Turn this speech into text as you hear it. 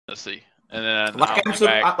Tennessee, and then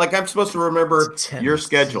like I'm supposed to remember your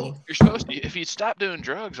schedule. You're supposed to. If you stop doing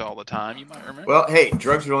drugs all the time, you might remember. Well, hey,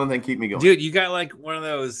 drugs are the only thing keep me going. Dude, you got like one of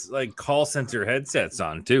those like call center headsets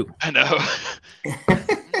on too. I know.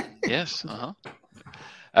 Yes.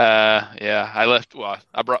 Yeah, I left. Well,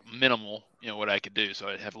 I brought minimal. What I could do, so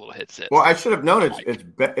I'd have a little headset. Well, I should have known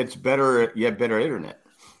it's better. You have better internet.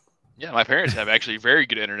 Yeah, my parents have actually very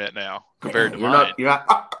good internet now compared to mine. You're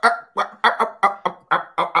not.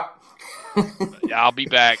 Yeah, I'll be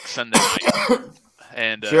back Sunday night.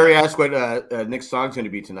 And Sherry asked what Nick's song's going to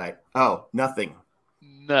be tonight. Oh, nothing.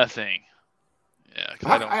 Nothing. Yeah,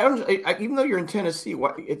 because I don't. Even though you're in Tennessee,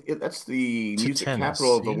 that's the music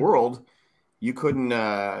capital of the world. You couldn't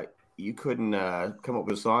come up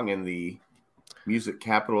with a song in the music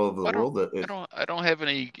capital of the world. I don't have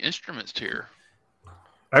any instruments here.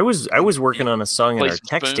 I was working on a song in our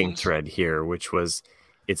texting thread here, which was,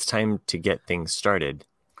 "It's time to get things started.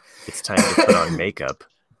 It's time to put on makeup."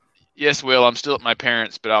 Yes, Will. I'm still at my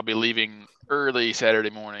parents', but I'll be leaving early Saturday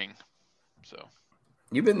morning. So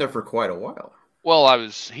you've been there for quite a while. Well, I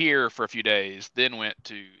was here for a few days, then went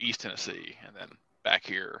to East Tennessee, and then back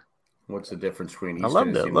here. What's the difference between East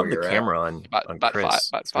Tennessee? I love the camera on Chris.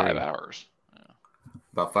 About 5 hours. Yeah.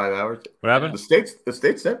 About 5 hours. What happened? The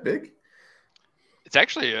state's that big? It's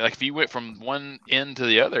actually like if you went from one end to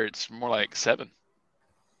the other, it's more like 7.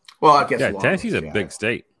 Well, I guess Tennessee's a big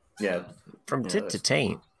state. Yeah, from tit to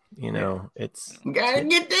taint. It's gotta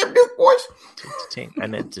get them new boys. Tip to taint. I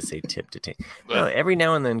meant to say tip to taint. No, every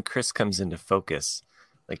now and then Chris comes into focus,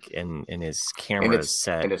 like in his camera is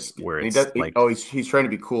set where it's like he's trying to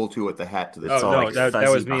be cool too with the hat to the side.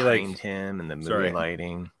 That was me behind him and the movie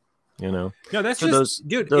lighting. No, that's for just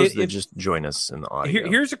those that just join us in the audio.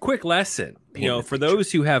 Here's a quick lesson. For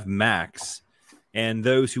those who have Macs and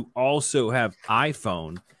those who also have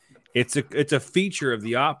iPhone. It's a feature of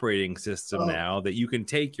the operating system now that you can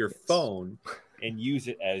take your phone and use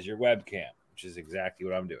it as your webcam, which is exactly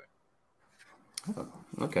what I'm doing.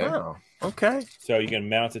 Okay. Oh, okay. So you can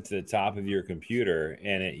mount it to the top of your computer,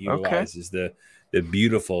 and it utilizes the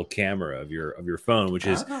beautiful camera of your phone, which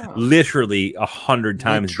is literally 100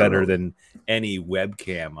 times better than any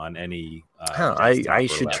webcam on any. I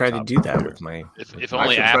should try to do that with my. If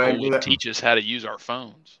only Apple would teach us how to use our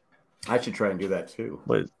phones. I should try and do that too.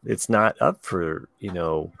 But it's not up for,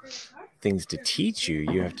 things to teach you.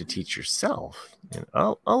 You have to teach yourself.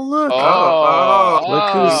 Look. Look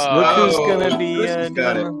who's gonna be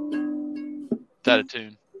got it. It's out of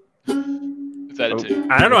tune.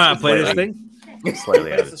 I don't know how to play this thing.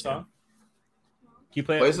 Slightly out of tune. Can you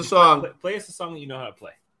play us a song? Play us a song that you know how to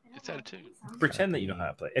play. It's out of tune. Pretend that you know how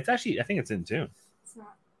to play. It's actually, I think it's in tune.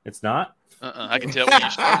 It's not. I can tell when you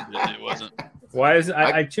started it. It wasn't. Why is it?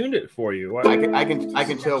 I tuned it for you. Why? I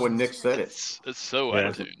can tell when Nick said it. It's so out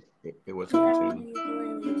of tune. It wasn't in tune.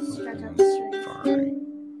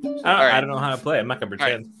 I don't know how to play. I'm not gonna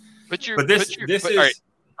pretend. Right.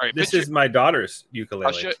 This is my daughter's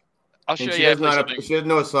ukulele. I'll show you. She doesn't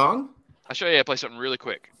know a song. I'll show you how to play something really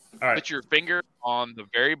quick. All right. Put your finger on the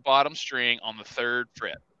very bottom string on the 3rd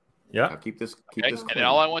fret. Yeah. Now keep this. And then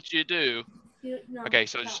all I want you to do. Okay,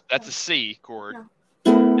 so that's a C chord.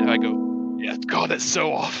 And I go, yeah, God, that's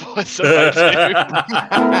so awful. It's so out of tune.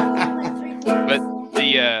 But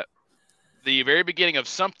the very beginning of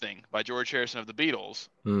Something by George Harrison of the Beatles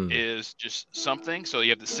is just something. So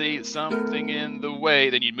you have to see something in the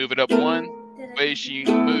way. Then you move it up one way she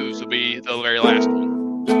moves will be the very last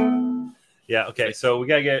one. Yeah. Okay. So we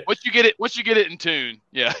gotta get. Once you get it in tune,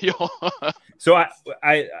 yeah. So I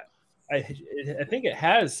think it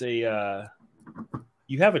has a.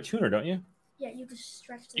 You have a tuner, don't you? Yeah, you can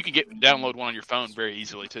stretch. You can download one on your phone very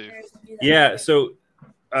easily too. Yeah. So.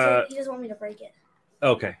 He doesn't want me to break it.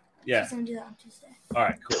 Okay. Yeah. He's gonna do that on Tuesday. All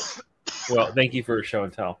right. Cool. Well, thank you for show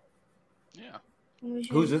and tell. Yeah.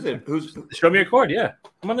 Whose is it? Who's? Show me a chord. Yeah.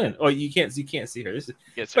 Come on in. Oh, you can't see her. This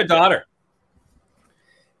is my daughter.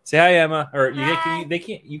 Say hi, Emma. Or hi.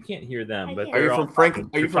 You can't hear them. But Are you from Franklin?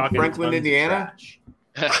 Are you from Franklin, Indiana?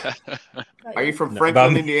 Are you from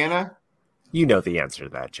Franklin, Indiana? You know the answer to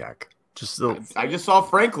that, Jack. I just saw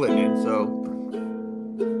Franklin in, so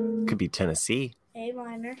could be Tennessee. A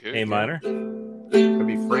minor. A minor. Could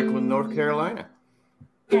be Franklin, North Carolina.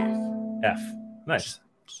 F. Nice.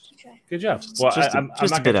 Good job. Well, I'm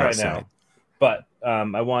not a bit outside now, but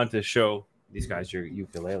I wanted to show these guys your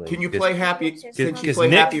ukulele. Can you play Happy? Can you play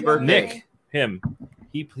Happy Birthday? Nick,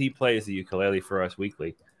 he plays the ukulele for us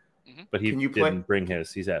weekly, but he didn't bring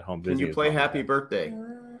his. He's at home busy. Can you play Happy Birthday?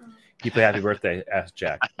 Can you play Happy Birthday? Ask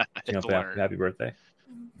Jack. You know, play Happy Birthday?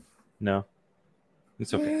 No,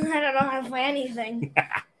 it's okay. I don't know how to play anything.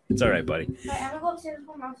 It's all right, buddy. Alright, I'm gonna go upstairs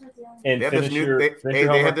before Mom's with you. And They have finish this new- your, they- finish they-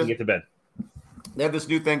 your they have homework this- and get to bed. They have this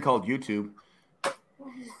new thing called YouTube. Oh.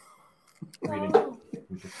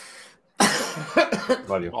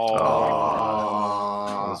 Love you. Oh,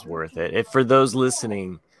 That was worth it. For those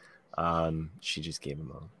listening, she just gave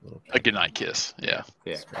him a little a goodnight kiss. Yeah.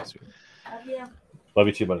 Yeah. Love you. Love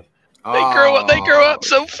you too, buddy. They grow up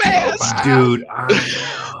so fast. Dude,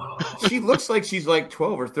 She looks like she's like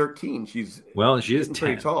 12 or 13. She is getting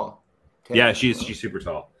pretty 10. tall. 10. Yeah, she's super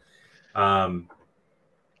tall.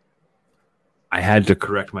 I had to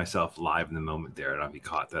correct myself live in the moment there, and I'll be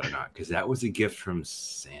caught that or not, because that was a gift from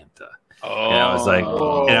Santa. Oh. And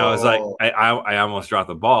I was like, I almost dropped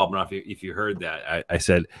the ball. But if you heard that, I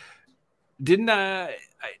said, didn't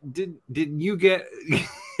you get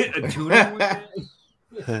a tuna with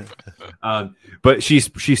it? But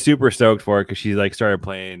she's super stoked for it because she like started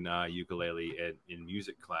playing ukulele in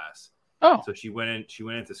music class. Oh, so she went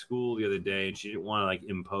into school the other day, and she didn't want to like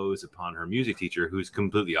impose upon her music teacher, who's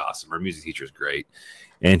completely awesome. Her music teacher is great,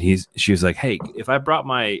 and she was like, "Hey, if I brought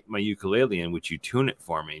my ukulele in, would you tune it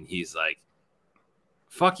for me?" And he's like,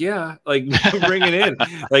 "Fuck yeah, like bring it in."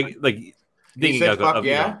 like thinking of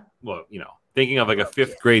thinking of like a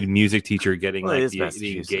fifth grade music teacher getting like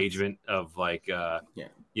the engagement of like of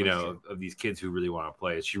these kids who really want to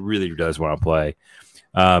play. She really does want to play.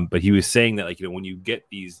 But he was saying that, like, when you get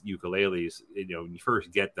these ukuleles, when you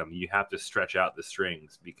first get them, you have to stretch out the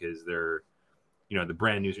strings because they're, the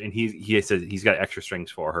brand new. And he says he's got extra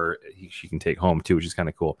strings for her. She can take home too, which is kind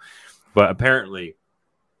of cool. But apparently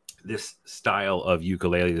this style of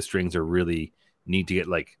ukulele, the strings are really need to get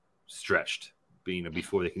like stretched,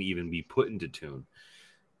 before they can even be put into tune.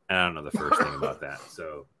 And I don't know the first thing about that.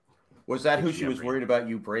 So was that who she was worried about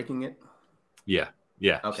you breaking it? Yeah.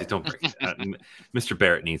 Yeah, okay. Don't break it. Mr.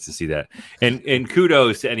 Barrett needs to see that. And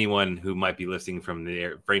kudos to anyone who might be listening from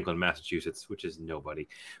Franklin, Massachusetts, which is nobody.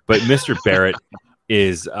 But Mr. Barrett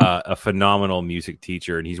is a phenomenal music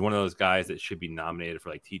teacher, and he's one of those guys that should be nominated for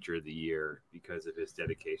like Teacher of the Year because of his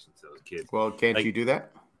dedication to those kids. Well, can't you do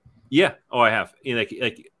that? Yeah. Oh, I have.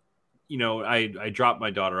 I drop my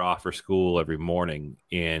daughter off for school every morning,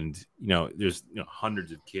 and there's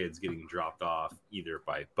hundreds of kids getting dropped off either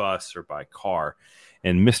by bus or by car,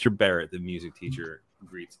 and Mr. Barrett, the music teacher,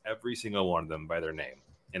 greets every single one of them by their name,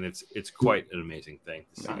 and it's quite an amazing thing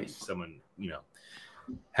to see someone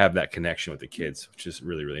have that connection with the kids, which is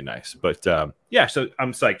really, really nice. But so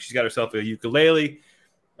I'm psyched. She's got herself a ukulele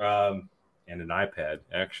and an iPad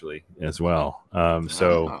actually as well.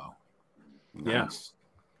 Yeah.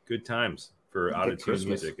 Good times for out of tune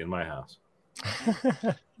music in my house.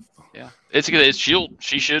 Yeah, it's good.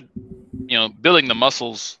 She should, building the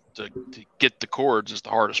muscles to get the chords is the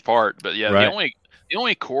hardest part. But yeah, right. the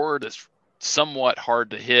only chord that's somewhat hard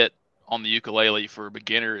to hit on the ukulele for a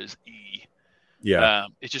beginner is E. Yeah,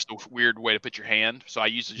 it's just a weird way to put your hand. So I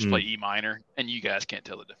usually just play E minor, and you guys can't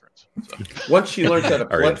tell the difference. So. Once she learns how to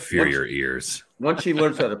play, inferior ears. Once she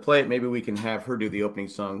learns how to play it, maybe we can have her do the opening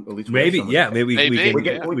song. At least maybe we have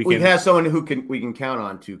someone who we can count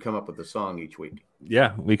on to come up with the song each week.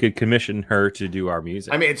 Yeah, we could commission her to do our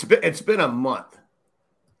music. I mean, it's been a month.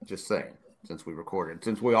 Just saying, since we recorded,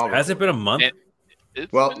 since we all recorded. Has it been a month? Matt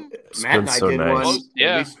and I did one. Oh,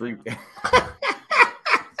 yeah. At least 3.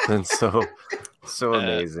 Been so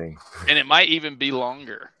amazing, and it might even be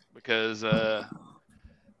longer because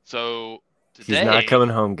so today he's not coming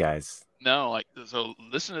home, guys. No, so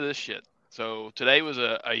listen to this shit. So today was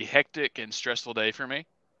a hectic and stressful day for me.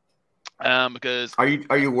 Because are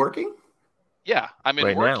you working? Yeah, I'm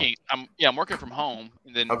working. Now. I'm working from home,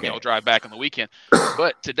 and then drive back on the weekend.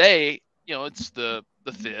 But today, it's the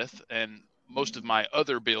 5th, and most of my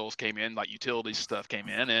other bills came in, like utilities stuff came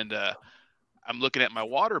in, and I'm looking at my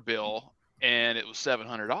water bill, and it was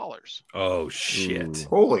 $700. Oh shit!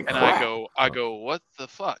 Holy crap! And I go, what the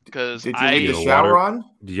fuck? Because did you leave the shower on?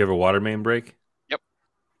 Did you have a water main break? Yep.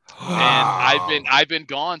 And I've been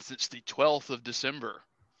gone since the 12th of December.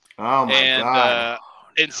 Oh my god!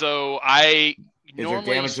 And so I Is there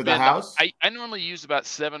damage to the house? I normally use about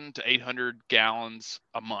 700 to 800 gallons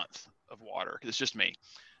a month of water because it's just me.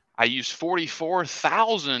 I used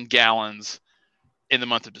 44,000 gallons in the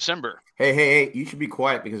month of December. Hey! You should be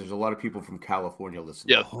quiet because there's a lot of people from California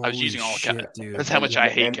listening. Yeah, I was using all of California. That's how much I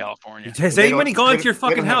hate California. Has anybody gone to your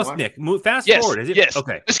fucking house, Nick? Fast forward. Is it? Yes.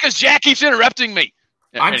 Okay. It's because Jack keeps interrupting me.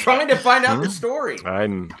 I'm trying to find out the story.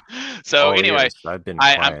 Anyway,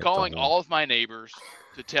 I'm calling all of my neighbors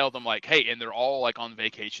to tell them hey, and they're all on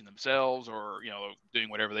vacation themselves or doing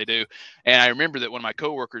whatever they do. And I remember that one of my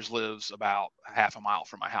coworkers lives about half a mile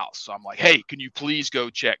from my house, so I'm like, hey, can you please go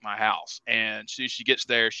check my house? And as soon as she gets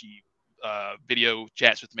there, she video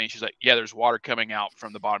chats with me. She's like, "Yeah, there's water coming out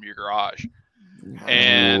from the bottom of your garage."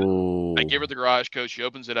 And I give her the garage code. She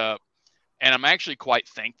opens it up, and I'm actually quite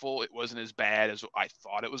thankful it wasn't as bad as I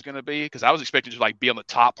thought it was going to be, because I was expecting to like be on the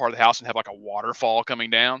top part of the house and have like a waterfall coming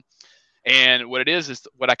down. And what it is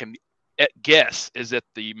what I can guess is that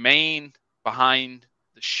the main behind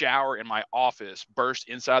the shower in my office burst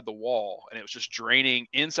inside the wall, and it was just draining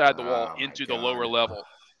inside the wall into the lower level.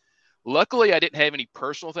 Luckily, I didn't have any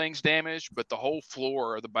personal things damaged, but the whole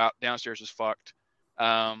floor of the downstairs is fucked.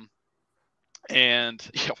 And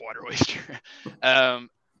yeah, water waster.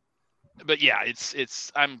 But yeah,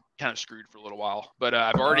 it's I'm kind of screwed for a little while. But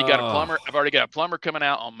I've already got a plumber. I've already got a plumber coming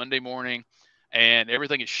out on Monday morning, and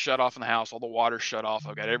everything is shut off in the house. All the water's shut off.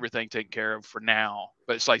 I've got everything taken care of for now.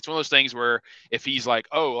 But it's like, it's one of those things where if he's like,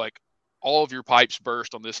 oh, like all of your pipes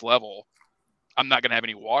burst on this level, I'm not going to have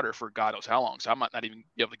any water for God knows how long. So I might not even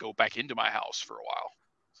be able to go back into my house for a while.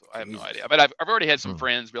 So I have no idea. But I've already had some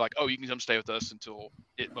friends be like, oh, you can come stay with us until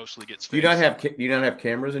it mostly gets fixed. Do you not have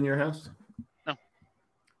cameras in your house? No.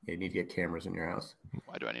 You need to get cameras in your house.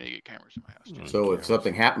 Why do I need to get cameras in my house? So if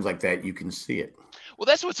something happens like that, you can see it. Well,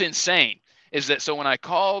 that's what's insane. Is that so when I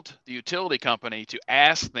called the utility company to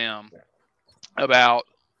ask them about,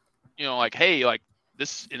 like, hey, like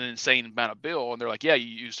this is an insane amount of bill, and they're like, yeah, you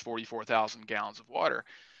used 44,000 gallons of water.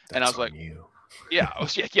 And I was like, yeah.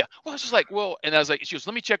 Well, I was just like, well, and I was like, she goes,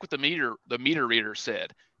 let me check what the meter reader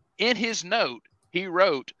said. In his note, he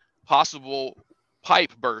wrote possible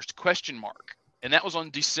pipe burst ? And that was on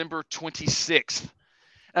December 26th.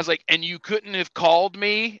 I was like, and you couldn't have called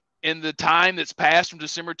me in the time that's passed from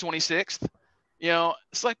December 26th?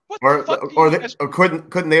 It's like, what the fuck? Or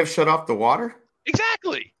couldn't they have shut off the water?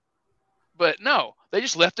 Exactly. But no, they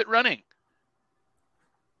just left it running.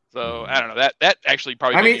 So I don't know. That actually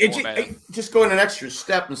probably. I mean, just go in an extra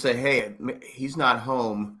step and say, hey, he's not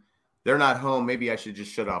home. They're not home. Maybe I should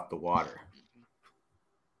just shut off the water.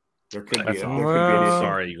 There could be.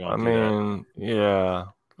 Sorry, you. I mean, yeah.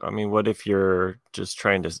 I mean, what if you're just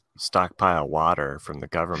trying to stockpile water from the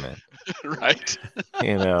government? Right.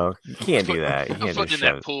 You can't do that. You can't put in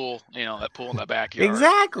that pool, that pool in the backyard.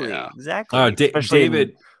 Exactly. Yeah. Exactly.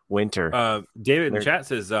 David, winter. David in chat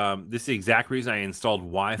says, this is the exact reason I installed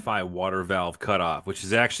Wi-Fi water valve cutoff, which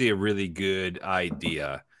is actually a really good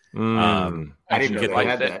idea. I didn't get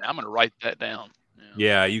like that. I'm going to write that down.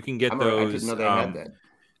 Yeah, you can get those. I didn't know they had that.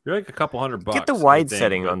 They're like a couple $100. Get the wide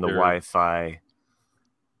setting on the Wi-Fi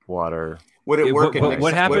water. Would it work?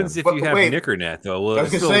 What happens if you have Nickernet though? Will it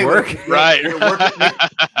still work? Right.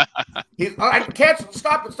 I can't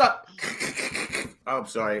stop. Oh, I'm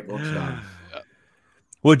sorry. It won't stop.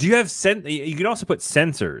 Well, do you have you can also put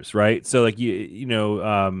sensors, right? So like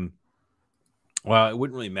well, it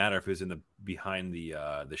wouldn't really matter if it was behind the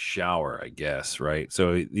shower, I guess, right?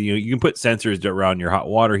 So you can put sensors around your hot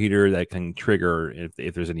water heater that can trigger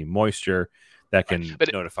if there's any moisture that can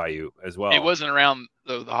notify you as well. It wasn't around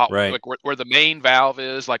the hot, right, like where the main valve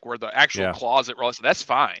is, like where the actual closet was. So that's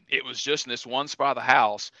fine. It was just in this one spot of the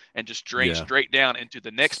house and just drained straight down into the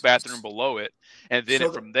next bathroom below it, and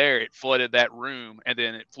then from there it flooded that room, and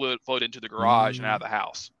then it flowed into the garage and out of the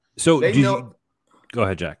house. So go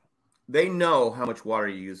ahead, Jack. They know how much water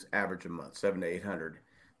you use average a month, 700 to 800.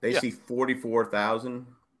 They see 44,000.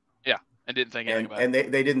 Yeah, and didn't think anything about it. And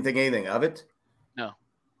they didn't think anything of it. No.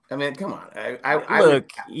 I mean, come on.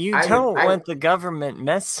 You don't want the government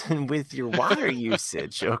messing with your water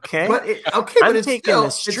usage, okay? But I'm taking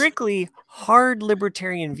a strictly hard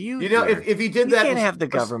libertarian view. If he did that, you can't have the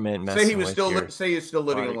government messing. Say he's still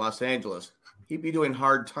living in Los Angeles, he'd be doing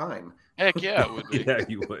hard time. Heck yeah, it would be. Yeah,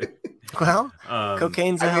 you would. Well,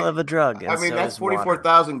 cocaine's a hell of a drug. I mean, that's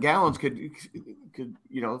 44,000 gallons could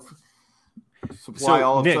supply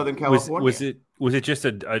all of Nick, Southern California. Was it just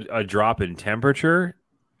a drop in temperature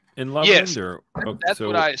in Loveland? Yes, that's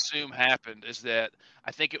what I assume happened. Is that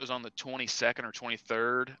I think it was on the 22nd or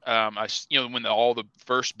 23rd. When all the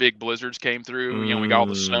first big blizzards came through, we got all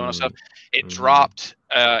the snow and stuff. It dropped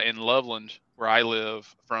in Loveland, where I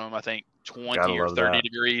live, from I think 20 or 30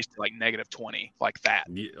 degrees to like negative 20, like that.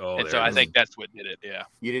 And so I think that's what did it. Yeah.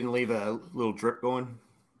 You didn't leave a little drip going?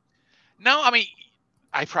 No, I mean,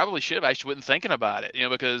 I probably should have. I just wasn't thinking about it,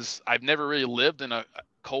 because I've never really lived in a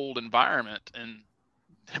cold environment and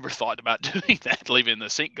never thought about doing that, leaving the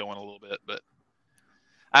sink going a little bit. But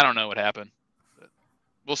I don't know what happened. But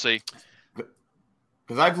we'll see.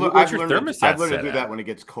 Because I've learned to do that when it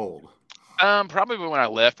gets cold. Probably when I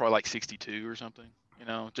left, probably like 62 or something.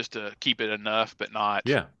 Just to keep it enough, but not.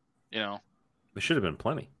 Yeah. There should have been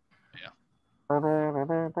plenty. Yeah.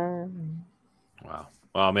 Wow.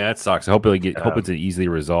 Well, man, that sucks. I hope it's an easily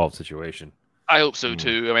resolved situation. I hope so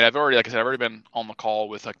too. I mean, I've already been on the call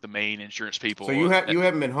with like the main insurance people. So you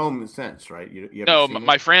haven't been home since, right? No,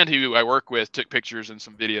 my friend who I work with took pictures and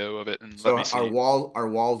some video of it and so let me see. Are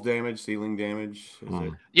walls damaged, ceiling damage?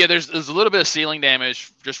 Yeah, there's a little bit of ceiling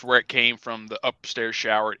damage just where it came from the upstairs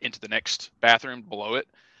shower into the next bathroom below it.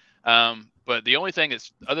 But the only thing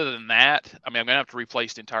that's other than that, I mean, I'm gonna have to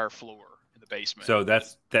replace the entire floor in the basement. So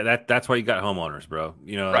that's why you got homeowners, bro.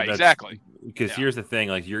 You know, right? Exactly. Because here's the thing,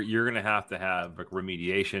 like you're gonna have to have like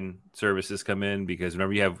remediation services come in, because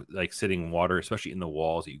whenever you have like sitting water, especially in the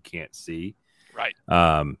walls that you can't see, right?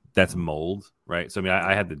 That's mold, right? So I mean,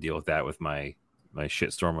 I had to deal with that with my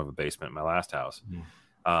shitstorm of a basement in my last house.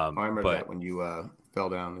 I remember that when you fell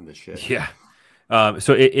down in the shit. Yeah.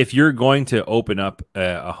 So if you're going to open up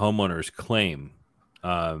a homeowner's claim,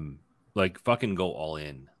 like fucking go all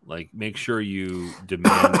in. Like make sure you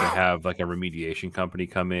demand to have like a remediation company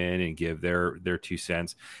come in and give their 2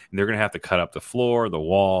 cents, and they're gonna have to cut up the floor, the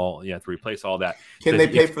wall. You have to replace all that. Can they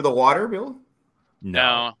pay for the water bill?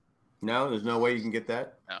 No, there's no way you can get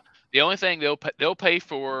that. No, the only thing they'll pay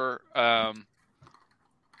for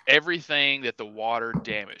everything that the water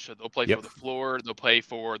damaged. So they'll pay for the floor, they'll pay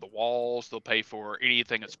for the walls, they'll pay for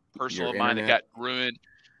anything that's personal of mine that got ruined.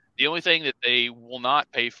 The only thing that they will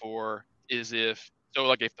not pay for is if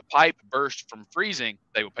the pipe burst from freezing,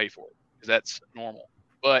 they will pay for it because that's normal.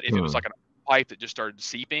 But if it was like a pipe that just started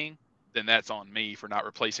seeping, then that's on me for not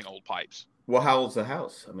replacing old pipes. Well, how old's the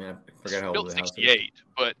house? I mean, I forgot how old the house is. 68,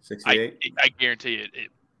 but 68? I guarantee it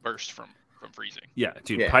burst from freezing. Yeah,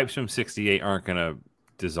 dude, pipes from 68 aren't gonna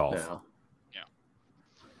dissolve. No. Yeah.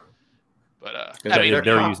 But I mean,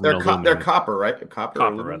 they're copper, right?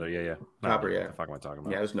 Copper, rather. Yeah. Copper, yeah. What the fuck am I talking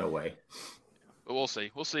about? Yeah, there's no way. But we'll see.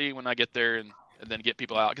 We'll see when I get there and then get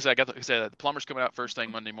people out, because the plumber's coming out first thing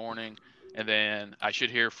Monday morning, and then I should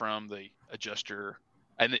hear from the adjuster,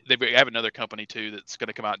 and they have another company too that's going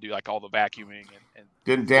to come out and do like all the vacuuming and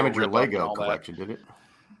didn't damage your Lego collection, did it?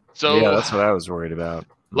 So yeah, that's what I was worried about.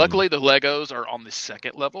 Luckily, the Legos are on the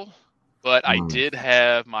second level, but I did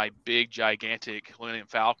have my big gigantic Millennium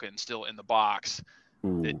Falcon still in the box.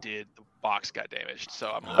 The box got damaged, so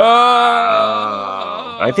I'm.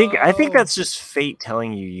 I think that's just fate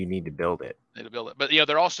telling you need to build it. Need to build it, but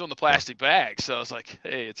they're all still in the plastic bag, so I was like,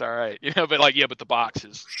 hey, it's all right, but but the box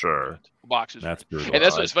is sure. The box is that's brutal. And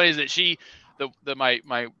that's what's funny is that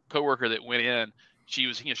my coworker that went in, she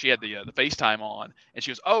was she had the FaceTime on, and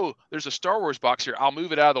she was, oh, there's a Star Wars box here, I'll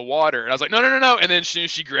move it out of the water, and I was like, no, and then as soon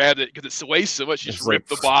as she grabbed it because it weighs so much, she just ripped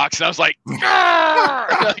the box, and I was like,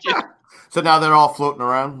 So now they're all floating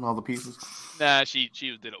around, all the pieces. Nah, she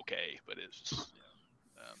did okay, but it's just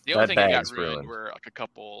the only thing that got ruined were like a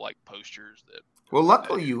couple like posters that. Well,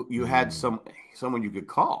 luckily you had someone you could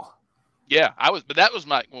call. Yeah, but that was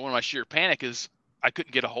one of my sheer panic is I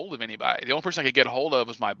couldn't get a hold of anybody. The only person I could get a hold of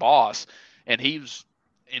was my boss, and he was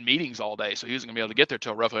in meetings all day, so he wasn't gonna be able to get there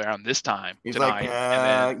till roughly around this time. He's tonight.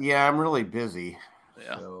 Like, yeah, I'm really busy.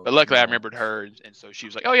 Yeah, so, but luckily I remembered her, and so she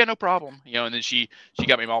was like, "Oh yeah, no problem," and then she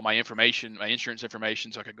got me all my information, my insurance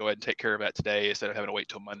information, so I could go ahead and take care of that today instead of having to wait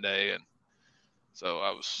till Monday. And so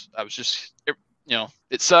I was just,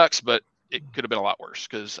 it sucks, but it could have been a lot worse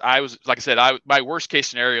because I was, like I said, my worst case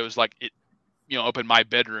scenario is like it, open my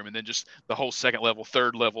bedroom and then just the whole second level,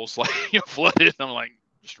 third level's like flooded. And I'm like,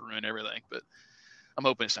 just ruin everything. But I'm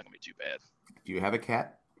hoping it's not gonna be too bad. Do you have a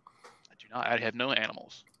cat? I do not. I have no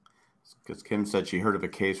animals. Because Kim said she heard of a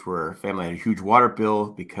case where a family had a huge water bill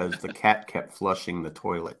because the cat kept flushing the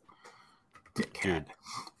toilet. Dude,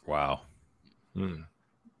 wow.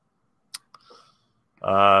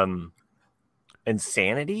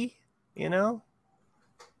 Insanity,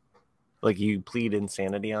 like you plead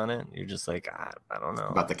insanity on it. You're just like, I don't know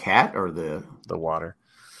about the cat or the water.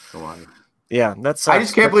 The water. Yeah, that's. I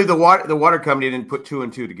just can't believe the water company didn't put 2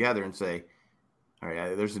 and 2 together and say, all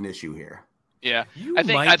right, there's an issue here. Yeah, you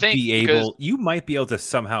might be able to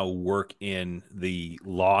somehow work in the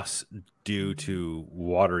loss due to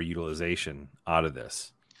water utilization out of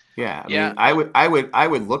this. Yeah, I mean, I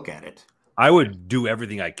would look at it. I would do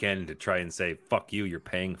everything I can to try and say, "Fuck you, you're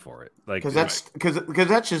paying for it." Like because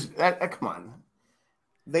that's just come on.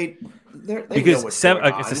 They because it's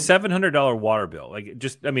a $700 water bill. Like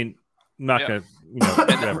I'm not gonna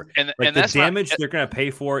whatever. And the damage they're gonna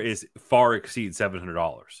pay for is far exceeds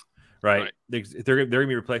 $700. Right. They're gonna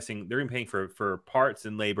be replacing. They're gonna be paying for parts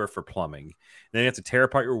and labor for plumbing. Then you have to tear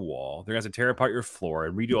apart your wall. They're gonna have to tear apart your floor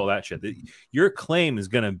and redo all that shit. Your claim is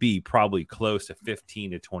gonna be probably close to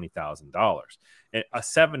 $15,000 to $20,000. And a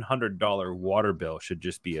 $700 water bill should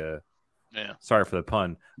just be sorry for the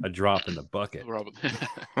pun, a drop in the bucket. Drop in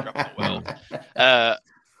the well.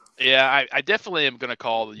 I definitely am gonna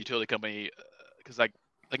call the utility company because like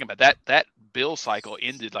thinking about that bill cycle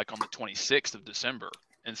ended like on the 26th of December,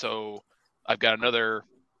 and so I've got another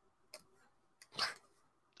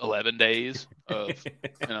 11 days of,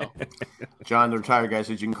 John, the retired guy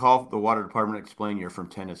says you can call the water department and explain you're from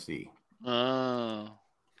Tennessee.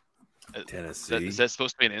 Tennessee. Is that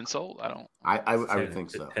supposed to be an insult? I would think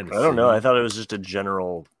so. Tennessee. I don't know. I thought it was just a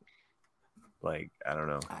general, like, I don't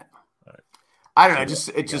know. I don't know.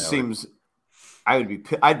 It just seems. I'd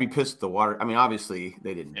be pissed at the water. I mean, obviously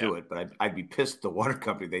they didn't do it, but I'd be pissed at the water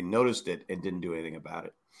company. They noticed it and didn't do anything about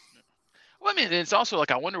it. Well, I mean, it's also like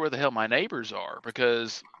I wonder where the hell my neighbors are,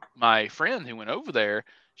 because my friend who went over there,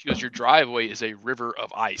 she goes, "Your driveway is a river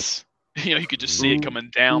of ice." You could just see it coming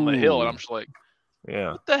down the hill, and I'm just like,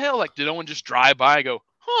 what the hell? Like, did no one just drive by and go,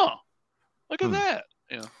 "Huh, look at that"?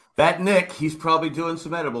 That Nick, he's probably doing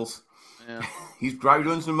some edibles. Yeah. He's probably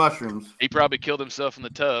doing some mushrooms. He probably killed himself in the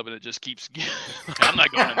tub, and it just keeps. I'm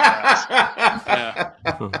not going in the house.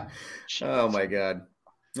 Yeah. Oh my God.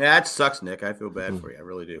 Yeah, that sucks, Nick. I feel bad for you. I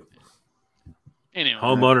really do. Anyway,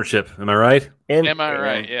 home ownership. Am I right? Am I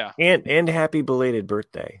right? Yeah. And happy belated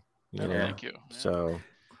birthday. Thank you. So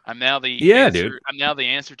I'm now the answer. Dude. I'm now the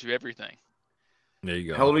answer to everything. There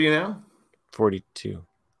you go. How old are you now? 42.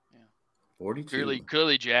 Yeah. 42.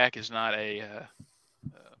 Clearly, Jack is not a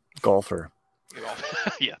golfer.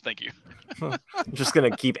 Yeah, thank you. I'm just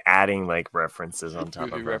gonna keep adding like references on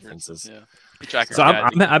top of references. Yeah. So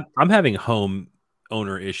I'm having home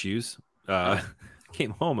owner issues.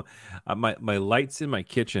 Came home, my lights in my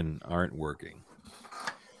kitchen aren't working.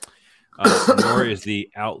 Nor is the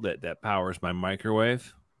outlet that powers my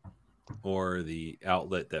microwave, or the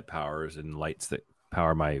outlet that powers and lights that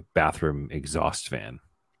power my bathroom exhaust fan.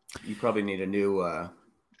 You probably need a new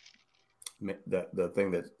the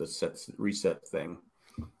thing that the reset thing.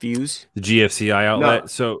 Fuse? The GFCI outlet. No.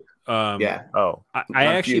 So yeah. Oh, I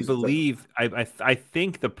actually believe I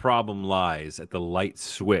think the problem lies at the light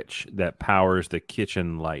switch that powers the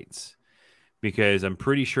kitchen lights, because I'm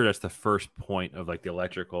pretty sure that's the first point of like the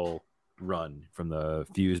electrical run from the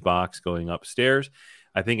fuse box going upstairs.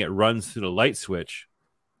 I think it runs through the light switch,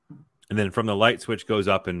 and then from the light switch goes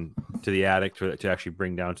up and to the attic to actually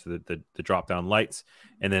bring down to the drop down lights,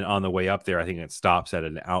 and then on the way up there, I think it stops at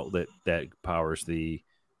an outlet that powers the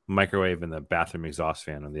microwave and the bathroom exhaust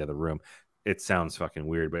fan in the other room. It sounds fucking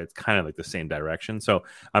weird, but it's kind of like the same direction. So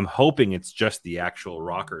I'm hoping it's just the actual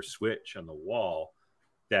rocker switch on the wall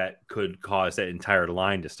that could cause that entire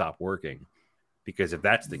line to stop working. Because if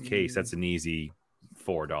that's the case, that's an easy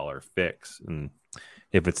 $4 fix. And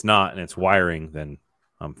if it's not and it's wiring, then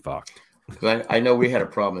I'm fucked. I know we had a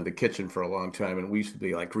problem in the kitchen for a long time, and we used to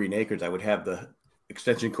be like Green Acres. I would have the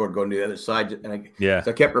extension cord going to the other side, and so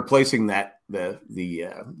I kept replacing that the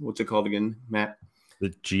what's it called again, Matt?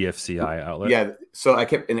 The GFCI outlet. Yeah, so I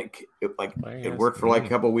kept, and it worked for like a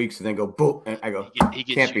couple of weeks, and then go boom, and I go, he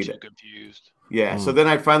gets you confused. Yeah, so then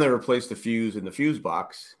I finally replaced the fuse in the fuse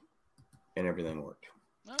box, and everything worked.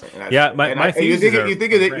 My fuses you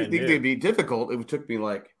think it'd be difficult? It took me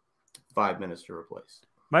like 5 minutes to replace.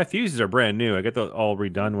 My fuses are brand new. I got those all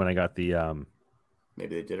redone when I got the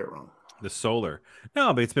maybe they did it wrong. The solar.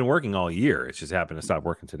 No, but it's been working all year. It's just happened to stop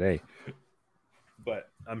working today. But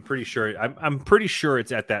I'm pretty sure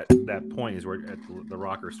it's at that point is where at the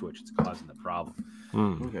rocker switch it's causing the problem.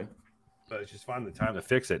 Okay. But it's just finding the time to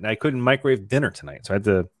fix it. And I couldn't microwave dinner tonight, so I had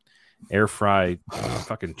to air fry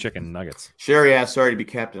fucking chicken nuggets. Sherry asked, sorry to be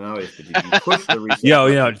Captain Obvious, but did you push the reset?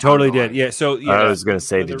 Yeah, totally did. Yeah, so I was going to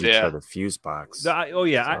say, did you try the fuse box? I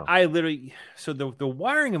literally. So the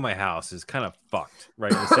wiring in my house is kind of fucked,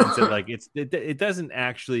 right? In the sense that like it doesn't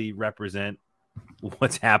actually represent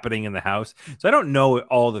what's happening in the house. So I don't know what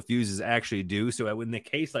all the fuses actually do. So in the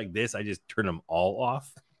case like this, I just turn them all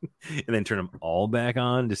off. And then turn them all back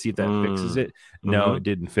on to see if that fixes it. No, it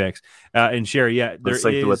didn't fix. And Sherry, it's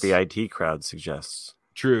like what the IT crowd suggests.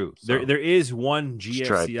 True. So there is one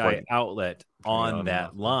GFCI outlet on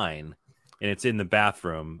that line, and it's in the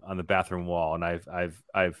bathroom on the bathroom wall. And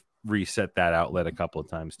I've reset that outlet a couple of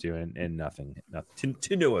times too, and nothing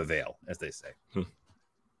to no avail, as they say.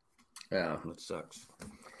 Yeah, that sucks.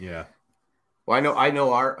 Yeah. Well, I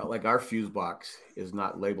know our fuse box is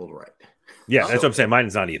not labeled right. Yeah, that's what I'm saying. Mine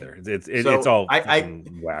is not either. It's all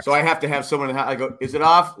whacked. So I have to have someone. I go, is it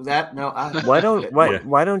off? That no. Why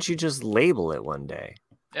don't you just label it one day?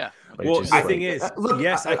 Yeah. Well, the thing is,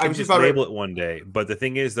 yes, I can just label it one day. But the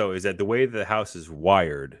thing is, though, is that the way the house is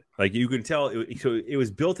wired, like you can tell, it was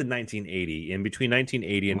built in 1980, and between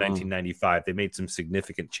 1980 and 1995, they made some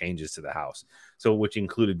significant changes to the house. So, which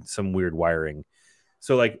included some weird wiring.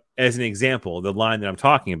 So, like, as an example, the line that I'm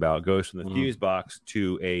talking about goes from the fuse box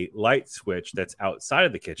to a light switch that's outside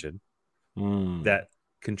of the kitchen. that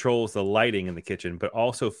controls the lighting in the kitchen, but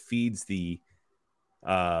also feeds that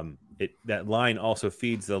line also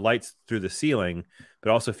feeds the lights through the ceiling,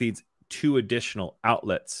 but also feeds 2 additional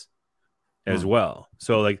outlets as well.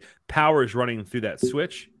 So like power is running through that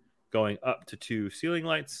switch, going up to 2 ceiling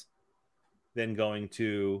lights, then going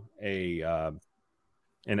to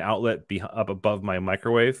an outlet up above my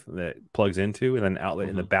microwave that plugs into, and then an outlet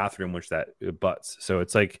in the bathroom, which that butts. So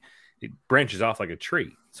it's like it branches off like a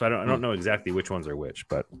tree. So I don't know exactly which ones are which,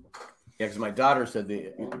 but yeah, because my daughter said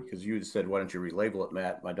because you said, why don't you relabel it,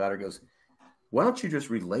 Matt? My daughter goes, why don't you just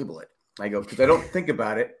relabel it? I go, because I don't think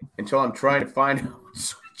about it until I'm trying to find out what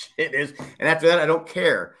switch it is, and after that I don't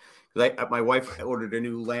care. Because my wife ordered a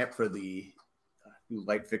new lamp for the new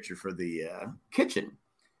light fixture for the kitchen.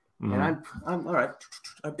 And I'm all right.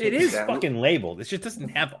 It is fucking labeled. It just doesn't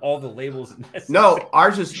have all the labels necessary. No,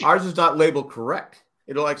 ours is not labeled correct.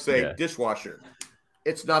 It'll like say dishwasher.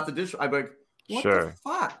 It's not the dishwasher. I'm like, what the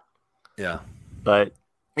fuck? Yeah, but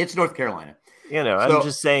it's North Carolina. You know, I'm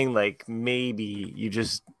just saying, like, maybe you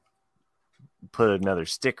just put another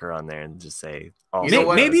sticker on there and just say,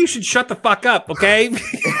 maybe you should shut the fuck up, okay?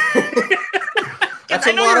 That's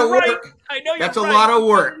a lot of work. I know that's a lot of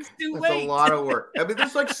work. That's a lot of work. I mean,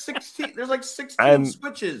 there's like 16. There's like 16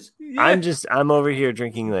 switches. Yeah. I'm over here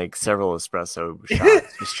drinking like several espresso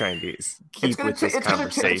shots, just trying to keep with this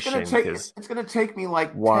conversation. It's going to take me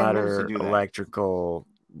like water, 10 minutes to do that. Electrical.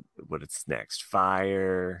 What it's next?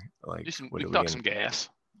 Fire. Like we talk some gas.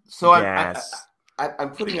 So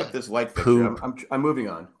I'm putting up this light fixture. I'm moving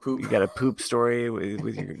on. Poop. You got a poop story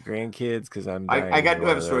with your grandkids? Because I got to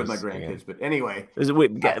have a story with my grandkids, but anyway.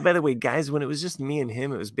 By the way, guys, when it was just me and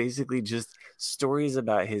him, it was basically just stories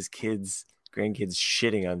about his grandkids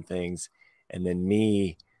shitting on things, and then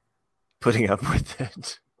me putting up with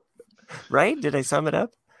it. Right? Did I sum it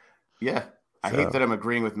up? Yeah. I hate that I'm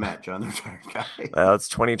agreeing with Matt, John, the retired guy. Well, it's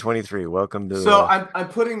 2023. Welcome to. So I'm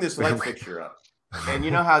putting this light fixture up, and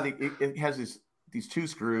you know how it has these 2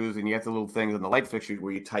 screws, and you have the little things on the light fixture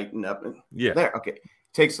where you tighten up. And there, okay. It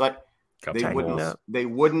takes like they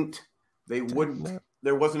wouldn't.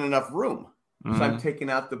 There wasn't enough room, so I'm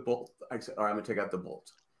taking out the bolt. I said, "All right, I'm gonna take out the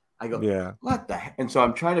bolt." I go, what the heck? And so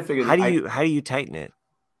I'm trying to figure. How do you tighten it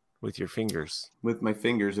with your fingers? With my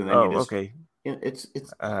fingers, and then okay. It's.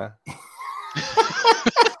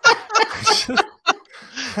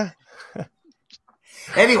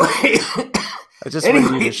 Anyway, I just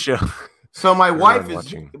wanted you to show. So my wife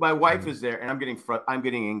is there, and I'm getting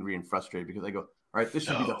angry and frustrated because I go, all right, this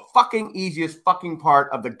should be the fucking easiest fucking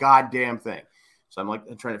part of the goddamn thing. So I'm like,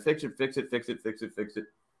 I'm trying to fix it,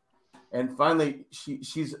 and finally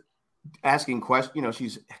she's asking questions. You know,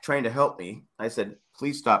 she's trying to help me. I said,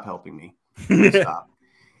 please stop helping me. Please stop.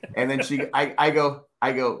 And then I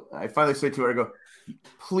finally say to her, I go,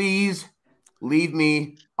 please leave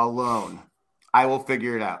me alone. I will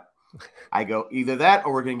figure it out. I go, either that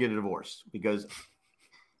or we're going to get a divorce. And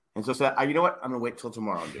so you know what? I'm going to wait till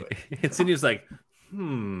tomorrow and do it. And Cindy's like, That's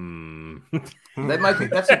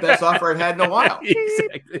the best offer I've had in a while.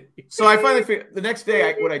 Exactly. So I finally figured the next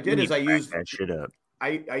day, what I did is I used that shit up.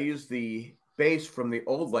 I used the base from the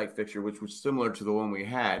old light fixture, which was similar to the one we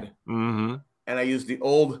had. Mm-hmm. And I used the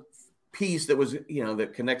old piece that was,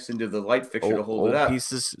 that connects into the light fixture to hold it up. Old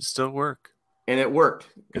pieces still work. And it worked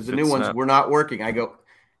because the new ones were not working. I go,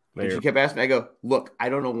 and she kept asking me, I go, look, I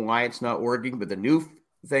don't know why it's not working, but the new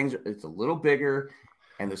things, it's a little bigger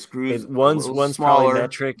and the screws, one's smaller. Probably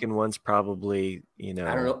metric and one's probably, I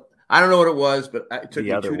don't know. I don't know what it was, but it took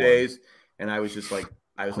me 2 days. And I was just like,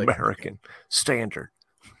 American standard.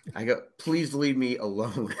 I go, please leave me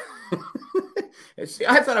alone. See,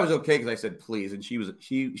 I thought I was okay because I said please, and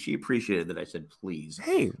she appreciated that I said please.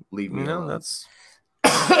 Hey, leave me alone. That's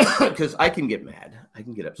because I can get mad, I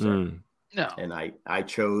can get upset. No, and I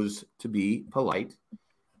chose to be polite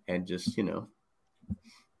and just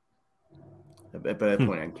But at that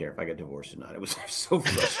point, I didn't care if I got divorced or not. It was so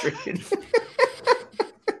frustrated.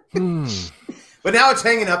 But now it's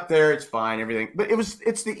hanging up there. It's fine, everything. But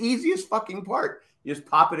it's the easiest fucking part. You just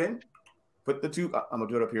pop it in. Put the 2, I'm going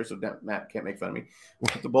to do it up here so Matt can't make fun of me.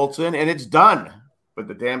 Put the bolts in, and it's done. But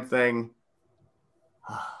the damn thing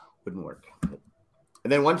wouldn't work.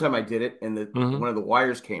 And then one time I did it, and one of the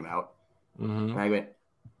wires came out. And I went,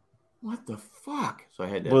 what the fuck? So I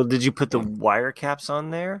had to. Well, did you put the wire caps on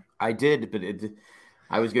there? I did, but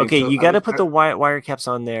I was getting. Okay, you got to put the wire caps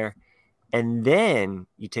on there, and then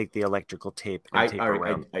you take the electrical tape and tape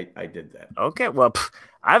around. I did that. Okay, well,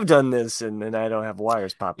 I've done this, and then I don't have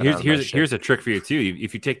wires popping out. Here's a trick for you too.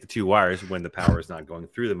 If you take the 2 wires when the power is not going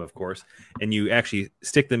through them, of course, and you actually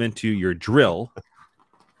stick them into your drill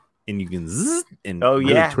and you can zzz, and Oh,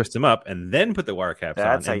 really yeah. twist them up, and then put the wire caps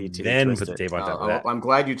That's on, how you and do then twist put the it. tape on top of that. I'm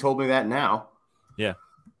glad you told me that now. Yeah.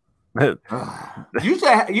 Usually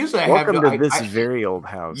I Welcome have no, to this I, very old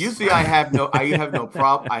house. Usually I have no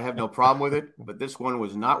problem. I have no problem with it, but this one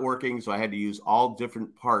was not working, so I had to use all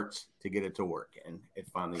different parts to get it to work, and it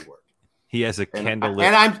finally worked. He has a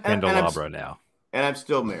candelabra now, and I'm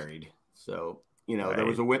still married. So there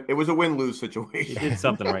was a win. It was a win-lose situation. You did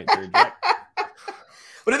something right there, Jack.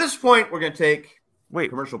 But at this point, we're going to take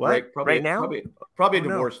commercial what? break. Probably, right now? Probably a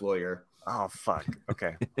divorce lawyer. Oh fuck.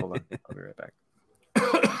 Okay, hold on. I'll be right back.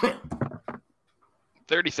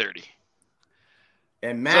 30-30.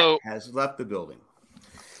 And Matt has left the building.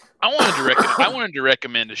 I wanted to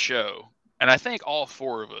recommend a show, and I think all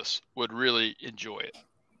four of us would really enjoy it.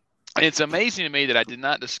 And it's amazing to me that I did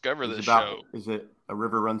not discover this show. Is it A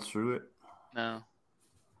River Runs Through It? No.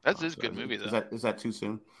 That's a good movie, though. Is that too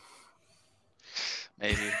soon?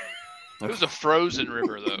 Maybe. It was a frozen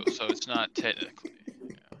river, though, so it's not technically.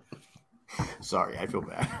 Yeah. Sorry, I feel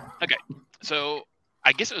bad. Okay, so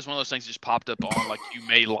I guess it was one of those things that just popped up on, like, you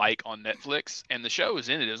may like on Netflix, and the show was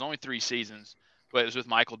in it. It was only 3 seasons, but it was with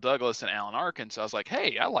Michael Douglas and Alan Arkin, so I was like,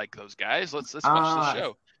 hey, I like those guys. Let's watch this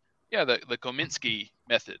show. Yeah, the Kominsky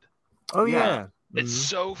method. Oh, yeah. It's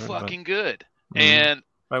so fucking good. Mm-hmm. And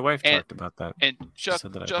my wife talked about that. And Chuck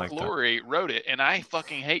Lorre wrote it, and I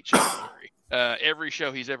fucking hate Chuck Lorre. Every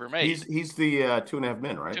show he's ever made. He's the 2.5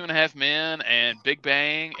 Men, right? 2.5 Men and Big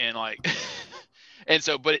Bang and like, and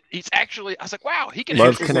so, but he's actually, I was like, wow, he can.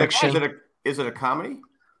 Love Connection. Is it a comedy?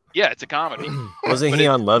 Yeah, it's a comedy. Wasn't he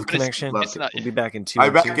on Love Connection? It's not. We'll be back in 2 I'm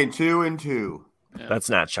and back 2. in 2 and 2. Yeah. That's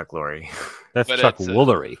not Chuck Lorre. That's Chuck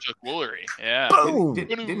Woolery. Chuck Woolery. Yeah. Boom.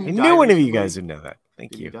 I knew one of you guys would know that.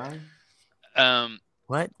 Thank you. Did he die?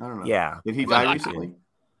 What? I don't know. Yeah. Did he die recently?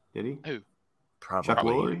 Did he? Who? Probably. Chuck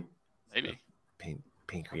Woolery? Maybe.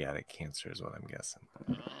 Pancreatic cancer is what I'm guessing.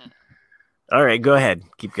 All right, go ahead.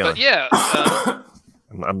 Keep going. But yeah.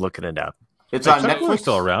 I'm looking it up. It's on Netflix.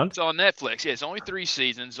 Still around. It's on Netflix. Yeah, it's only 3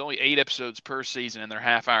 seasons, only 8 episodes per season, and they're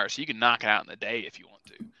half hours, so you can knock it out in a day if you want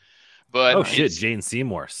to. But oh shit, Jane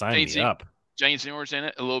Seymour, sign me up. Jane Seymour's in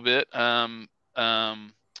it a little bit. Why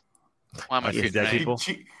am I forgetting that people?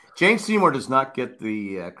 Jane Seymour does not get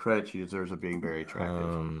the credit she deserves of being very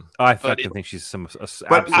attractive. I fucking think she's some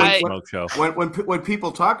absolute smoke show. When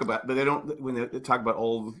people talk about, but they don't. When they talk about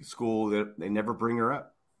old school, they never bring her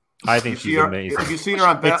up. I think she's amazing. Have you seen her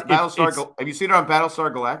on Battlestar? Have you seen her on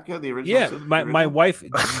Battlestar Galactica? The original. Yeah, my wife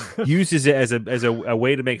uses it as a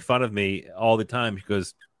way to make fun of me all the time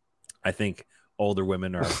because I think older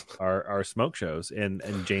women are smoke shows, and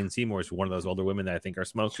Jane Seymour is one of those older women that I think are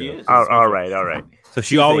smoke shows. All right. So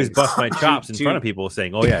she always busts my chops in front of people,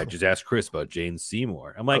 saying, "Oh yeah, just ask Chris about Jane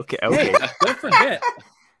Seymour." I'm like, okay. Hey,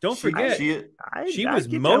 don't forget, she was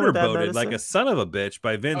motorboated like a son of a bitch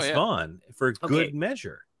by Vince Vaughn for good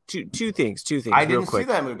measure. Two things. I didn't see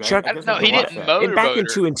that movie. Chuck, no, he didn't motorboat. Back in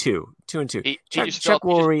 2 and 2. Chuck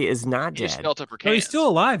Woolery is not dead. No, he's still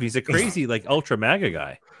alive. He's a crazy like ultra MAGA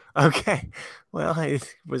guy. Okay. Well, I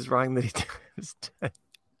was wrong that he was dead.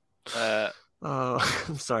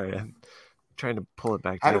 I'm sorry. I'm trying to pull it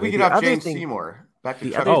back. How did we get off Jane Seymour? Back to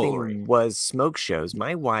the other thing was smoke shows.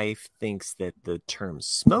 My wife thinks that the term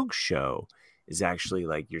smoke show is actually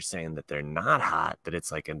like you're saying that they're not hot, that it's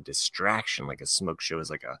like a distraction, like a smoke show is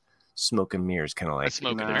like a smoke and mirrors, kind of like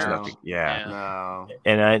smoke and mirrors. Yeah. No.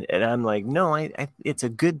 And I'm like, no, I it's a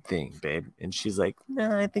good thing, babe. And she's like,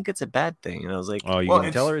 no, I think it's a bad thing. And I was like, oh, you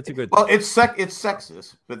can tell her it's a good thing. Well, it's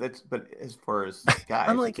sexist, but as far as guys,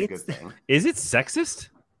 I'm like, it's a good thing. Is it sexist?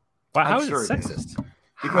 Wow, how is it sexist?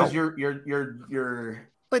 Because you're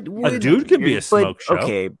but a dude can be a smoke show.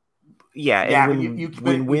 Okay. Yeah, and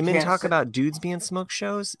when women talk about dudes being smoke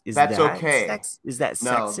shows, that's okay. Is that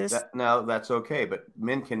sexist? No, that's okay. But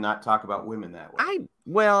men cannot talk about women that way.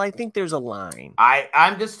 I think there's a line.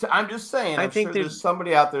 I'm just saying. I think there's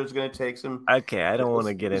somebody out there who's going to take some. Okay, I don't want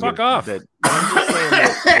to get into fuck off. That. I'm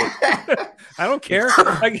just saying that I don't care.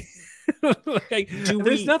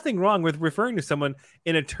 There's nothing wrong with referring to someone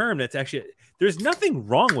in a term that's actually. There's nothing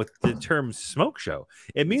wrong with the term smoke show.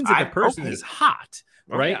 It means that the person is hot.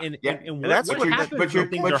 Right, and that's what happens. But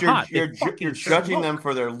you're judging them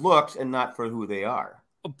for their looks and not for who they are.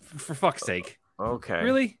 Oh, for fuck's sake! Okay,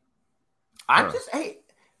 really? I'm just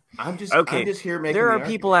here making. There are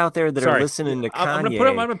people out there that are listening to Kanye. I'm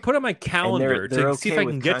gonna put on my calendar to see if I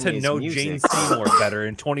can get to know Jane Seymour better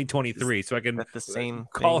in 2023, so I can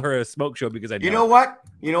call her a smoke show because I. You know what?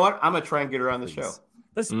 I'm gonna try and get her on the show.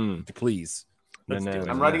 Please.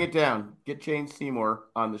 I'm writing it down. Get Jane Seymour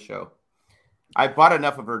on the show. I bought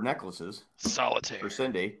enough of her necklaces. Solitaire. For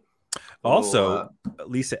Cindy. Also,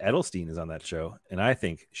 Lisa Edelstein is on that show, and I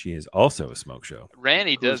think she is also a smoke show.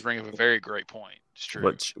 Randy does bring up a very great point. It's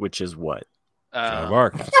true. Which is what? Joan of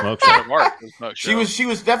Arc, smoke show. Smoke show. She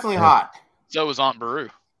was definitely hot. So was Aunt Beru.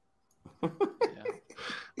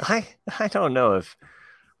 I don't know if.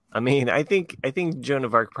 I mean, I think Joan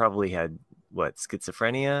of Arc probably had what,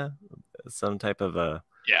 schizophrenia, some type of a.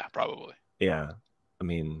 Yeah, probably. Yeah, I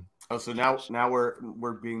mean. Oh, so now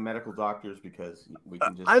we're being medical doctors because we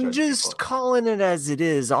can just. I'm just calling it as it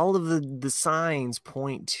is. All of the signs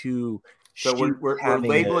point to. So we're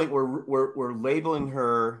labeling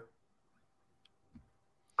her.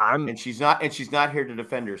 And she's not here to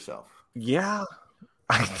defend herself. Yeah,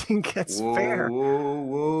 I think that's fair.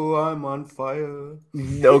 Whoa, I'm on fire.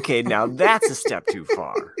 Okay, now that's a step too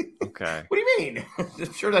far. Okay. What do you mean?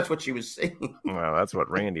 I'm sure that's what she was saying. Well, that's what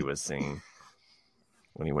Randy was saying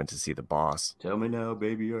when he went to see the boss. Tell me now,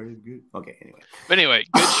 baby, are you good? Okay, anyway. But anyway,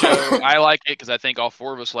 good show. I like it because I think all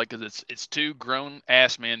four of us like it because it's two grown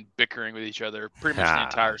ass men bickering with each other pretty much the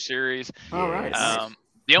entire series. All right.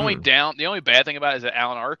 The only bad thing about it is that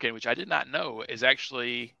Alan Arkin, which I did not know, is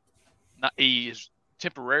actually he is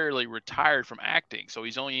temporarily retired from acting, so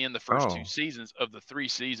he's only in the first 2 seasons of the 3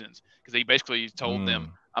 seasons because he basically told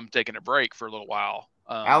them, "I'm taking a break for a little while."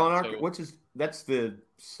 Alan Arkin, that's the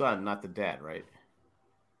son, not the dad, right?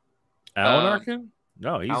 Alan Arkin?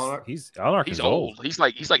 No, he's Alan Arkin's old. He's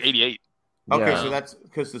like 88. Okay, so that's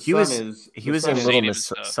because he was in Little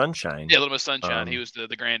Miss Sunshine. Yeah, Little Miss Sunshine. He was the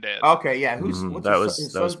granddad. Okay, yeah. That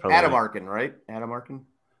was probably Adam Arkin, right? Adam Arkin.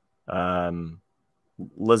 Chicago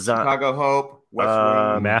Hope.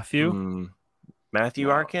 Matthew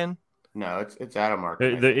Arkin. No, it's Adam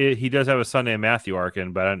Arkin. He does have a son named Matthew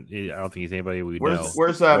Arkin, but I don't think he's anybody we know.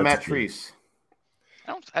 Where's Matt Treese?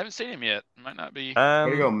 I haven't seen him yet. Might not be. Here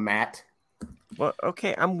you go, Matt. Well,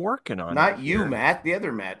 okay, I'm working on it. Not you, Matt. The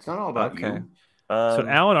other Matt. It's not all about you. So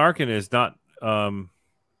Alan Arkin is not.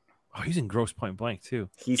 He's in Grosse Point Blank too.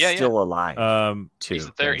 He's still alive. Too. He's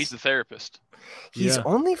the therapist. He's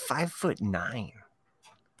only 5'9".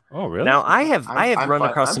 Oh, really? Now I have run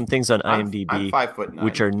across some things on IMDb I'm 5'9",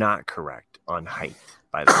 which are not correct on height.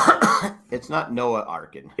 By the way, it's not Noah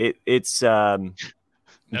Arkin. It's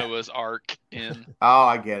Noah's Ark in. Oh,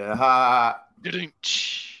 I get it.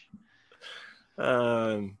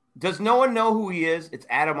 Does no one know who he is? It's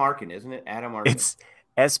Adam Arkin, isn't it? Adam Arkin. It's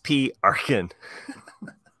SP Arkin.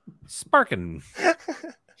 Sparkin.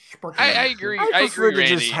 I agree. I prefer to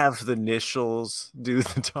Randy. just have the initials do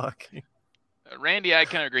the talking. Randy, I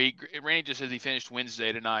kind of agree. Randy just says he finished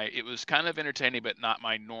Wednesday tonight. It was kind of entertaining, but not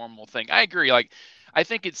my normal thing. I agree. Like, I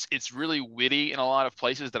think it's really witty in a lot of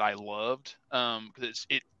places that I loved because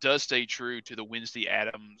it does stay true to the Wednesday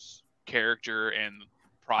Addams character and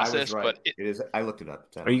process. Right. But it is. I looked it up.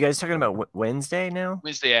 Are you guys talking about Wednesday now?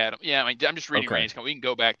 Wednesday Addams. Yeah, I mean, I'm just reading Randy's comment. We can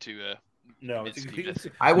go back to. No,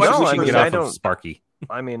 I watched Sparky.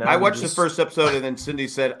 I mean, I watched the first episode, and then Cindy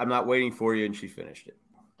said, "I'm not waiting for you," and she finished it.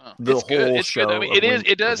 Oh, the it's whole good. It's show. Good. I mean,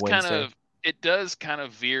 it does kind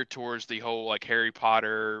of veer towards the whole like Harry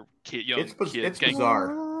Potter kid. It's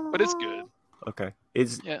bizarre, but it's good. Okay.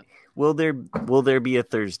 Will there be a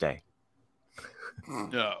Thursday?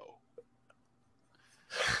 No.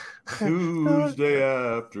 Tuesday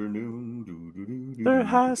afternoon. There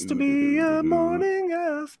has to be a morning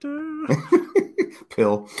after.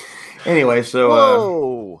 Pill. Anyway, so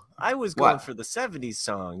whoa! I was going for the '70s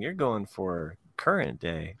song. You're going for current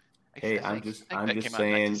day. Hey, I'm just saying.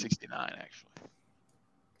 1969, actually.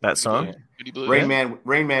 That song? Rain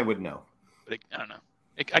Man would know. But I don't know.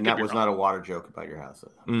 And that was not a water joke about your house.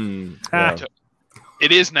 Yeah.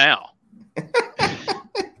 It is now.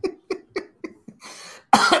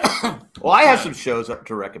 Well, I have some shows up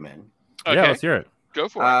to recommend. Okay. Yeah, let's hear it. Go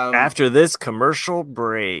for it. After this commercial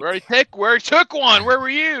break. We took one. Where were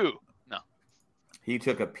you? No. He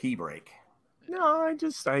took a pee break. No,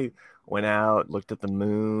 I went out, looked at the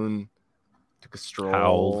moon, took a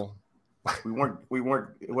stroll. We weren't.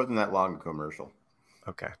 It wasn't that long a commercial.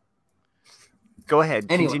 Okay. Go ahead.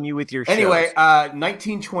 Continue with your shows. Anyway,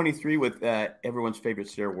 1923 with everyone's favorite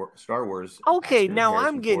Star Wars. Okay, now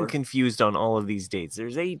I'm getting confused on all of these dates.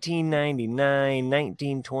 There's 1899,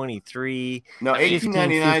 1923. No,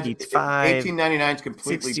 1899 is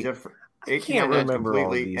completely different. I can't remember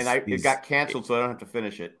all these. And it got canceled, so I don't have to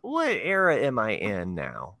finish it. What era am I in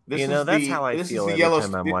now? That's how I feel every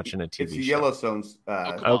time I'm watching a TV show. It's the Yellowstone's.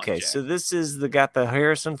 Okay, so this is got the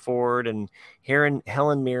Harrison Ford and Helen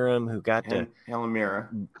Mirren who got to Helen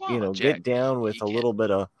Mirren, get down with a little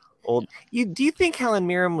bit of old. Do you think Helen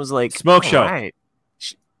Mirren was like smoke show? Right.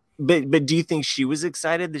 But do you think she was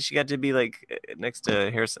excited that she got to be like next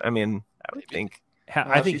to Harrison? I mean, I would think.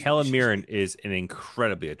 I think Helen Mirren is an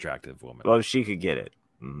incredibly attractive woman. Well, she could get it.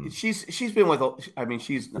 She's been with. I mean,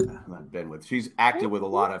 she's not been with. She's acted with a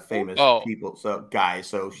lot of famous people. So guys.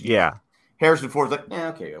 So Harrison Ford's like,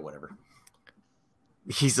 okay, whatever.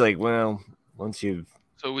 He's like, well, once you've.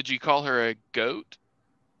 So would you call her a goat?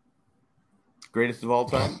 Greatest of all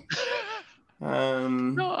time?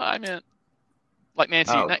 No, I meant like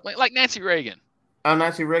Nancy, like Nancy Reagan. Oh,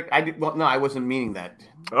 Nancy Reagan. No, I wasn't meaning that.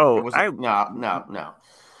 Oh, no.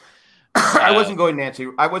 I wasn't going Nancy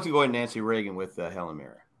Reagan with Helen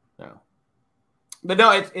Mirren. No, but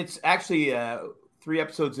no, it's actually 3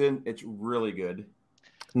 episodes in. It's really good.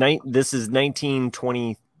 This is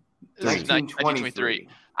 1923. 1923.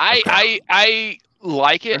 I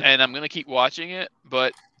like it, and I'm gonna keep watching it.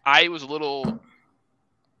 But I was a little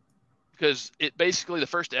because it basically the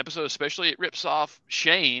first episode, especially, it rips off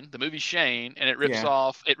Shane, the movie Shane, and it rips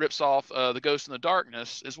off The Ghost in the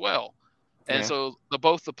Darkness as well. And so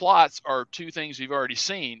both the plots are 2 things you've already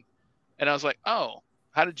seen. And I was like, oh,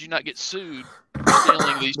 how did you not get sued for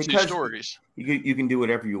stealing these 2 stories? You can do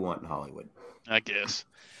whatever you want in Hollywood, I guess.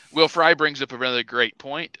 Will Fry brings up another great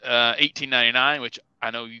point. 1899, which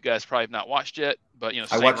I know you guys probably have not watched yet, but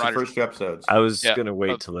I watched the first 2 episodes. I was gonna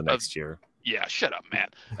wait till the next year. Yeah, shut up,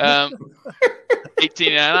 Matt.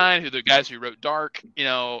 1899, who the guys who wrote Dark,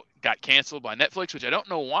 got canceled by Netflix, which I don't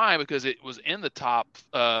know why, because it was in the top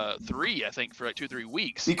 3, I think, for like 2 or 3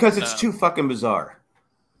 weeks. Because it's too fucking bizarre.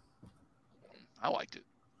 I liked it.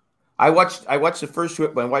 I watched the first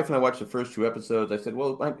 2. My wife and I watched the first 2 episodes. I said,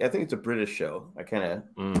 "Well, I think it's a British show." I kind of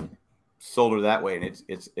sold her that way, and it's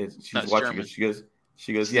she's watching it.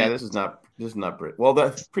 She goes, "Yeah, this is not Brit." Well, the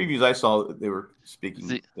previews I saw, they were speaking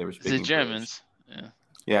the Germans. British.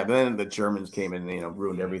 Yeah. Then the Germans came in and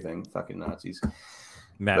ruined everything. Fucking Nazis.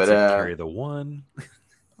 Matt said carry the 1.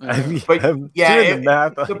 The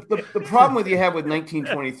problem you have with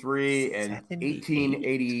 1923 and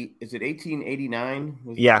 1880 is it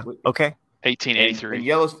 1889? Yeah. Okay. 1883. And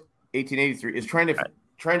Yellow's 1883 is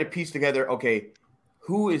trying to piece together.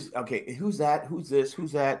 Who's that? Who's this?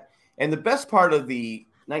 Who's that? And the best part of the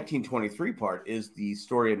 1923 part is the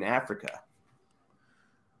story in Africa.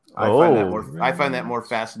 I find that more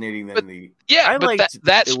fascinating than the. Yeah, but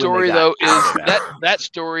that story though is that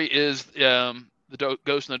story is the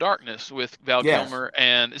Ghost in the Darkness with Val Kilmer,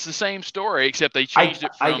 and it's the same story except they changed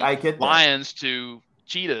it from lions to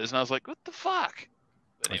cheetahs, and I was like, what the fuck?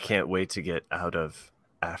 Anyway. I can't wait to get out of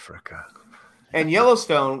Africa. And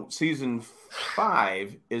Yellowstone season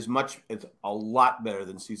 5 it's a lot better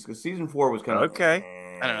than season 4 was kind of okay.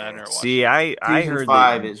 I don't know. I never watched I heard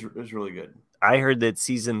 5 is really good. I heard that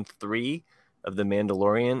season 3 of The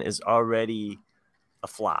Mandalorian is already a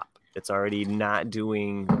flop. It's already not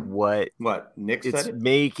doing what Nick said. It's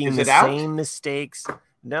making the same mistakes.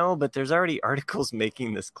 No, but there's already articles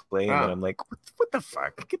making this claim, and I'm like, what the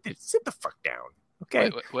fuck? Sit the fuck down.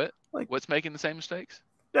 Okay. Wait, what? What's making the same mistakes?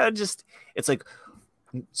 It's like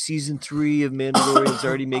season 3 of Mandalorian is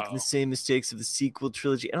already making the same mistakes of the sequel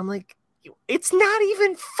trilogy, and I'm like, it's not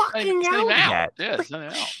even fucking out yet. Yeah, it's not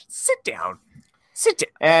out. Sit down.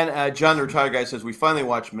 And John the Retired Guy says we finally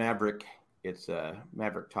watched Maverick. It's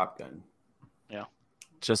Maverick Top Gun. Yeah,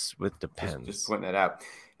 just with Depends. Just pointing that out.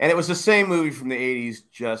 And it was the same movie from the 80s,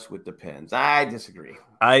 just with Depends. I disagree.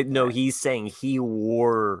 I know he's saying he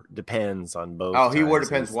wore Depends on both. Oh, he wore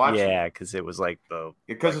Depends watching. Yeah, because it was like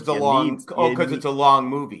because it's a long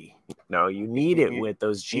movie. No, you need it with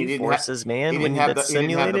those G forces, man. When that's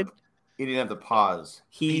simulated. He didn't have the pause.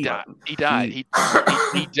 He died.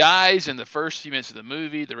 He dies in the first few minutes of the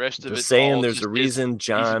movie. The rest of it. Saying there's a reason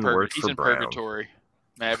John worked for Brown. He's in purgatory.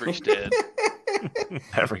 Maverick's dead.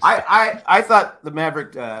 I thought the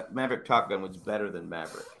Maverick Top Gun was better than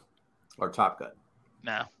Maverick or Top Gun.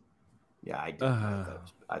 No. Yeah, I did. I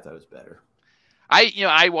thought it was better.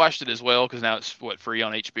 I watched it as well because now it's free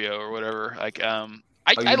on HBO or whatever. Like I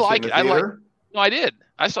like it. No, I did.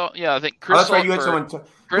 I saw. Yeah, I think Chris. That's right. You had someone.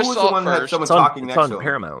 Who was the one that had someone talking next to him? It's on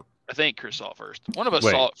Paramount. I think Chris saw it first. One of us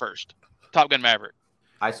saw it first. Top Gun Maverick.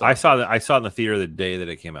 I saw it in the theater the day that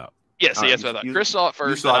it came out. Yeah, see, that's what I thought. Chris saw it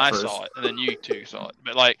first, and I saw it, and then you two saw it.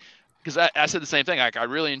 But because I said the same thing. Like I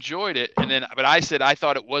really enjoyed it, but I said I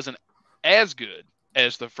thought it wasn't as good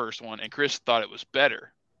as the first one, and Chris thought it was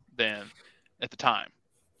better than at the time.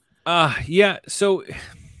 Yeah. So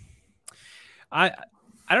I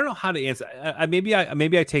don't know how to answer. Maybe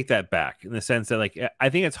I take that back in the sense that I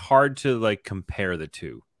think it's hard to compare the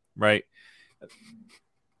two, right?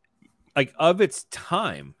 Like of its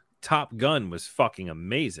time, Top Gun was fucking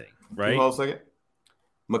amazing, right? Hold on a second.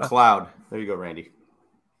 McLeod. There you go, Randy.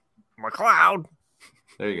 McLeod.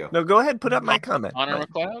 There you go. No, go ahead. Put up my comment. Honor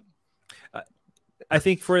McLeod. I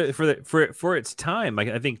think for its time, like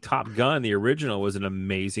I think Top Gun, the original, was an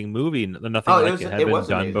amazing movie. Nothing like it had been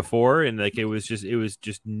done before, and like it was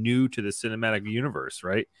just new to the cinematic universe,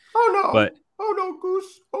 right? Oh no! But oh no,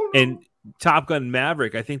 Goose! Oh no! And Top Gun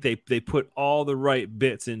Maverick, I think they put all the right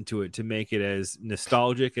bits into it to make it as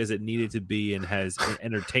nostalgic as it needed to be and has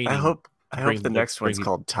entertaining. I hope the next one's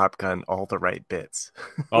called Top Gun All the Right Bits.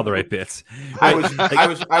 All the right bits. I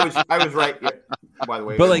was right. Yeah, by the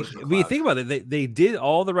way, but like when you think about it, they did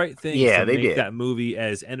all the right things to make that movie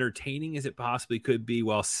as entertaining as it possibly could be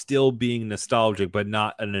while still being nostalgic, but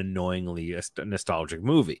not an annoyingly nostalgic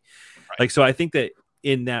movie. Right. Like, so I think that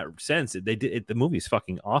in that sense, they did it. The movie's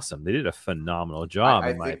fucking awesome. They did a phenomenal job.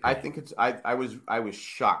 I think it's. I was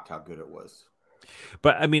shocked how good it was.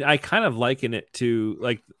 But I mean, I kind of liken it to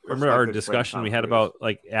like remember our discussion we had about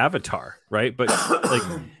like Avatar, right? But like,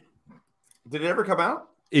 did it ever come out?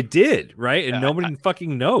 It did, right? And nobody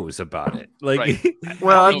fucking knows about it. Like, right.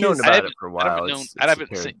 Well, I've known about it for a while. I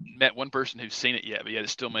haven't met one person who's seen it yet, but yet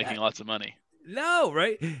it's still making lots of money. No,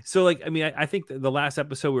 right? So, like, I mean, I think the last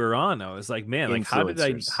episode we were on, I was like, man, like, how did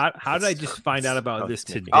I just find out about this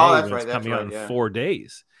today? Oh, that's when it's coming out in 4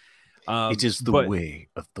 days. It is the way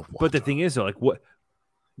of the water. But the thing is, though, like, what?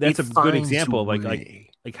 That's a good example.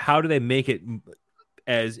 Like, how do they make it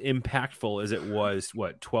as impactful as it was?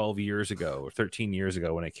 What, 12 years ago or 13 years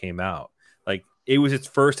ago when it came out? Like, it was its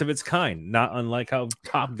first of its kind, not unlike how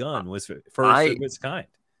Top Gun was first of its kind.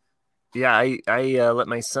 Yeah, I let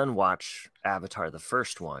my son watch Avatar, the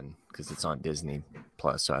first one, because it's on Disney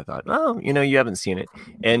Plus. So I thought, oh, you haven't seen it,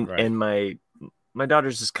 and my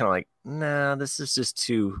daughter's just kind of like, nah, this is just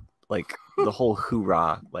too like the whole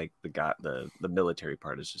hoorah, like the military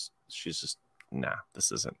part is just she's just nah,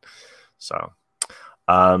 this isn't. So,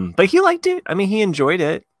 but he liked it. I mean, he enjoyed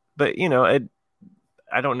it, but I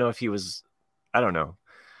don't know if he was. I don't know.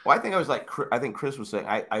 Well, I think Chris was saying,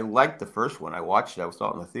 I liked the first one. I watched it. I saw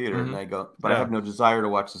it in the theater, and I go, but I have no desire to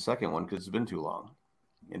watch the second one because it's been too long.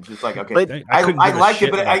 It's just like, okay, but I liked it,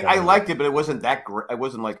 but I liked it, but it wasn't that great. I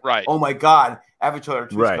wasn't like, oh my god, Avatar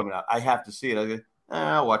 2 is coming out. I have to see it. I go,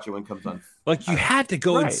 I'll watch it when it comes on. Like you had to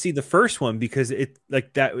go and see the first one because it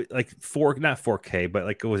like that, like not 4K, but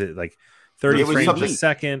like what was it like 30 frames a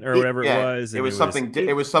second or whatever it was? It was something.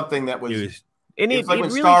 It was something that was. And it like when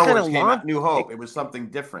really Star Wars came out, New Hope. It was something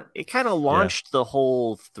different. It kind of launched the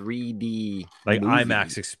whole 3D like movie.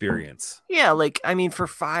 IMAX experience. Yeah, like I mean, for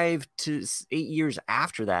 5 to 8 years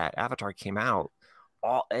after that, Avatar came out,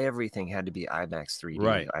 everything had to be IMAX 3D.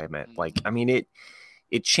 Right. I mean,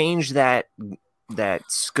 it changed that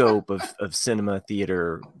scope of cinema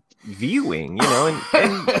theater viewing.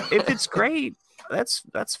 And if it's great, that's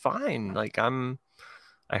fine. Like I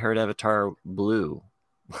heard Avatar Blue.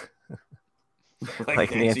 like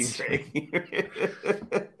Nancy Reagan.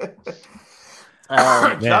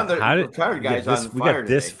 Man, we got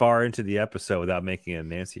this far into the episode without making a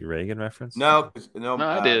Nancy Reagan reference? No,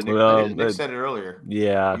 I did. Nick said it earlier.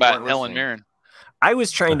 Yeah, about Helen Mirren. I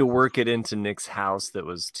was trying to work it into Nick's house that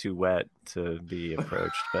was too wet to be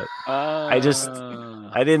approached, but I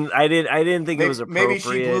didn't think it was appropriate. Maybe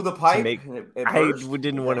she blew the pipe. I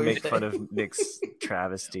didn't want to make fun of Nick's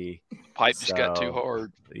travesty. Pipe just got too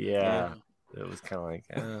hard. Yeah. It was kind of like,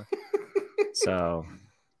 so.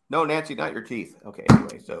 No, Nancy, not your teeth. Okay,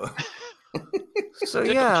 anyway, so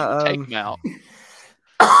yeah. Take them out.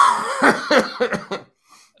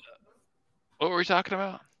 What were we talking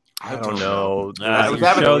about? I don't know. The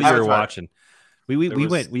show that you were watching.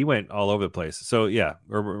 We went all over the place. So yeah,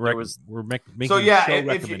 we're making show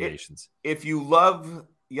recommendations. If you love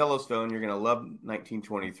Yellowstone, you're gonna love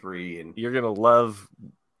 1923, and you're gonna love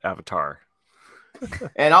Avatar.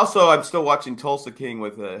 And also, I'm still watching Tulsa King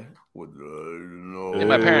with my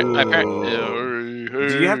parent.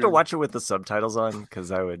 Do you have to watch it with the subtitles on?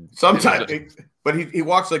 Because I would sometimes. But he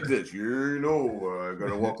walks like this. I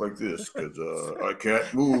gotta walk like this because I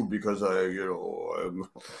can't move because I'm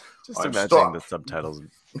just imagining the subtitles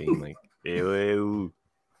being like, ew.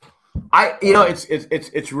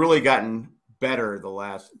 It's really gotten better the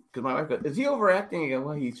last because my wife goes, is he overacting? I go,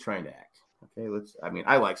 well, he's trying to act. Okay,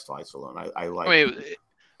 I like Sly Stallone. I like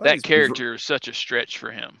that character is such a stretch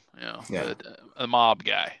for him. A mob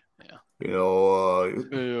guy. Yeah.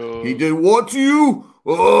 He did what to you?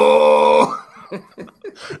 Oh.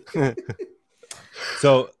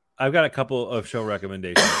 So I've got a couple of show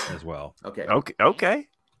recommendations as well. Okay. It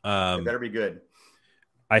better be good.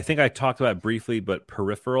 I think I talked about it briefly, but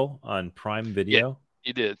Peripheral on Prime Video. Yeah,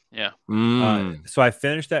 you did. Yeah. So I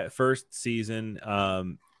finished that first season.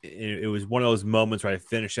 It was one of those moments where I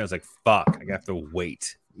finished and I was like, fuck, I have to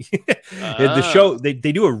wait. The show, they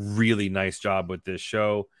do a really nice job with this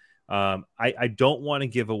show. I don't want to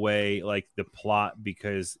give away like the plot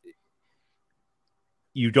because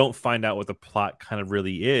you don't find out what the plot kind of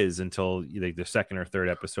really is until like the second or third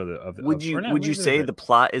episode of. Would you say the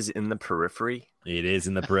plot is in the periphery? It is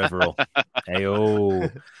in the peripheral.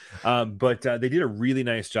 Ayo. But they did a really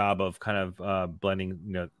nice job of kind of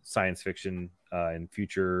blending, science fiction and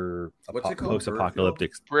future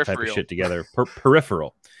post-apocalyptic type of shit together.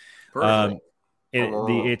 Peripheral.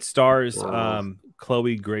 It stars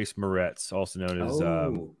Chloe Grace Moretz, also known as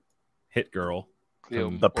Hit Girl.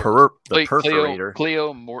 The perforator.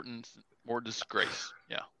 Cleo Mortis Grace.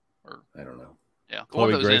 Yeah. Or I don't know. Yeah.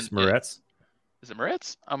 Chloe Grace Moretz. Is it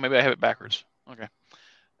Moretz? Oh, maybe I have it backwards. Okay.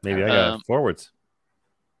 Maybe I got it forwards.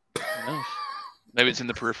 No. Maybe it's in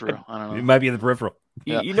the peripheral. I don't know. It might be in the peripheral.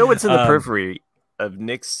 Yeah. You know what's in the periphery of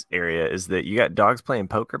Nick's area is that you got dogs playing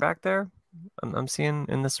poker back there. I'm seeing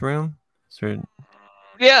in this room.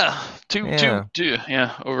 Yeah, two.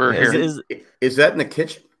 Yeah, over here. Is that in the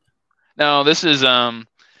kitchen? No, this is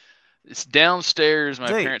it's downstairs my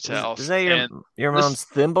parents' house. Is that your mom's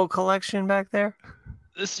thimble collection back there?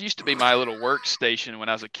 This used to be my little workstation when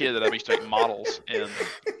I was a kid that I used to make models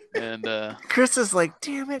and Chris is like,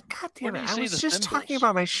 damn it, god damn it! I was just talking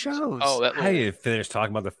about my shows. Oh, that I didn't finish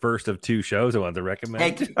talking about the first of two shows I wanted to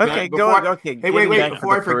recommend. Hey, okay, go on. Okay, hey, wait!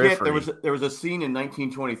 Before I forget, there was a scene in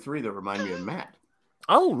 1923 that reminded me of Matt.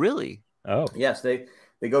 Oh, really? Oh, yes. They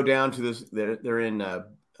go down to this. They're in.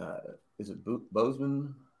 Is it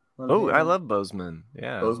Bozeman? Montana? Oh, I love Bozeman.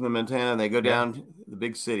 Yeah, Bozeman, Montana. And they go down to the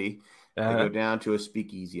big city. They go down to a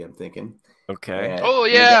speakeasy. I'm thinking. Okay. Oh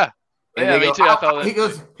yeah. Yeah, me too. I thought he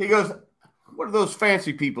goes. What are those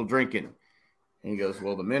fancy people drinking? And he goes,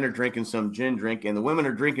 well, the men are drinking some gin drink, and the women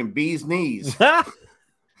are drinking bee's knees.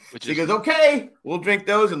 He goes, okay, we'll drink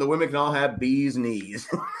those, and the women can all have bee's knees.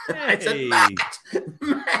 I said, Matt.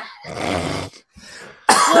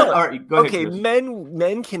 All right, go ahead, Chris.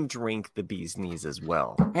 men can drink the bee's knees as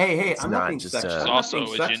well. Hey, I'm not being sexist. It's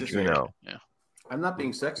also a gin drink. Yeah. I'm not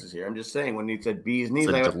being sexist here. I'm just saying when you said bee's knees,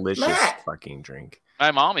 it's a delicious fucking drink.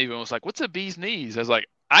 My mom even was like, "What's a bee's knees?" I was like,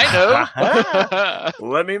 "I know."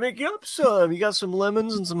 Let me make you up some. You got some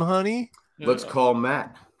lemons and some honey. Let's call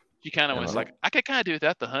Matt. She kind of was like, "I could kind of do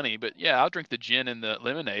without the honey, but yeah, I'll drink the gin and the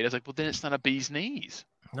lemonade." I was like, "Well, then it's not a bee's knees."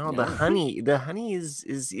 No, the honey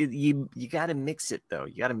is you got to mix it though.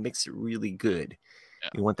 You got to mix it really good. Yeah.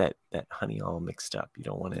 You want that honey all mixed up. You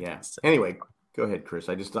don't want it. Yeah. Anyway, go ahead, Chris.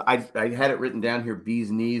 I had it written down here,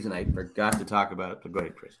 bee's knees, and I forgot to talk about it. So go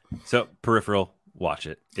ahead, Chris. So Peripheral, watch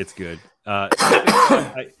it. It's good.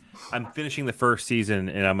 I'm finishing the first season,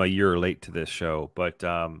 and I'm a year late to this show. But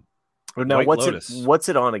now, what's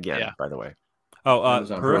it on again? Yeah. By the way.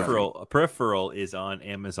 Oh, Peripheral is on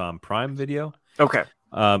Amazon Prime Video. Okay.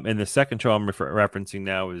 And the second show I'm referencing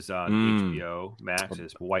now is on HBO Max.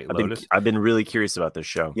 Is White Lotus. I've been really curious about this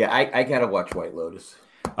show. Yeah, I gotta watch White Lotus.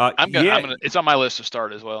 It's on my list to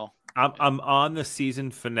start as well. I'm on the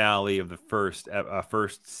season finale of the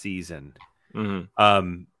first season.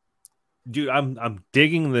 Mm-hmm. Dude, I'm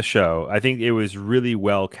digging the show. I think it was really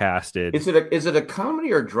well casted. Is it a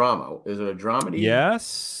comedy or drama? Is it a dramedy?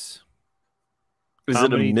 Yes. Is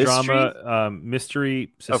comedy, it a mystery? Drama,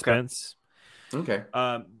 mystery, suspense. Okay.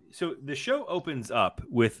 So the show opens up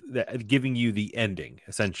with giving you the ending,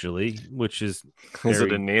 essentially, which is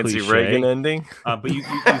it a Nancy Reagan ending? But you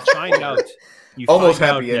find out almost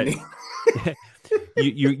happy ending.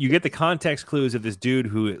 you get the context clues of this dude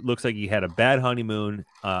who looks like he had a bad honeymoon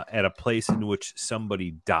at a place in which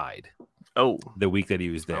somebody died. Oh, the week that he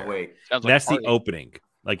was there. Oh, wait, that's the opening.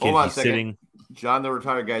 Like he's sitting. John, the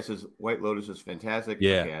retired guy, says White Lotus is fantastic.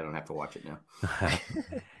 Yeah, okay, I don't have to watch it now.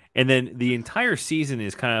 And then the entire season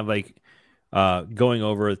is kind of like going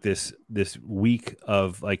over this week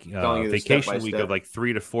of like vacation week of like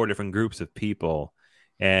 3 to 4 different groups of people,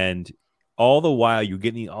 and all the while you're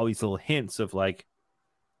getting all these little hints of like,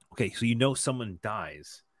 okay, so someone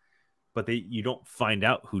dies, but you don't find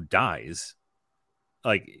out who dies.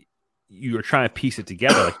 Like you're trying to piece it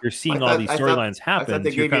together. Like you're seeing all these storylines happen. I thought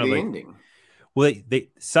they gave you the ending. Well,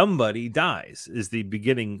 somebody dies is the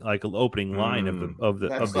beginning, like an opening line of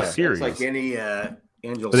the series. It's like any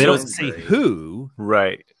Angel. But they don't say who,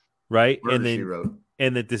 right,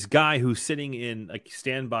 and that this guy who's sitting in like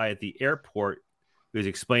standby at the airport was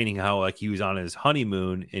explaining how like he was on his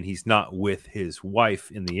honeymoon and he's not with his wife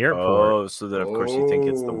in the airport. Oh, so then of course you think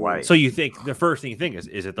it's the wife. So you think the first thing you think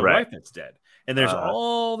is it the wife that's dead? And there's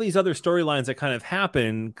all these other storylines that kind of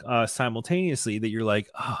happen simultaneously that you're like,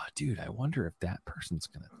 oh, dude, I wonder if that person's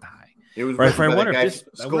going to die. It was right. I wonder if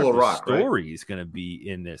the story is going to be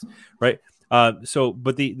in this. Right. But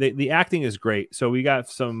the acting is great. So we got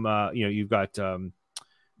some, you've got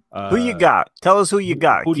Who you got? Tell us who you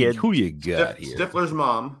got, kid. Who you got here? Stifler's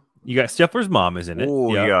mom. You got Stifler's mom, isn't it?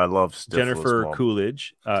 Oh yeah, I love Stifler's Jennifer mom.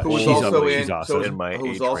 Coolidge. Who's she's also she's awesome.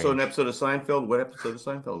 Who's also an episode of Seinfeld? What episode of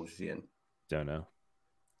Seinfeld was she in? Don't know.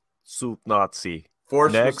 Soup Nazi.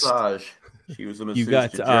 Forced massage. She was a masseuse. You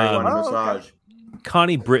got massage.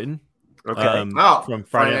 Connie Britton. Okay. From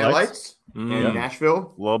Friday Night Lights in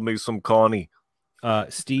Nashville. Love me some Connie.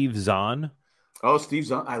 Steve Zahn. Oh, Steve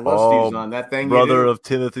Zahn. I love Steve Zahn. That thing. Brother of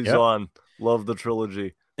Timothy Zahn. Love the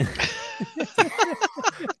trilogy.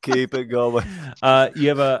 Keep it going. You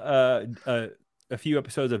have a few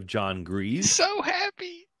episodes of John Grease. So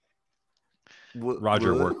happy.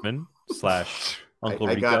 Roger Workman / Uncle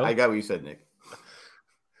Rico. I got what you said, Nick.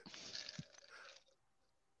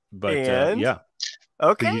 But yeah.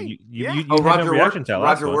 Okay. You Roger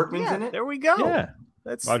Workman's in it. There we go. Yeah.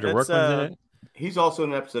 Roger Workman's in it. He's also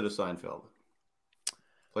in an episode of Seinfeld.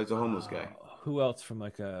 Plays a homeless guy. Who else from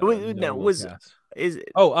like a what's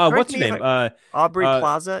her name? Aubrey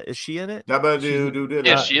Plaza, is she in it?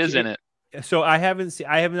 Yeah, she is in it. So I have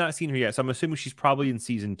not seen her yet. So I'm assuming she's probably in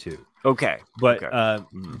season 2. Okay. But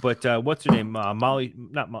what's her name? Molly,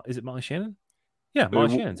 is it Molly Shannon? Yeah,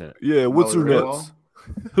 Molly Shannon's in it. Yeah, what's her nuts?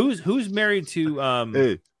 Who's married to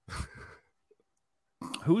hey.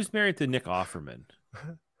 Who's married to Nick Offerman?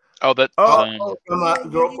 Oh, that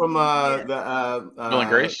girl from Will and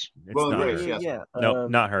Grace. Will and Grace, yes. Yeah. No,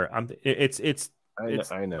 not her. I know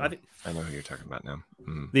who you're talking about now.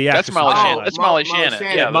 That's Molly Shannon. That's Molly Shannon.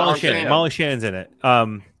 Yeah, Molly Shannon. Molly Shannon's in it.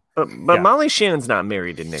 But Molly Shannon's not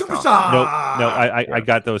married to Nick Offerman. No. I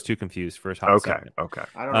got those two confused for a hot second. Okay.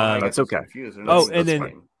 I don't know. That's okay. And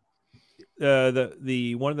then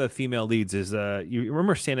the one of the female leads is you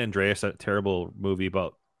remember San Andreas, that terrible movie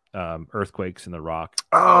about earthquakes in the rock?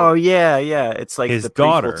 Oh yeah. It's like his the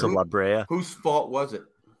daughter to La Brea. Whose fault was it?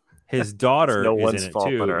 His daughter no is one's in it fault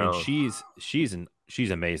too, but her and own. she's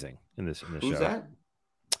amazing in this Who's show.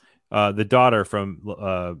 that? The daughter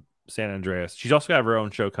from San Andreas. She's also got her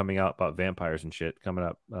own show coming out about vampires and shit coming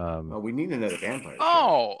up. We need another vampire.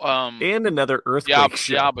 And another earthquake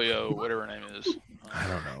show. Diablo, whatever her name is. I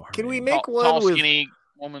don't know. Can we make one tall, with skinny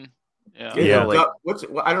woman? Yeah.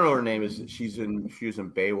 I don't know her name is. She was in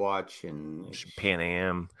Baywatch and Pan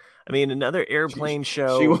Am. I mean, another airplane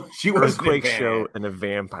show, she was earthquake show, and a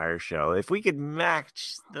vampire show. If we could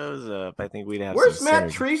match those up, I think we'd have. Where's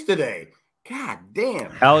Matt Treese today? God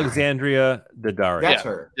damn. Alexandria Daddario. That's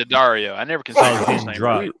her. Daddario. I never considered his name.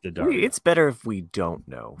 Daddario. It's better if we don't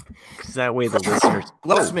know, because that way the listeners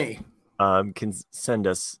bless me can send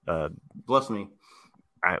us. Bless me.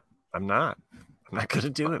 I'm not gonna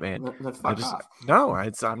do it, man. I'm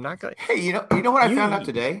not gonna. Hey, you know what I found out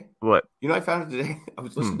today? What? You know what I found out today? I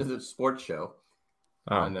was listening to the sports show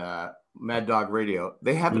on Mad Dog Radio.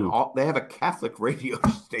 They have a Catholic radio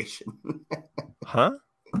station. Huh?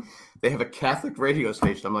 They have a Catholic radio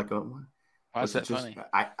station. I'm like, why is that funny?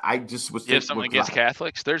 I just was. You have something against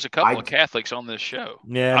Catholics? There's a couple of Catholics on this show.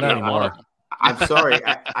 Yeah, not anymore. I'm sorry.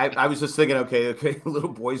 I was just thinking, okay, little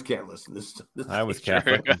boys can't listen to this. I was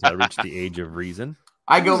Catholic until I reached the age of reason.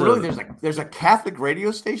 I go, really? There's a Catholic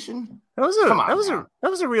radio station? That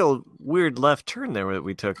was a real weird left turn there that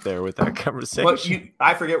we took there with that conversation. Well,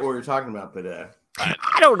 I forget what we were talking about, but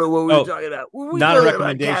I don't know what we were talking about. Not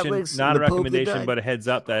a recommendation, but a heads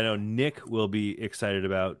up that I know Nick will be excited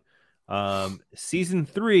about. Season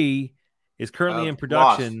 3 is currently in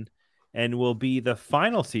production Lost. And will be the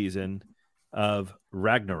final season of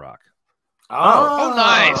Ragnarok. Oh,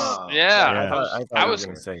 nice. Yeah. I was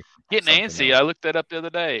going to say getting antsy. I looked that up the other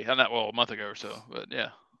day. A month ago or so, but yeah.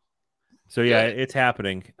 So yeah, it's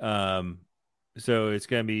happening. So it's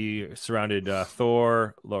going to be surrounded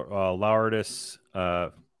Thor, Laurentius,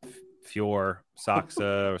 Fjord,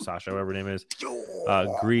 Saxa or Sasha, whatever her name is.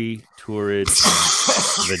 Gree, Turid,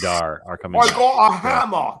 and Vidar are coming. I got a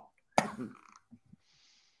hammer.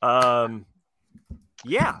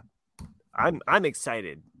 Yeah, I'm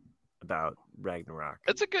excited about Ragnarok.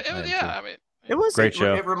 It's a good, yeah. I mean, it was great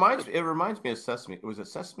show. It reminds me of Sesame. Was it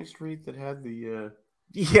Sesame Street that had the?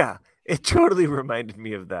 Yeah, it totally reminded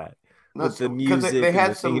me of that. No, with the music, they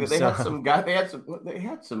had some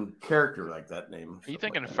character like that name. Are you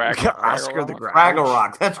thinking of Fraggle Oscar the Fraggle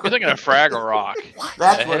Rock? That's you're thinking of Fraggle Rock.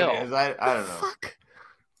 That's what it is. I don't know. Fuck.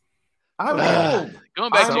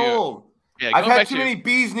 I'm old. Yeah, I've had too many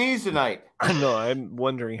bees knees tonight. I know. I'm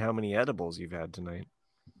wondering how many edibles you've had tonight.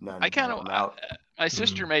 My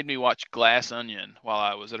sister made me watch Glass Onion while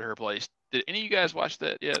I was at her place. Did any of you guys watch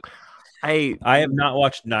that yet? I have not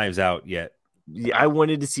watched Knives Out yet. Yeah, I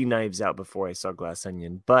wanted to see Knives Out before I saw Glass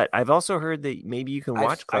Onion, but I've also heard that maybe you can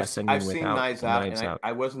watch Glass Onion without Knives Out.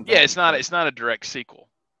 I wasn't. Yeah, it's not a direct sequel.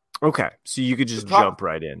 Okay, so you could just jump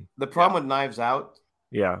right in. The problem with Knives Out,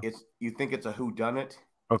 it's you think it's a whodunit,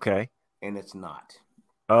 okay, and it's not.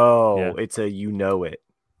 Oh, it's a it.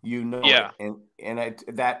 It. And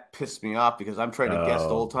that pissed me off because I'm trying to guess the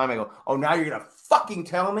whole time. I go, oh, now you're gonna fucking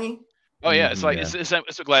tell me? Oh yeah, it's like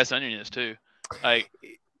it's a Glass Onion is too. Like,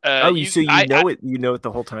 so you know it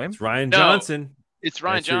the whole time. It's Ryan Johnson. It's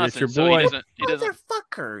Ryan Johnson. It's your boy. So he doesn't.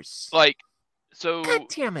 Motherfuckers. Like, so. God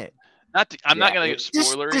damn it. I'm not gonna get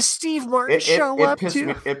spoilers. Does Steve Martin show up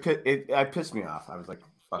too? It pissed me off. I was like,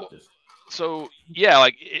 fuck this. So yeah,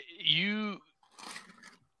 like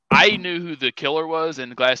I knew who the killer was in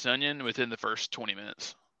Glass Onion within the first 20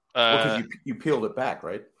 minutes. Because you peeled it back,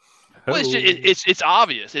 right? Well, it's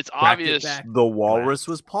obvious. It's obvious. The walrus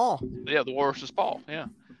was Paul. Yeah, the walrus was Paul. Yeah.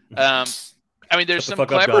 I mean, there's some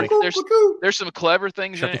clever. There's some clever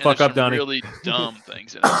things in it, and there's some really dumb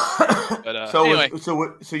things in it. But anyway,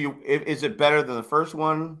 is it better than the first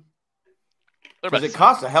one? Because it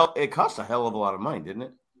cost a hell of a lot of money, didn't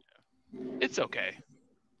it? It's okay.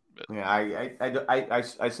 But, yeah,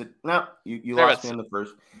 I said no. You lost me in the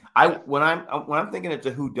first. When I'm thinking it's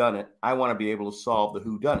a whodunit, I want to be able to solve the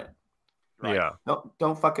whodunit. Right? Yeah.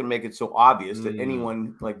 Don't fucking make it so obvious that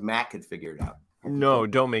anyone like Matt could figure it out. No,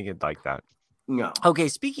 don't make it like that. No. Okay,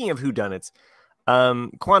 speaking of whodunits,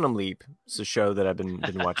 Quantum Leap is a show that I've been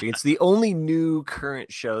watching. It's the only new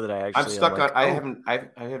current show that I actually. I'm stuck on. I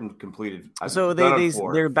haven't completed. So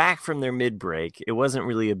they're back from their mid break. It wasn't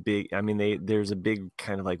really a big. I mean, there's a big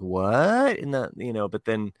kind of like what in the but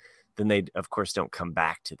then they of course don't come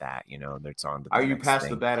back to that. It's on. Are you past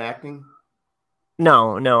the bad acting?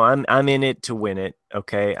 No, I'm in it to win it.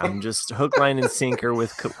 Okay, I'm just hook, line, and sinker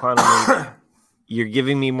with Quantum Leap. You're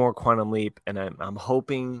giving me more Quantum Leap, and I'm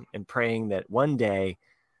hoping and praying that one day,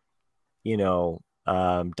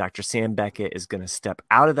 Dr. Sam Beckett is going to step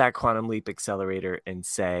out of that Quantum Leap accelerator and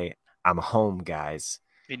say, "I'm home, guys."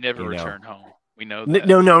 He never returned home. We know that.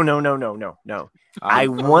 No. I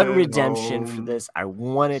want redemption for this. I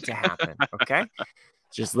want it to happen. Okay,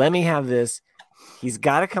 just let me have this. He's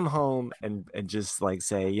got to come home and just like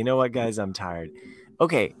say, you know what, guys, I'm tired.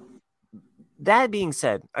 Okay. That being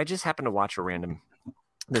said, I just happened to watch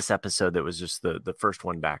this episode that was just the first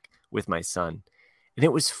one back with my son. And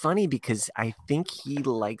it was funny because I think he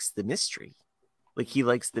likes the mystery. Like he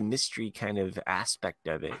likes the mystery kind of aspect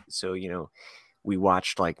of it. So, we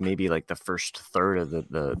watched maybe the first third of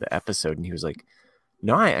the episode and he was like,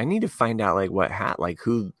 no, I need to find out what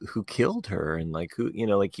who killed her and who,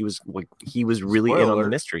 he was really in on the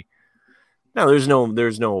mystery. No,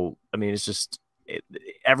 there's no, I mean, it's just,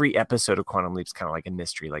 every episode of Quantum Leap is kind of like a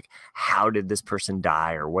mystery. Like, how did this person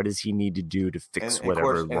die, or what does he need to do to fix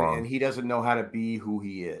whatever is wrong? And he doesn't know how to be who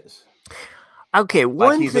he is. Okay,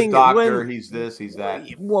 he's a doctor. He's this. He's that.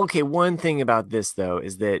 Well, okay. One thing about this though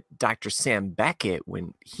is that Dr. Sam Beckett,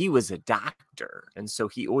 when he was a doctor, and so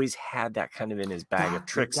he always had that kind of in his bag of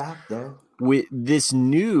tricks. With this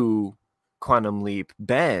new Quantum Leap,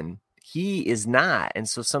 Ben, he is not, and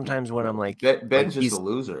so sometimes when I'm like, Ben's just a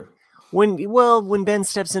loser. When Ben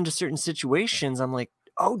steps into certain situations, I'm like,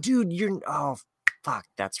 oh, dude, fuck,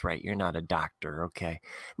 that's right. You're not a doctor. Okay.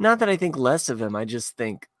 Not that I think less of him. I just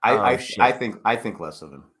think, I think less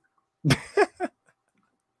of him.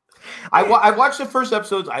 I watched the first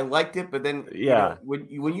episodes. I liked it, but then, when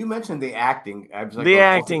you mentioned the acting, I was like, the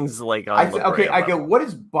acting's like, I go, what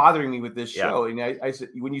is bothering me with this show? And I said,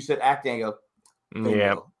 when you said acting, I go,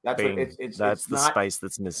 yeah, that's what that's the spice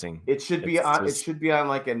that's missing. It should be on. It should be on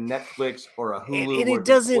like a Netflix or a Hulu. And it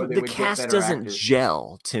doesn't. The cast doesn't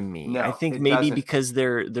gel to me. No, I think maybe because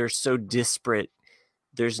they're so disparate.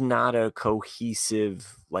 There's not a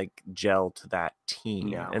cohesive gel to that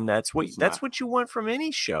team, and that's what you want from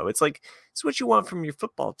any show. It's what you want from your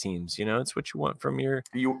football teams. It's what you want from your.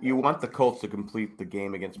 You want the Colts to complete the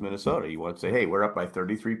game against Minnesota. You want to say, hey, we're up by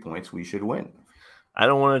 33 points. We should win. I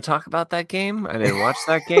don't want to talk about that game. I didn't watch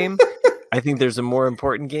that game. I think there's a more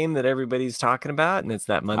important game that everybody's talking about, and it's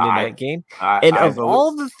that Monday night game. Of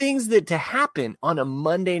all the things that to happen on a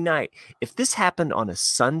Monday night, if this happened on a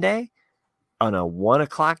Sunday, on a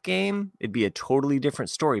 1:00 game, it'd be a totally different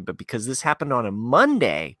story. But because this happened on a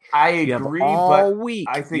Monday, I agree. You have all week.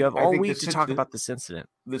 You have all week to talk about this incident.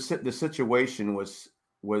 The situation was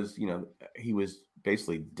he was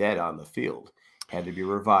basically dead on the field, had to be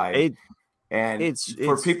revived.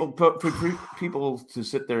 For people to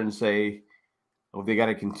sit there and say, "Oh, they got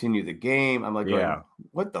to continue the game," I'm like,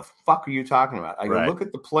 what the fuck are you talking about? I go, look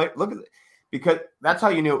at the play, because that's how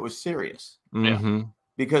you knew it was serious. Mm-hmm.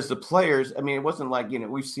 Because the players, I mean, it wasn't like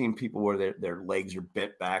we've seen people where their legs are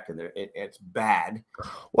bent back and it's bad.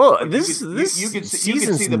 Well, this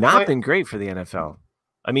season's not been great for the NFL.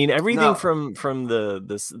 I mean, everything No. from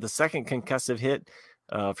the second concussive hit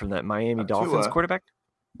from that Miami Dolphins quarterback.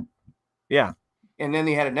 Yeah. And then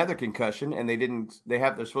they had another concussion, and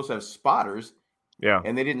they're supposed to have spotters. Yeah.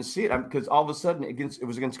 And they didn't see it because all of a sudden it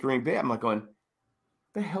was against Green Bay. I'm like going,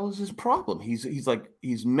 the hell is his problem?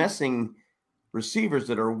 He's messing receivers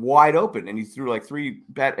that are wide open, and he threw like 3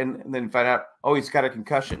 bad, and then find out, oh, he's got a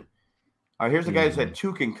concussion. All right, here's the guy who's had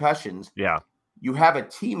 2 concussions. Yeah. You have a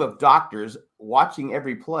team of doctors watching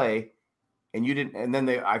every play, and you didn't. And then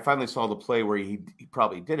I finally saw the play where he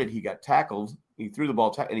probably did it. He got tackled. He threw the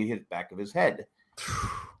ball and he hit the back of his head.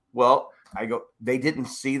 Well, I go, they didn't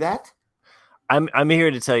see that. I'm here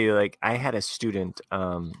to tell you, like, I had a student.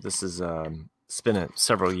 This is it's been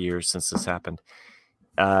several years since this happened.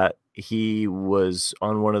 He was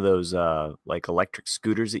on one of those like electric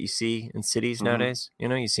scooters that you see in cities nowadays. You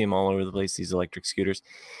know, you see them all over the place, these electric scooters.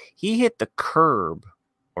 He hit the curb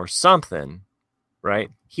or something, right?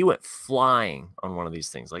 He went flying on one of these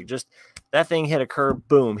things. Like, just that thing hit a curb,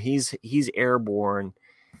 boom, he's airborne.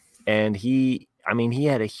 And he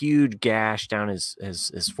had a huge gash down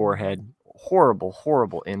his forehead.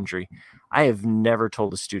 Horrible injury. I have never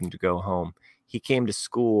told a student to go home. He came to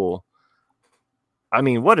school. I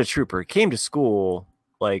mean, what a trooper. He came to school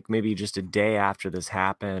like maybe just a day after this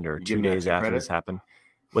happened or 2 days after this happened.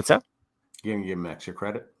 What's that? You gonna give him extra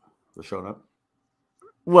credit for showing up?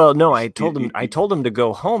 Well, no, I told him to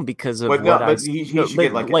go home because of he should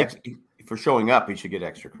get like for showing up, he should get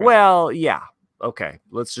extra credit. Well, yeah. Okay.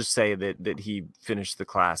 Let's just say that he finished the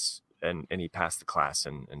class and he passed the class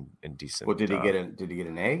in decent. Well, did he get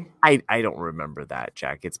an A? I don't remember that,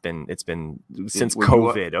 Jack. It's been since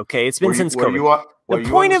COVID. Okay, it's been since COVID. The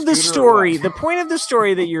point of the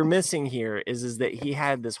story that you're missing here is that he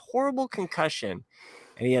had this horrible concussion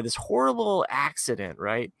and he had this horrible accident,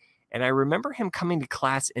 right? And I remember him coming to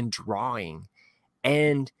class and drawing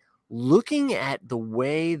and looking at the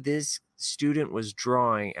way this student was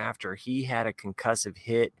drawing after he had a concussive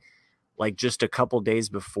hit like just a couple days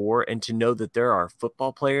before, and to know that there are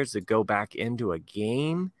football players that go back into a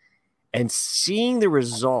game and seeing the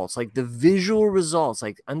results, like the visual results,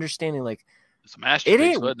 like understanding, like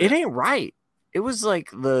it ain't right. It was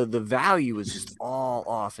like the value was just all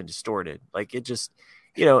off and distorted. Like it just,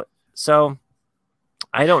 so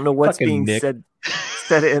I don't know what's being said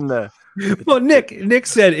in the. Well, Nick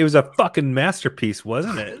said it was a fucking masterpiece,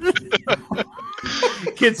 wasn't it?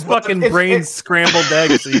 Kid's fucking brains scrambled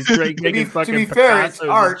eggs. So he's making fucking. To be fair, it's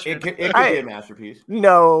art. It could be a masterpiece.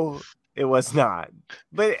 No, it was not.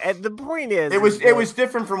 But the point is, it was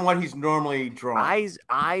different from what he's normally drawing.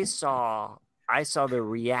 I saw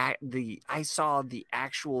the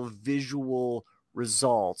actual visual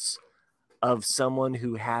results of someone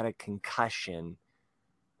who had a concussion.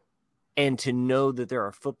 And to know that there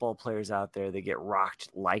are football players out there that get rocked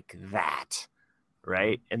like that,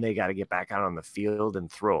 right? And they got to get back out on the field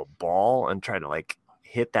and throw a ball and try to like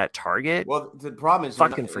hit that target. Well, the problem is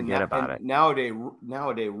forget about it. Nowadays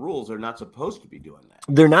rules are not supposed to be doing that.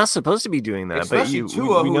 They're not supposed to be doing that. Especially but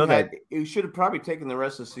Tua, we know that he should have probably taken the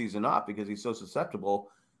rest of the season off because he's so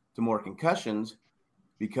susceptible to more concussions.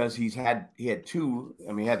 Because he had 2.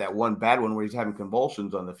 I mean, he had that one bad one where he's having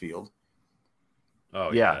convulsions on the field.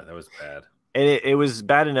 Oh yeah, that was bad. And it was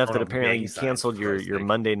bad enough that apparently you canceled your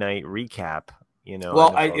Monday night recap.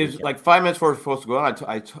 Well, it was like 5 minutes before it was supposed to go on.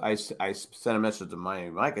 I sent a message to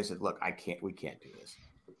Mike. I said, "Look, we can't do this.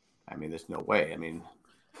 I mean, there's no way. I mean,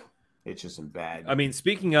 it's just in bad." I mean,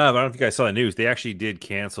 speaking of, I don't know if you guys saw the news. They actually did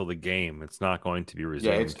cancel the game. It's not going to be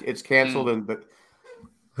resumed. Yeah, it's canceled. But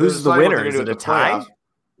who's the winner? Is it a tie?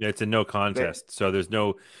 Yeah, it's a no contest. So there's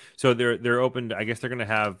no. So they're open. I guess they're going to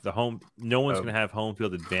have the home. No one's going to have home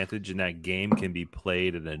field advantage, and that game can be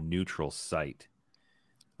played at a neutral site.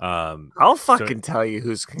 I'll fucking tell you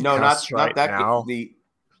who's concussed not that now.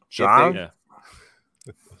 John,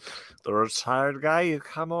 the retired guy. You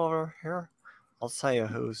come over here. I'll tell you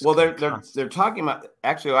who's. Well, they're talking about.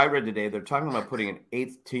 Actually, I read today they're talking about putting an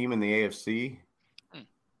 8th team in the AFC.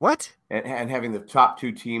 What? And having the top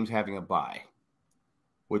 2 teams having a bye,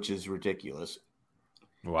 which is ridiculous.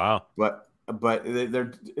 Wow. But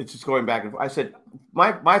it's just going back and forth. I said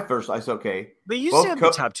my first. I said okay. But you said the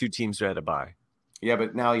top 2 teams had a bye. Yeah,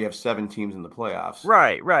 but now you have 7 teams in the playoffs.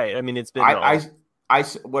 Right. I mean, it's been.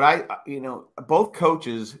 Both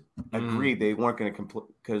coaches agreed they weren't going to complete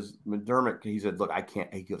because McDermott. He said, "Look, I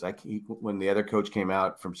can't." He goes, when the other coach came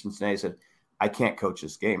out from Cincinnati, he said, "I can't coach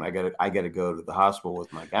this game. I got to go to the hospital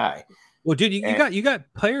with my guy." Well, dude, you got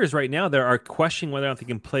players right now that are questioning whether or not they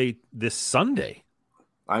can play this Sunday.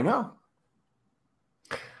 I know.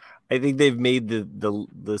 I think they've made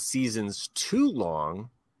the seasons too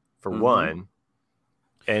long, for one.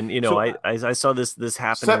 And you know, I saw this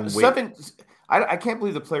happen. I can't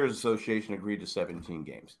believe the Players Association agreed to 17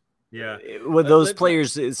 games. Yeah, well, those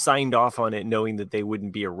players signed off on it knowing that they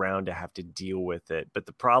wouldn't be around to have to deal with it. But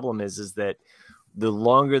the problem is that the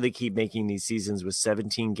longer they keep making these seasons with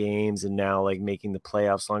 17 games and now like making the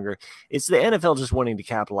playoffs longer, it's the NFL just wanting to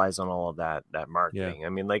capitalize on all of that marketing. Yeah. I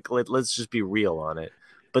mean, like let's just be real on it.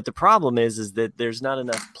 But the problem is that there's not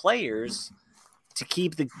enough players to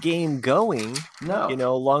keep the game going,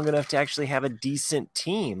 long enough to actually have a decent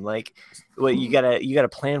team. Like, well, you gotta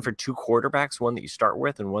plan for 2 quarterbacks, one that you start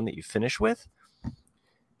with and one that you finish with.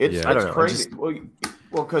 It's crazy.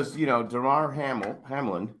 Well, because Damar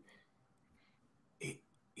Hamlin,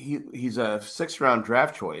 he's a 6th-round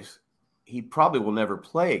draft choice. He probably will never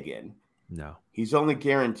play again. No, he's only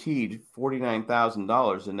guaranteed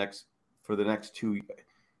 $49,000 for the next 2 years.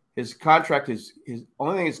 His contract his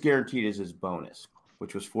only thing that's guaranteed is his bonus,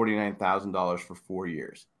 which was $49,000 for 4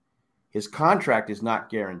 years. His contract is not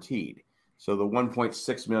guaranteed. So the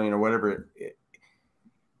 1.6 million or whatever,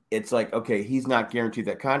 it's like, okay, he's not guaranteed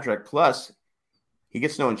that contract. Plus, he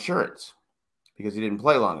gets no insurance because he didn't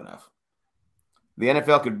play long enough. The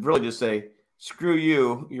NFL could really just say, screw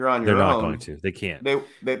you, you're on your own. They're not going to. They can't.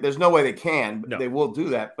 There's no way they can, but they will do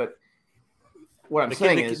that. But what I'm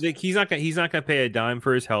saying is he's not going to pay a dime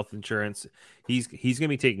for his health insurance. He's going to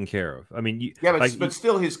be taken care of. I mean, but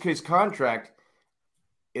still his contract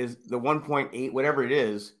is the 1.8, whatever it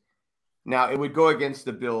is. Now it would go against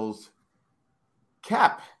the Bills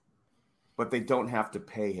cap, but they don't have to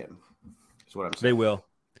pay him. Is what I'm saying. They will.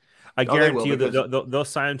 I guarantee you that they'll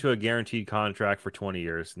sign him to a guaranteed contract for 20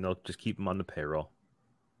 years, and they'll just keep him on the payroll.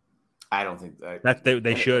 I don't think that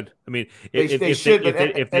they should. I mean,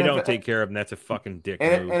 if they don't take care of him, that's a fucking dick move.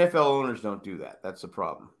 NFL owners don't do that. That's the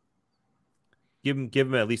problem. Give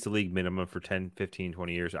him at least a league minimum for 10, 15,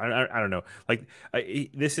 20 years. I don't know. Like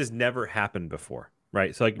this has never happened before,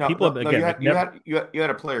 right? So like you had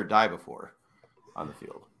a player die before on the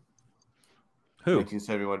field. Who?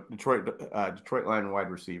 1971 Detroit Lion wide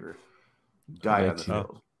receiver died on the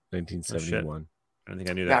field. 1971. I don't think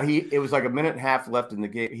I knew that. Now it was like a minute and a half left in the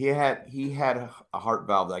game. He had a heart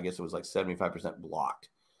valve that I guess it was like 75% blocked.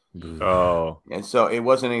 Oh, and so it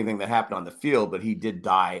wasn't anything that happened on the field, but he did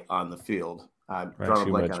die on the field. Too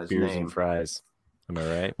much on his beers and fries. Am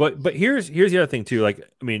I right? But here's the other thing too. Like,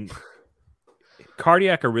 I mean,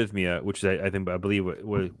 cardiac arrhythmia, which I believe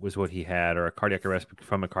was what he had, or a cardiac arrest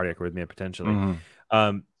from a cardiac arrhythmia potentially.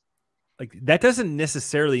 Mm-hmm. Like that doesn't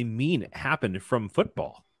necessarily mean it happened from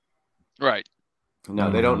football, right?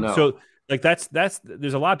 No, they don't know. So like that's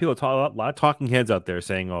there's a lot of people a lot of talking heads out there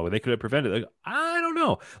saying, oh, they could have prevented it. Like, I don't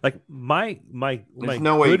know. Like my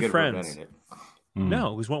no way good friends.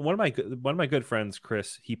 No, it was one of my good friends,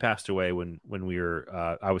 Chris. He passed away when we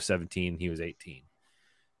were I was 17, he was 18.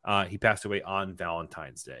 He passed away on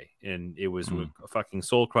Valentine's Day, and it was a fucking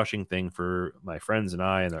soul crushing thing for my friends and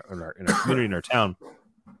I, and in our community, in our town.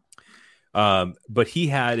 But he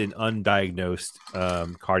had an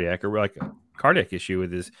undiagnosed cardiac issue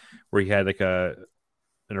with his, where he had like an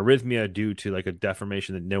arrhythmia due to like a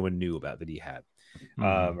deformation that no one knew about that he had,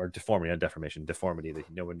 or deformity, not deformation, deformity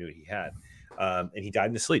that no one knew he had, and he died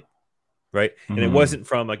in his sleep, right? And it wasn't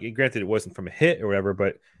from granted, it wasn't from a hit or whatever,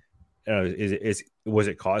 but was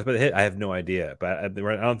it caused by the hit? I have no idea, but I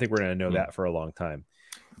don't think we're going to know that for a long time.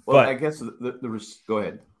 Well, but I guess go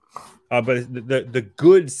ahead. But the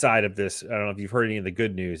good side of this, I don't know if you've heard any of the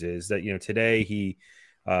good news, is that today he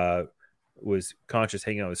was conscious,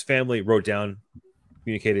 hanging out with his family, wrote down,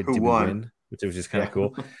 communicated to win, which was just kind of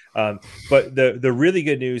cool. But the really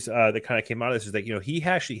good news that kind of came out of this is that he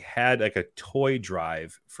actually had like a toy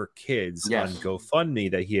drive for kids on GoFundMe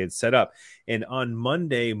that he had set up, and on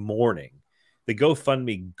Monday morning, the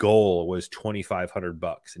GoFundMe goal was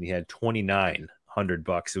 $2,500, and he had $2,900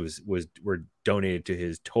 were donated to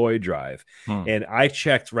his toy drive. And I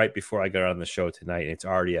checked right before I got on the show tonight, and it's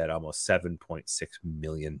already at almost $7.6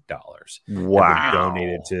 million. Wow,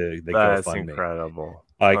 donated to the That's GoFundMe. Incredible.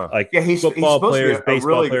 Football players,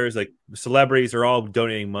 baseball players, like celebrities are all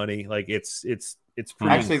donating money. Like it's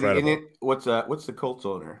pretty incredible. What's the Colts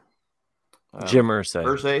owner? Jim Irsay.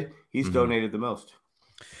 Irsay, he's donated the most.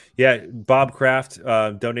 Yeah, Bob Kraft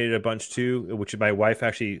donated a bunch too, which my wife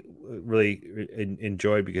actually really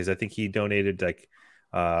enjoyed, because I think he donated like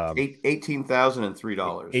 $18,003.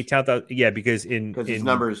 $18,000, yeah, because his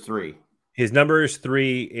number is 3. His number is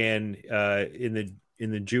 3, and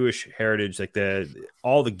in the Jewish heritage, like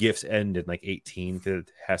all the gifts end in like 18. Because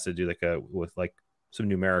it has to do with some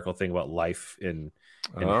numerical thing about life and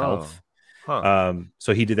health.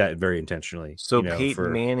 So he did that very intentionally. So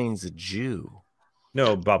Peyton Manning's a Jew.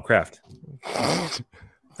 No, Bob Kraft.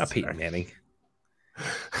 Not Peyton Manning.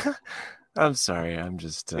 I'm sorry. I'm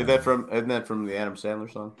just. Isn't that from the Adam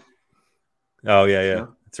Sandler song? Oh yeah,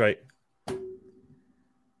 No? that's right.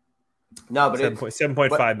 No, but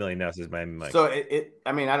 7.5 million now says Miami Mike. So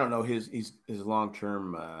I mean, I don't know his long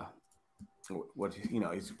term. What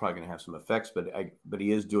he's probably going to have some effects, but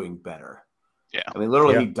he is doing better. Yeah, I mean,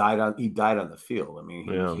 literally, he died on the field. I mean,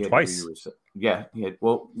 he had twice. He had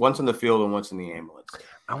once in the field and once in the ambulance.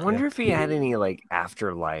 I wonder if he had any like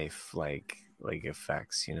afterlife like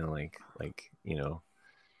effects. Well,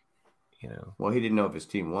 he didn't know if his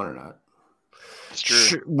team won or not. It's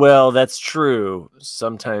true. Well, that's true.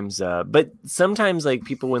 Sometimes, but sometimes, like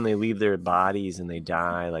people when they leave their bodies and they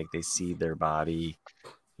die, like they see their body,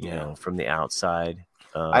 you know, from the outside.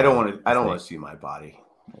 I don't want to see my body.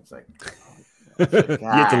 It's like. You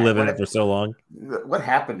have to live in it for so long. What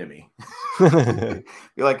happened to me?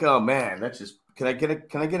 You're like, oh man, that's just. Can I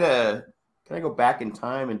go back in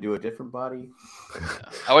time and do a different body?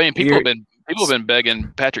 I mean, people have been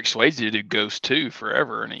begging Patrick Swayze to do Ghost 2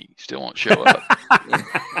 forever, and he still won't show up.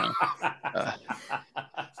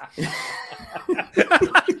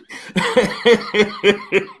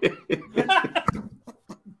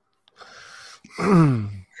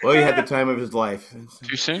 Well, he had the time of his life.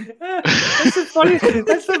 Too soon? That's the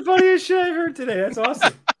funniest shit I've heard today. That's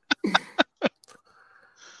awesome.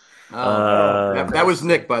 That was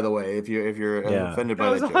Nick, by the way. If you're offended by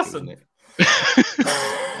that joke, awesome. it was Nick.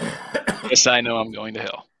 Yes, I know I'm going to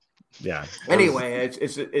hell. Yeah. Anyway,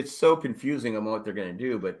 it's so confusing on what they're going to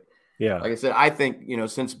do, but like I said, I think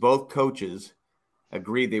since both coaches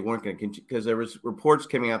agreed they weren't going to continue because there was reports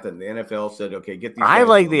coming out that the NFL said, "Okay, get these." I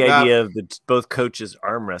like the idea of both coaches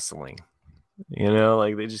arm wrestling.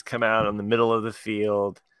 Like they just come out in the middle of the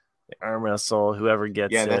field, they arm wrestle. Whoever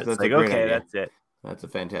gets it, that's like okay, that's it. That's a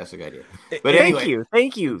fantastic idea. But anyway,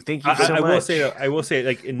 thank you so much. I will say,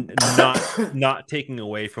 like, in not taking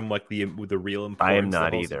away from like the real importance I am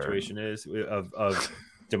not the whole either. Situation is of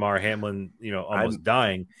Damar Hamlin, almost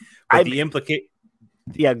dying. But the implicate.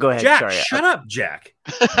 Yeah, go ahead. Jack, Sorry. Shut up, Jack.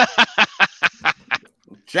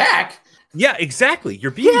 Jack. Yeah, exactly. You're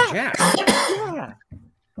being Jack. Yeah.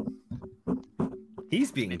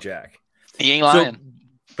 He's being Jack. He ain't lying.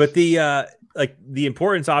 But the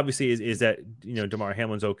importance obviously is that Damar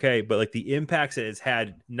Hamlin's okay, but like the impacts that it's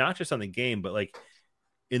had not just on the game, but like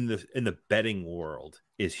in the betting world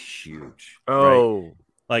is huge. Oh,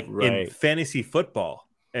 right? In fantasy football,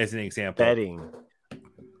 as an example, betting.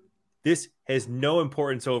 This has no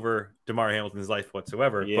importance over Damar Hamlin's life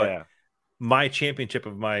whatsoever. Yeah. But my championship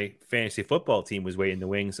of my fantasy football team was waiting in the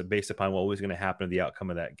wings based upon what was going to happen to the outcome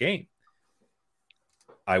of that game.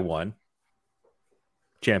 I won.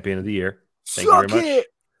 Champion of the year. Thank you very much.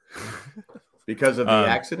 Because of the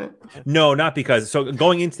accident? No, not because. So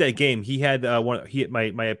going into that game, he had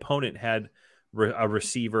my opponent had a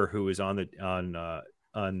receiver who was on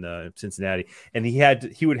Cincinnati, and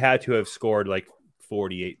he would have to have scored like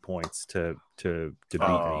 48 points to beat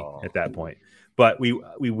me at that point. But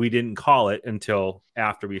we didn't call it until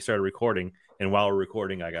after we started recording, and while we're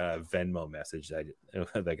recording, I got a Venmo message that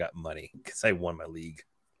I got money because I won my league.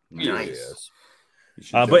 Nice.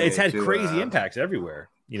 But it's had crazy impacts everywhere.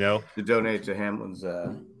 To donate to Hamlin's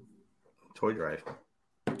toy drive.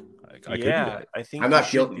 I could do that. I think I'm not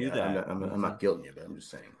guilting you. I'm not guilting you, but I'm just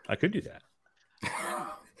saying I could do that.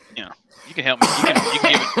 You can help me.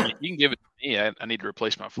 You can give it to me. I need to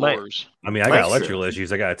replace my floors. I got electrical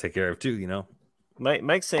issues I got to take care of too.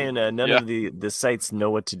 Mike's saying none of the sites know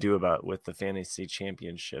what to do with the fantasy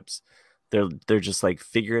championships. They're just like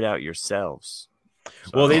figure it out yourselves.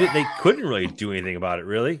 So. Well, they couldn't really do anything about it,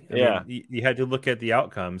 really. I mean, you had to look at the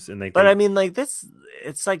outcomes, and I mean, like it's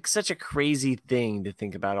like such a crazy thing to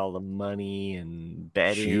think about all the money and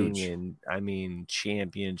betting and I mean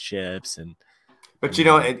championships and. But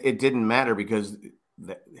it didn't matter because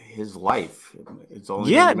his life. It's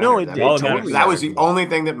only that was the only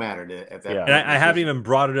thing that mattered at that. Yeah. And I haven't even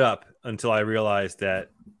brought it up until I realized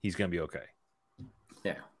that he's going to be okay.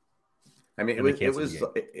 Yeah. I mean,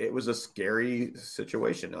 it was a scary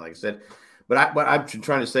situation, like I said. But I'm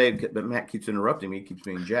trying to say, but Matt keeps interrupting me. He keeps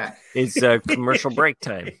being Jack. It's commercial break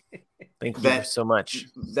time. Thank you so much.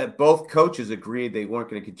 That both coaches agreed they weren't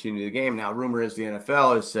going to continue the game. Now, rumor is the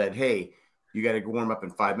NFL has said, hey, you got to warm up in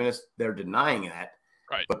 5 minutes. They're denying that.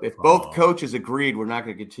 Right. But if both coaches agreed we're not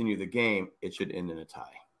going to continue the game, it should end in a tie.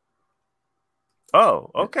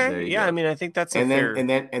 Oh, okay. Yeah, go. I mean, I think that's and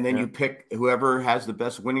then you pick whoever has the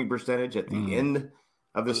best winning percentage at the end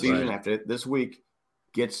of the season after this week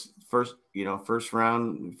gets first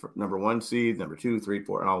round number 1 seed, number 2, 3,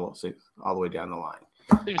 4, and all the way down the line.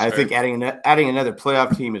 I think adding another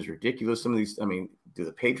playoff team is ridiculous. Some of these, I mean, Do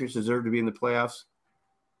the Patriots deserve to be in the playoffs?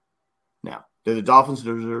 No. Do the Dolphins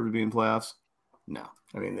deserve to be in playoffs? No.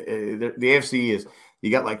 I mean, the AFC is,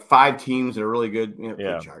 you got like 5 teams that are really good.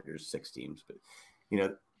 The Chargers, 6 teams. But,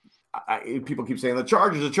 people keep saying the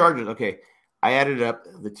Chargers. Okay. I added up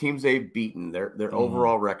the teams they've beaten. Their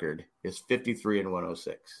overall record is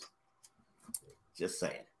 53-106. Just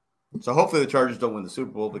saying. So hopefully the Chargers don't win the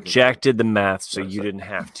Super Bowl. Because Jack did the math, so you didn't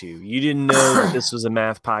have to. You didn't know that this was a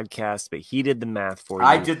math podcast, but he did the math for you.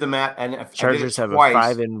 I did the math, and if Chargers have twice,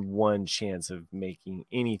 a 5-1 chance of making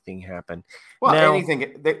anything happen. Well, now,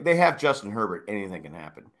 anything. They have Justin Herbert. Anything can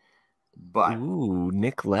happen. But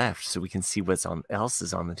Nick left, so we can see what's else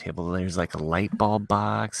is on the table. There's like a light bulb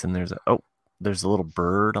box, and there's a little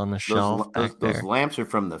bird on the shelf. Those lamps are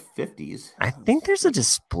from the 50s. I think there's a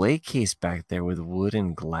display case back there with wood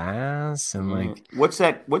and glass, and like what's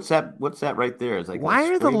that right there? Is like, why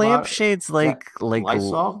are the lampshades like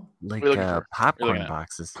Lysol? like popcorn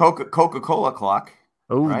boxes? Coca-Cola clock.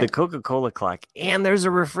 Oh, right? The Coca-Cola clock, and there's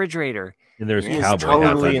a refrigerator. And there's Cowboy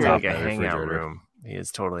totally in like a hangout room. He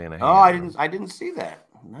is totally in a hangout room. I didn't see that.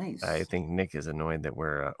 Nice. I think Nick is annoyed that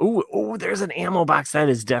we're. There's an ammo box. That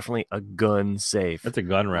is definitely a gun safe. That's a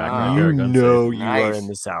gun rack. Wow. You know you are in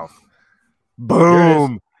the South.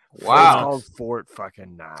 Boom. Wow. It's called Fort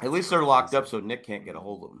fucking Knox. At least they're locked up, so Nick can't get a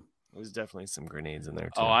hold of them. There's definitely some grenades in there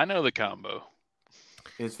too. Oh, I know the combo.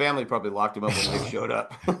 His family probably locked him up when Nick showed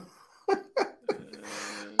up.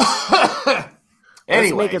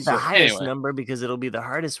 Let's make it the highest number because it'll be the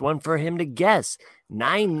hardest one for him to guess.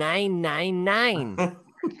 9999.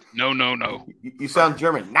 No. You sound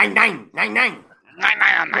German. 9999.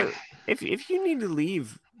 999. If you need to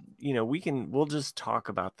leave, we'll just talk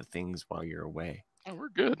about the things while you're away. Oh, we're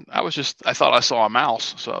good. I thought I saw a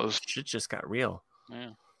mouse, so Shit just got real.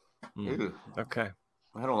 Yeah. Okay.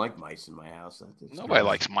 I don't like mice in my house. Nobody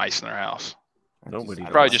likes mice in their house. Nobody.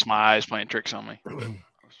 Probably just my eyes playing tricks on me.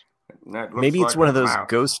 Maybe it's one of those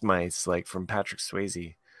ghost mice, like from Patrick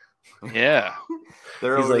Swayze. Yeah,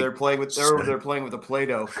 they're over there playing with. They're over there playing with the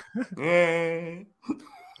Play-Doh.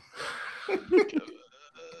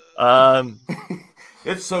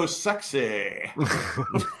 It's so sexy.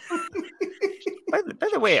 By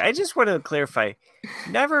the way, I just want to clarify.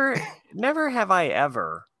 Never have I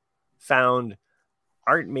ever found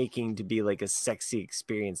art making to be like a sexy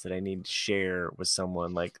experience that I need to share with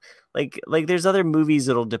someone. Like there's other movies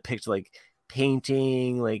that'll depict like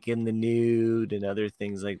painting, like in the nude and other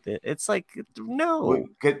things like that. It's like, no. Well,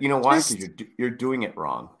 you know why? Because you're doing it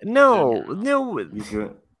wrong. No.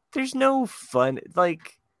 There's no fun.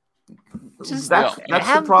 Like, just that's the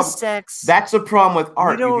problem. Sex. That's the problem with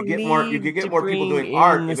art. You could get more people doing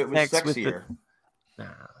art if it was sexier. No.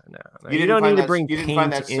 You don't need to bring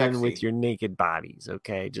paint in with your naked bodies,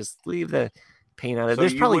 okay? Just leave the paint on it.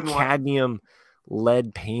 There's probably cadmium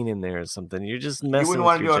lead paint in there or something. You're just messing with your... You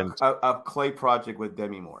wouldn't want to do a clay project with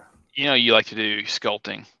Demi Moore. You like to do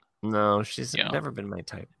sculpting. No, she's never been my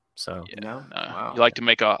type. So no. Wow. You like to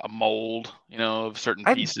make a mold, of certain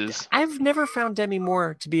pieces. I've never found Demi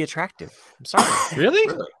Moore to be attractive. I'm sorry.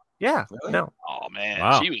 Really? Yeah. Really? No. Oh man,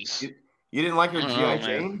 wow. She was. You didn't like her G.I.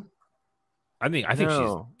 Jane? I think she's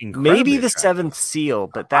incredible. Maybe the Seventh Seal,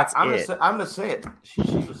 but that's it. I'm gonna say it. She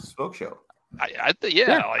was a smoke show. I think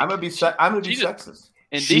like, I'm gonna be sexist.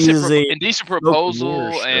 Indecent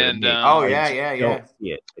Proposal and yeah. Don't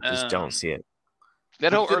see it. I just don't see it.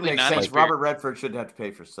 That whole early 90s. Robert Redford shouldn't have to pay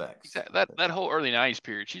for sex. That whole early 90s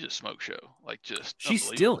period, she's a smoke show. Like she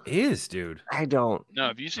still is, dude. I don't. No,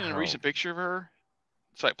 have you seen a recent picture of her?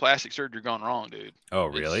 It's like plastic surgery gone wrong, dude. Oh,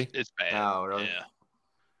 really? It's bad. Oh, really? Yeah.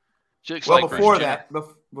 She looks well, like before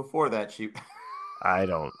that, she. I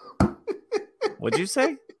don't. What'd you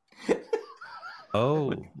say?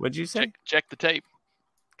 Oh, what'd you say? Check the tape.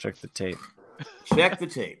 Check the tape. Check the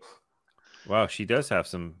tape. Wow, she does have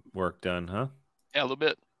some work done, huh? Yeah, a little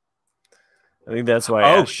bit. I think that's why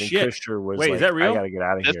Ashton Kutcher was Wait, like, is that real? I gotta get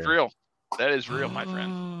out of here. That's real. That is real, my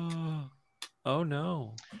friend. Oh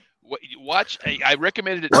no. Watch. I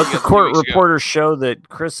recommended it. Let the court reporter show that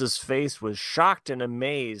Chris's face was shocked and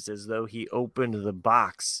amazed as though he opened the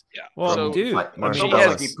box. Yeah. Well, dude,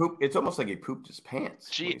 it's almost like he pooped his pants.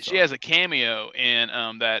 She has a cameo in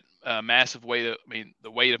that massive weight of. The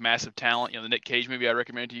weight of massive talent. The Nick Cage movie I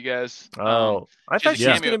recommended to you guys. Oh, I thought she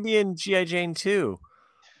was going to be in G.I. Jane 2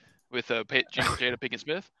 with Jada Pinkett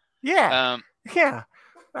Smith. Yeah.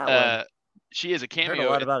 She has a cameo. I heard a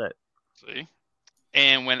lot about it. See.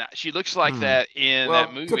 And when she looks like that in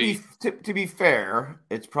that movie, to be fair,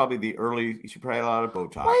 it's probably the early. She probably had a lot of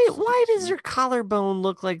Botox. Why does her collarbone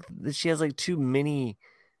look like she has like too many?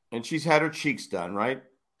 And she's had her cheeks done, right?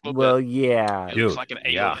 Well, yeah. It looks like an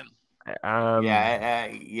alien.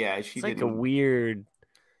 Yeah. She it's like a weird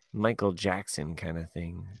Michael Jackson kind of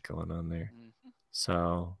thing going on there.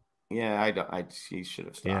 So yeah, she should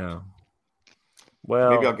have stopped. Yeah.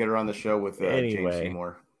 Well, maybe I'll get her on the show with Jane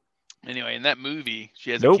Seymour. Anyway, in that movie, she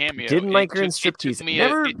has nope, a cameo. Didn't like her in Striptease.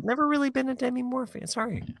 Never really been a Demi Moore fan.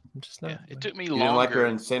 Sorry, I'm just not. Yeah, it took me you longer. Didn't like her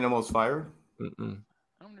in Saint Elmo's Fire? I've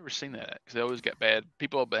never seen that because I always got bad.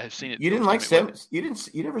 People have seen it. You didn't like Sam? You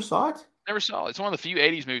never saw it? Never saw it. It's one of the few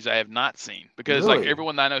 '80s movies I have not seen because like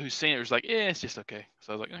everyone that I know who's seen it was like, yeah, it's just okay.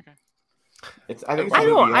 So I was like, okay.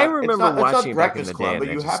 I remember watching it back in the day,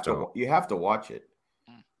 but you have to watch it.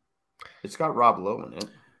 It's got Rob Lowe in it.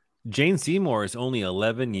 Jane Seymour is only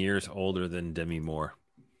 11 years older than Demi Moore.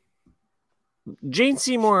 Jane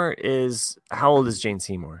Seymour is how old is Jane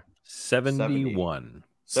Seymour? 71.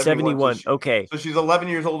 71. Okay. So she's 11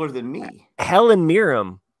 years older than me. Helen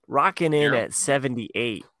Mirren rocking in at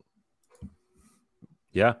 78.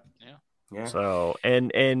 Yeah. So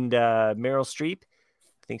and Meryl Streep,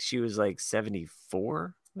 I think she was like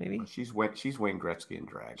 74, maybe. She's Wayne Gretzky in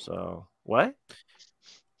drag. So what?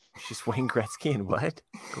 She's Wayne Gretzky in what?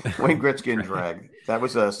 Wayne Gretzky in drag. That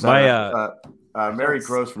was a Mary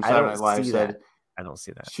Gross from Saturday Night Live said. I don't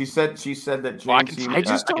see that. She said that Jane I can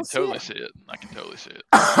totally see it. I can totally see it.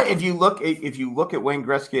 If you look at Wayne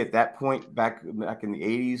Gretzky at that point back in the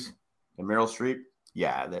 80s and Meryl Streep,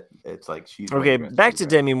 yeah, that it's like she's okay. Back to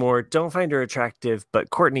Demi Moore. Don't find her attractive, but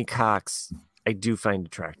Courtney Cox, I do find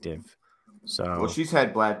attractive. So she's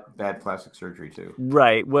had bad plastic surgery too.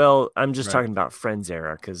 Right. Well, I'm just talking about Friends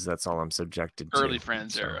era because that's all I'm subjected to. Early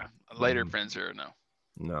Friends era, later Friends era, no.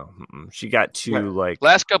 No, she got two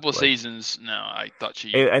last couple of seasons. No, I thought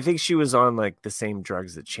I think she was on like the same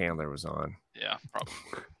drugs that Chandler was on. Yeah, probably.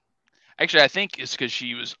 Actually, I think it's because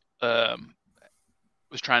she was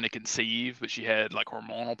trying to conceive, but she had like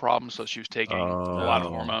hormonal problems, so she was taking a lot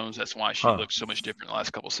of hormones. That's why she looks so much different the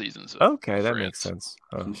last couple of seasons. Okay, that makes sense.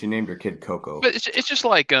 And she named her kid Coco. But it's just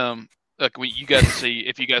like look, when you guys see,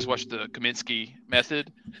 if you guys watch the Kaminsky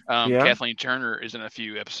Method, Kathleen Turner is in a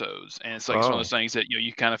few episodes, and it's like it's one of those things that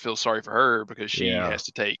you kind of feel sorry for her because she has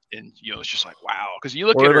to take, and it's just like wow, because you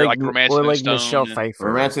look at her like Romancing the Stone, Michelle Pfeiffer.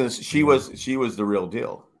 Romancing, she was the real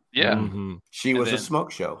deal. Yeah, she was a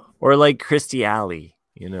smoke show, or like Kirstie Alley.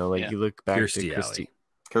 You look back Kirstie to Alley.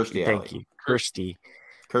 Kirstie Thank you, Kirstie.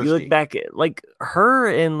 You look back at like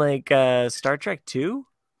her in like Star Trek 2.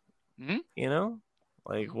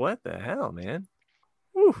 Like, what the hell, man?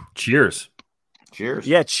 Whew. Cheers.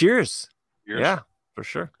 Yeah, cheers. Yeah, for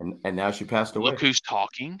sure. And now she passed away. Look who's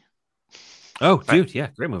talking. Oh, dude, yeah,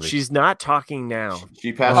 great movie. She's not talking now.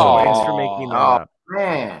 She passed away. Thanks for making that up.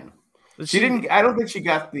 Man. She didn't. I don't think she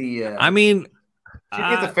got the. I mean, she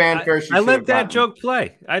didn't get the fanfare. I let that joke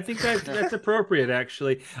play. I think that's appropriate.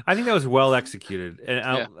 Actually, I think that was well executed, and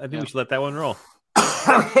I think we should let that one roll.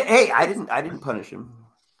 Hey, I didn't punish him.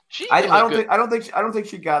 I don't think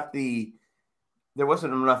she got the. There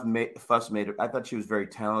wasn't enough fuss made. I thought she was very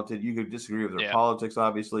talented. You could disagree with her politics,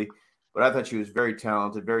 obviously, but I thought she was very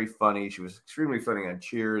talented, very funny. She was extremely funny on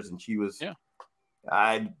Cheers, and she was. Yeah.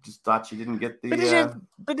 I just thought she didn't get the.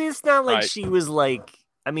 But it's not like she was like.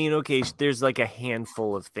 I mean, okay, there's like a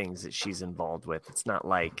handful of things that she's involved with. It's not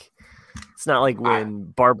like when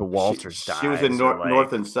Barbara Walters died. She was in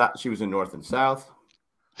North and South. She was in North and South.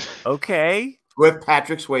 Okay. With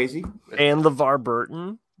Patrick Swayze and LeVar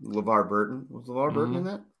Burton. LeVar Burton was LeVar Burton in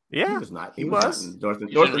that? Yeah, he was not. He was. North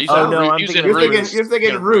and South. Oh no, you're thinking Roots. I'm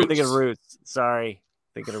thinking of Roots. Sorry,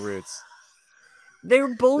 thinking of Roots. They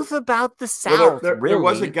were both about the South. There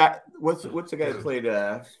was a guy. What's the guy that played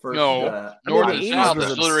first? No, North and South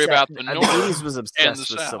is literally about the North. The 80s was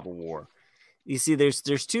obsessed with Civil War. You see, there's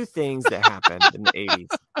two things that happened in the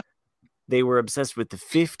 80s. They were obsessed with the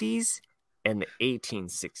 50s and the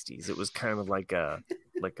 1860s. It was kind of like a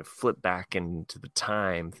flip back into the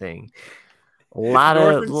time thing. A lot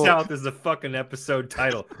North and South is a fucking episode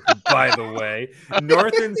title, by the way.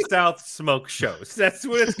 North and South smoke shows. That's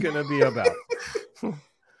what it's gonna be about.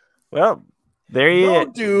 Well, there you go,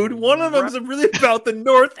 dude. One of them's really about the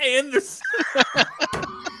North and the South.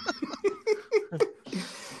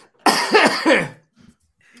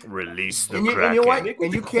 Release the Kraken.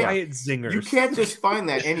 And you can't. Quiet zingers. You can't just find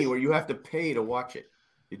that anywhere. You have to pay to watch it.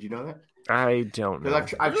 Did you know that? I don't know.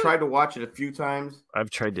 Because I've tried to watch it a few times.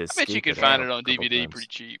 I've tried to. I bet you can find it on DVD pretty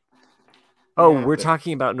cheap. Oh, we're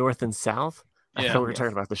talking about North and South? Yeah. I thought we were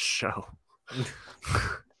talking about the show.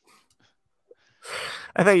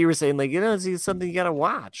 I thought you were saying it's something you got to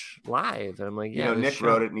watch live. And I'm like, yeah. Nick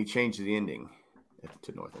wrote it and he changed the ending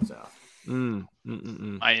to North and South.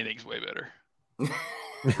 My ending's way better.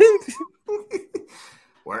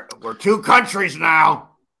 We're two countries now.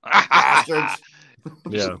 Bastards.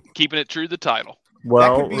 Yeah. Keeping it true to the title.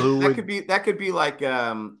 Well, that could be like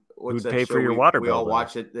what's that pay show for your water we bill? all Though?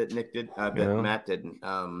 watched it that Nick did, that Matt didn't.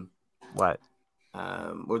 What?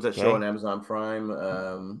 What was that show on Amazon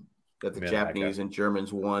Prime? That the Japanese and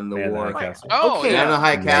Germans won the war. Okay, Man in the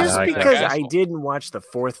High Castle. Just because I didn't watch the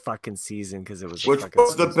 4th fucking season because it was which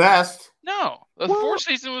was the best. No, the 4th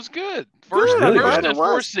season was good. First and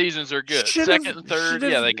 4th seasons are good. Second and third,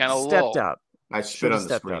 yeah, they kind of stepped up. I spit on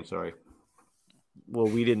the screen. Sorry. Well,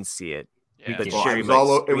 we didn't see it. Yeah. But Well, Sherry it was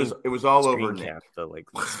all over Nick. The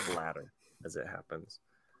splatter as it happens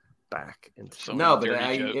back into so no, but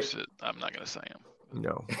jokes that I'm not going to say them.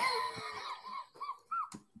 No.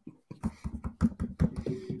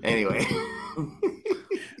 Anyway.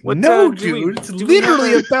 No, dude, it's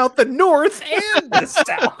literally about the North and the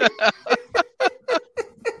South.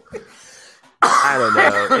 I don't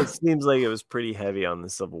know. It seems like it was pretty heavy on the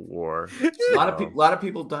Civil War. A lot of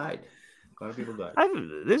people died. A lot of people died.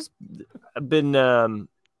 There's been never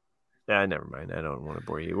mind. I don't want to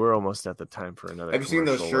bore you. We're almost at the time for another. Have you seen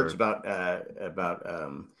those shirts about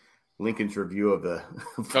Lincoln's review of the?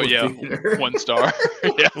 Oh yeah, theater? 1 star.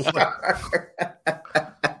 Yeah.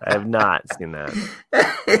 I have not seen that.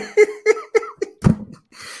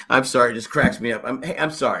 I'm sorry, it just cracks me up. I'm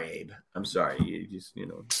sorry, Abe. I'm sorry. You just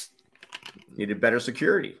needed better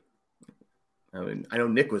security. I mean, I know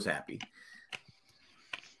Nick was happy.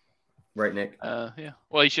 Right, Nick? Yeah.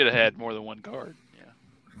 Well, he should have had more than 1 guard. Yeah.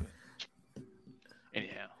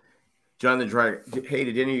 Anyhow. John the Driver. Hey,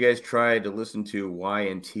 did any of you guys try to listen to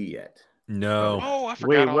Y&T yet? No. Oh, I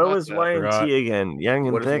forgot. Wait, what was Y&T again? Young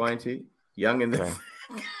and Thick? What is Y&T? Young and Thick.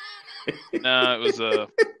 No, it was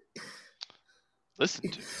listen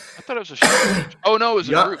to. I thought it was a show. Oh no, it was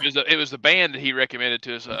a group. It was the band that he recommended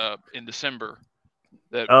to us in December.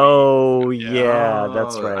 That's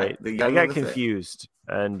right. I got confused,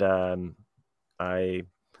 and I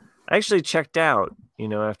actually checked out.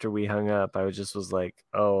 After we hung up, I was like,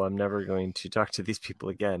 "Oh, I'm never going to talk to these people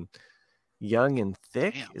again." Young and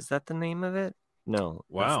Thick, is that the name of it? No,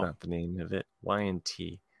 that's not the name of it.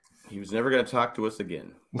 Y&T. He was never going to talk to us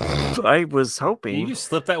again. I was hoping. You just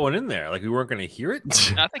slipped that one in there, like we weren't going to hear it.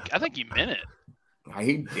 I think he meant it.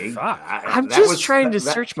 I'm just trying to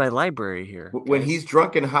search my library here. When he's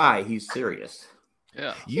drunk and high, he's serious.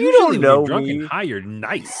 Yeah. You don't know drunk and high, you're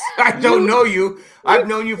nice. I don't know you. I've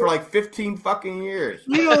known you for like 15 fucking years.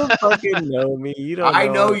 You don't fucking know me. You don't. I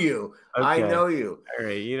know you. Okay. I know you. All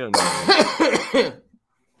right, you don't know me.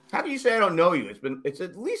 How do you say I don't know you? It's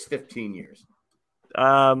at least 15 years.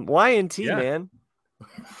 Y&T, man.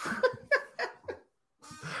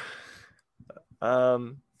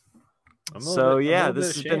 So yeah,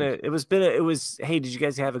 this has been it was hey, did you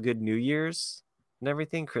guys have a good New Year's and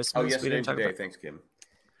everything? Christmas? Oh, yesterday and today. Thanks, Kim.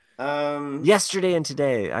 Yesterday and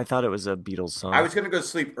today. I thought it was a Beatles song. I was gonna go to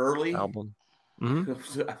sleep early. Album.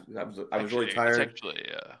 Mm-hmm. I was really tired. Actually,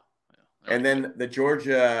 and then the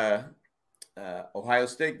Georgia Ohio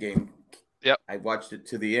State game. Yep. I watched it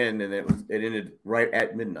to the end, and it ended right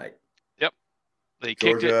at midnight. Yep. They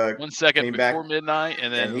kicked it 1 second before midnight,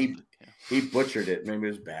 and then he butchered it. Maybe it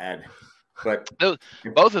was bad, but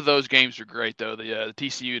both of those games are great though. The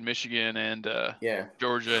TCU in Michigan and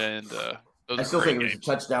Georgia and those I still think it was a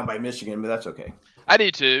touchdown by Michigan, but that's okay. I do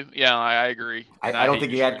too. Yeah, I agree. I don't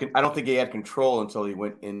think he had. I don't think he had control until he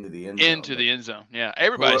went into the end zone. Into the end zone. Yeah,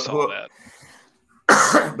 everybody saw that.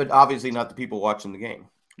 But obviously not the people watching the game.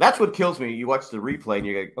 That's what kills me. You watch the replay and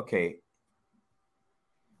you're like, okay,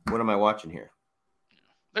 what am I watching here?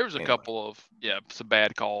 There was a couple of some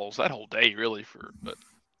bad calls that whole day, really. But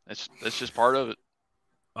that's just part of it.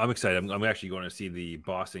 I'm excited. I'm actually going to see the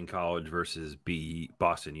Boston College versus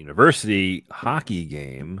Boston University hockey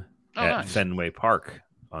game at Fenway Park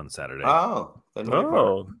on Saturday. Oh, Fenway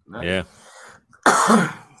Park. Nice.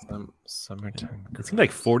 Yeah. Summertime. It's gonna be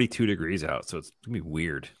like 42 degrees out, so it's gonna be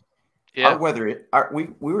weird. Yeah. Our weather. We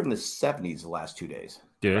were in the 70s the last 2 days.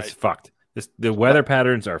 Dude, it's fucked. The weather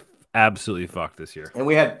patterns are absolutely fucked this year. And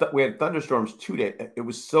we had thunderstorms 2 days. It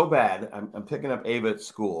was so bad. I'm picking up Ava at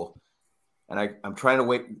school, and I'm trying to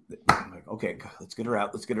wait. I'm like, okay, let's get her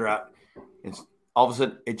out. Let's get her out. And all of a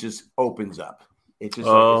sudden, it just opens up. It's just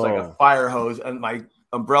it's like a fire hose, and my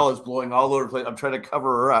umbrella's blowing all over the place. I'm trying to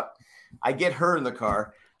cover her up. I get her in the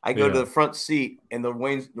car. I go to the front seat, and the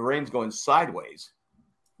rain's going sideways.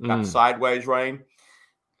 Got sideways rain.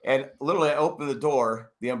 And literally, I open the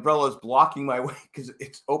door. The umbrella is blocking my way because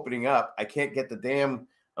it's opening up. I can't get the damn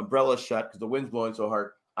umbrella shut because the wind's blowing so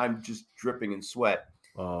hard. I'm just dripping in sweat.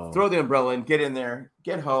 Oh. Throw the umbrella in, get in there,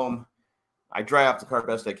 get home. I dry off the car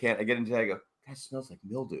best I can. I get into it, I go, that smells like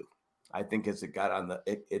mildew. I think as it got on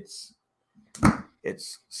it's it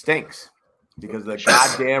stinks because of the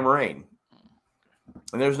goddamn rain.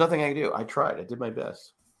 And there's nothing I can do. I tried. I did my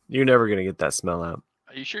best. You're never gonna get that smell out.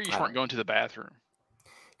 Are you sure you weren't going to the bathroom?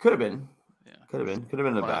 Could have been. Yeah. Could have been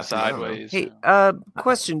in the bathroom. Sideways. Hey,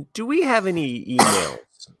 question: do we have any emails?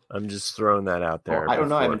 I'm just throwing that out there. I don't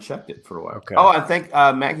know. I haven't checked it for a while. Okay. Oh, and thank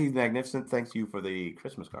Maggie the Magnificent. Thanks you for the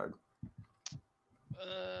Christmas card. 1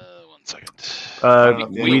 second.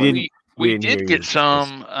 We didn't did hear get yours.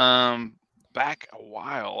 some back a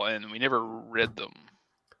while, and we never read them.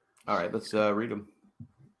 All right, let's read them.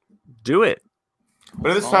 Do it.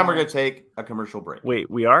 But this time we're going to take a commercial break. Wait,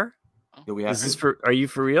 we are? Do we have Is this for? Are you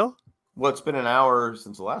for real? Well, it's been an hour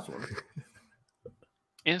since the last one.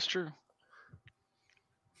 It's true.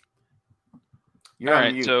 You're All on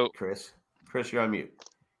right, mute, so- Chris. Chris, you're on mute.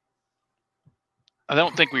 I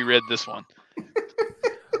don't think we read this one.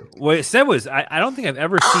 What it said was, I don't think I've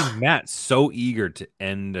ever seen Matt so eager to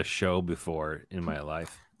end a show before in my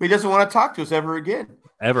life. He doesn't want to talk to us ever again.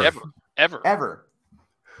 Ever.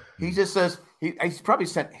 He just says he's probably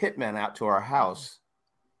sent hitmen out to our house,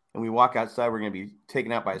 and we walk outside. We're going to be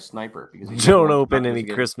taken out by a sniper because he Don't open any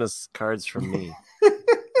Christmas cards from me.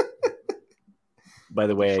 By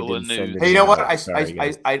the way, I Full of didn't send news. it. Hey, you know what? Sorry,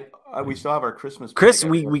 guys. We still have our Christmas. Chris,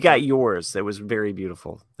 we got yours. It was very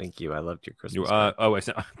beautiful. Thank you. I loved your Christmas. card.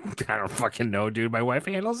 I don't fucking know, dude. My wife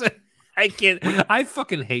handles it. I can't. I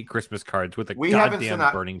fucking hate Christmas cards with a We haven't goddamn sent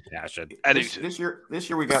out- burning passion. This year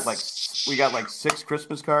we got like 6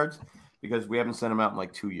 Christmas cards because we haven't sent them out in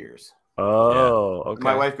like 2 years. Oh, okay.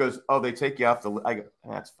 My wife goes, "Oh, they take you off the." I go,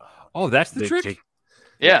 "That's fine." Oh, that's the They trick. take-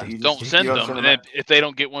 Yeah, you don't just- send you don't them. send And them if they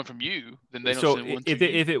don't get one from you, then they don't So send one if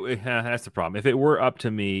to you. it that's the problem. If it were up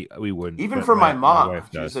to me, we wouldn't. Even but for my mom, wife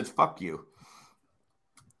she does. says, "Fuck you."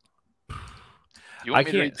 You I want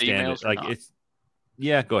me to read can't the stand emails it. or Like not? it's.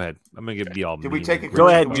 Yeah, go ahead. I'm gonna be all. Did we mean take a and Go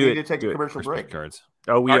ahead, we do need it, to take do a it. commercial Christmas break? cards.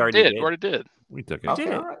 Oh, we already did. We already did. We took it. Okay,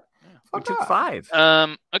 did. all right. We Fuck took off.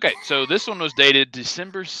 5. Okay, so this one was dated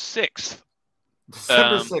December 6th.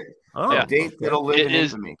 December Um, 6th. Oh, yeah. Date that'll live It in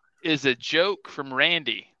is- infamy. Is a joke from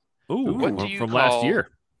Randy. Ooh, What do you from last call- year.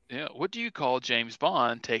 Yeah, what do you call James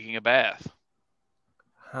Bond taking a bath?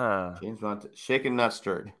 Huh. James Bond, shaken not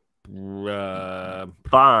stirred. Bond,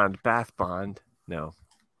 Bath Bond. No.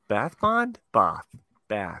 Bath Bond?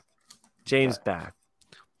 Bath. James Bath.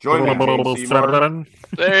 Join me, James Seymour.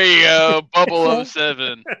 There you go, Bubble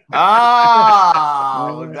 07.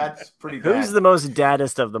 Ah, that's pretty bad. Who's the most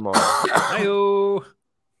daddest of them all? Hi-yo.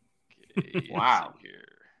 Okay, let's Wow. see here.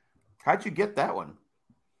 How'd you get that one?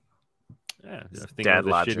 Yeah, I think Dad of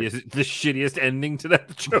the logic. shittiest ending to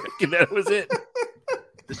that joke, and that was it.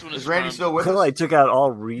 This one Is is Randy from, still with Well, us? I took out all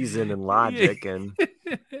reason and logic, and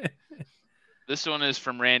this one is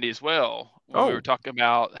from Randy as well. When we Oh. were talking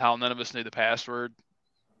about how none of us knew the password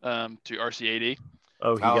to RC80.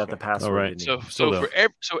 oh, he Oh, got okay. the password. All right. didn't he?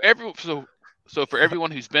 So Still for everyone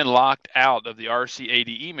who's been locked out of the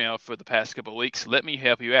RC80 email for the past couple of weeks, let me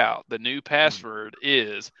help you out. The new password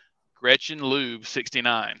is Gretchen Lube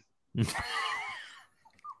 69.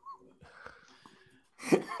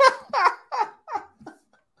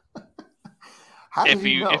 How did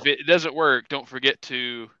he know? If it doesn't work, don't forget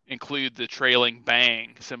to include the trailing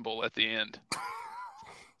bang symbol at the end.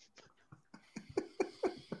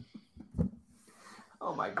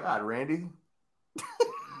 Oh my God, Randy.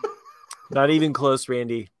 Not even close,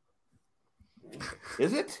 Randy.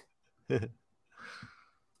 Is it?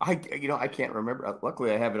 I can't remember.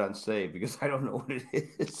 Luckily, I have it on save because I don't know what it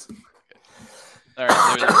is. All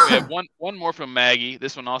right, we have one more from Maggie.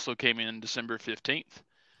 This one also came in December 15th.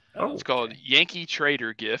 Oh, It's called Yankee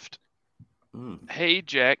Trader Gift. Mm. Hey,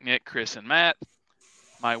 Jack, Nick, Chris, and Matt.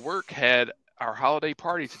 My work had our holiday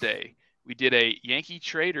party today. We did a Yankee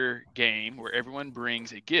Trader game where everyone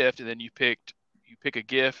brings a gift, and then you pick a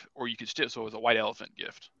gift, or you could still. So it was a white elephant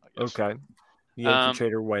gift. I guess. Okay. Yankee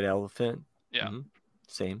Trader White Elephant. Yeah. Mhm.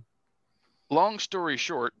 Same. Long story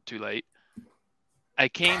short, too late. I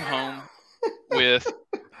came home with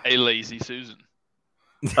a lazy Susan.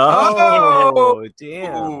 Oh,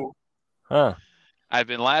 damn. Ooh. Huh. I've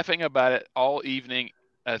been laughing about it all evening,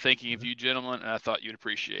 thinking of you gentlemen, and I thought you'd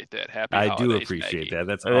appreciate that. Happy I holidays, do appreciate Maggie. that.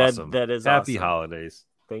 That's That- awesome. that is Happy awesome. holidays.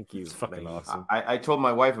 Thank you. It's fucking Maggie. awesome. I told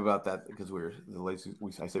my wife about that because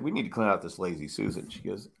I said we need to clean out this lazy Susan. She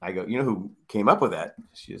goes, I go, you know who came up with that?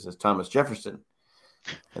 She says Thomas Jefferson.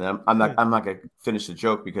 And I'm not gonna finish the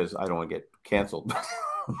joke because I don't want to get canceled.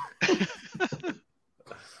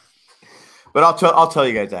 But I'll tell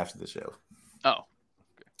you guys after the show. Oh,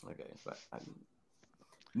 Okay, but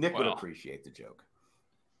Nick would Well. appreciate the joke.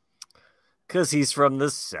 Because he's from the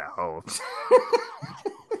South.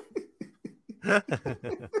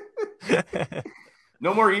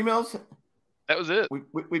 No more emails. That was it.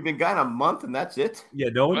 We've been gone a month, and that's it. Yeah,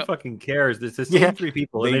 no one fucking cares. There's the same three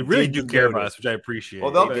people, and they really do care about us, which I appreciate.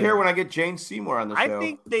 Well, they'll care when I get Jane Seymour on the show. I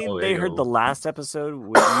think they heard the last episode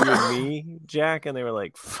with you and me, Jack, and they were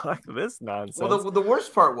like, "Fuck this nonsense." Well, the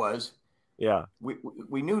worst part was, yeah,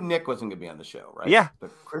 we knew Nick wasn't going to be on the show, right? Yeah,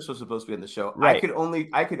 but Chris was supposed to be on the show. Right.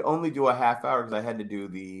 I could only do a half hour because I had to do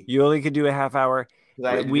the. You only could do a half hour.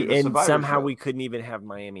 And somehow show. We couldn't even have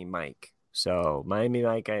Miami Mike. So Miami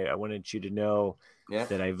Mike, I wanted you to know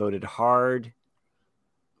that I voted hard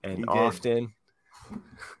and often.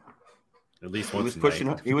 At least once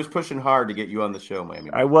he was pushing hard to get you on the show,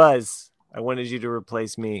 Miami Mike. I wanted you to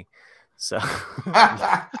replace me. So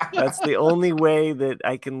that's the only way that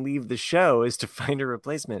I can leave the show is to find a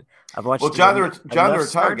replacement. I've watched. Well, John the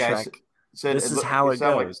retired guy said this is how it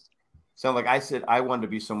goes. Sound like I said I wanted to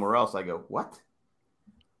be somewhere else. I go, what?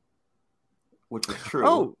 Which was true.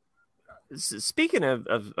 Oh, speaking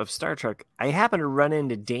of Star Trek, I happened to run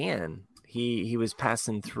into Dan. He was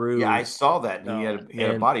passing through. Yeah, I saw that. He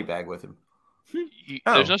had a body bag with him.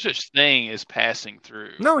 There's no such thing as passing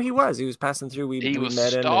through. No, he was passing through. He was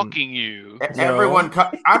met him stalking you. Everyone,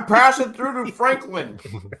 I'm passing through to Franklin.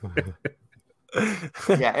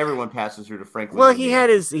 Yeah, everyone passes through to Franklin. Well, he had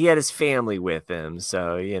his family with him,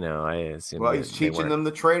 so I assume. Well, he's teaching them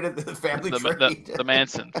the trade of the family trade. The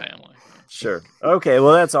Manson family. Sure. Okay.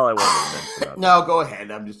 Well, that's all I wanted to mention. About no, go ahead.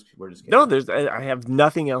 We're just kidding. No. I have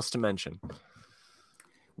nothing else to mention.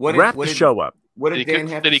 Wrap the show up. What did Dan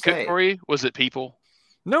have to say? Did he cook for you? Was it people?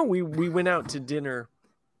 No, we went out to dinner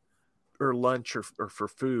or lunch or for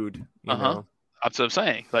food. You know? That's what I'm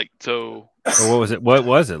saying. So what was it? What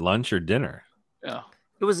was it? Lunch or dinner? Yeah.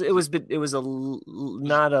 It was like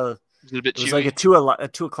a 2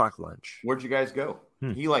 o'clock lunch. Where'd you guys go?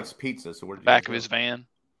 He likes pizza, so where'd you back guys of his van?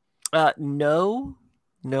 No,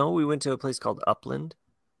 we went to a place called Upland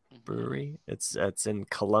Brewery. It's in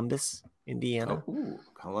Columbus, Indiana. Oh,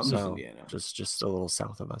 Columbus, Indiana. Just a little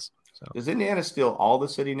south of us. So is Indiana still all the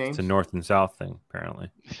city names? It's a north and south thing,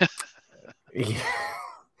 apparently. Yeah.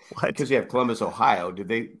 What? Because you have Columbus, Ohio.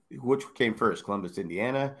 Which came first? Columbus,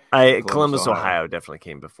 Indiana? Columbus, Ohio definitely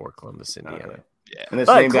came before Columbus, Indiana. Okay. Yeah. And it's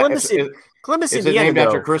Columbus, is Indiana. It named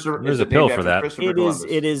after Christopher? There's a pill for that.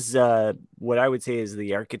 It is what I would say is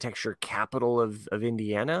the architecture capital of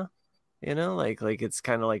Indiana. Like it's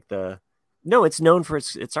kind of like it's known for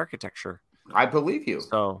its architecture. I believe you.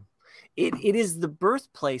 So it is the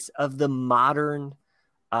birthplace of the modern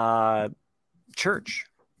church.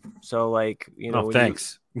 So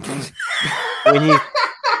thanks.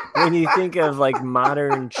 When you think of like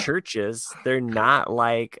modern churches, they're not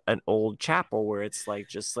like an old chapel where it's like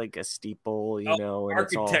just like a steeple, and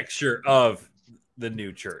architecture of the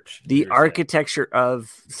new church. The architecture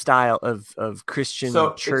of style of Christian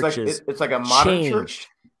churches. It's like a modern church.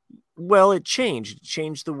 Well, it changed. It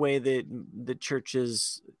changed the way that the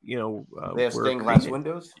churches, they have stained glass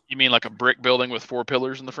windows. You mean like a brick building with 4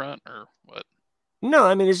 pillars in the front, or what? No,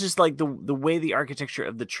 I mean it's just like the way the architecture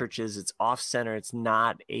of the church is. It's off center. It's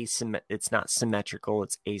not symmetrical.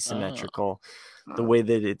 It's asymmetrical. The way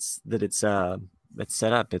that it's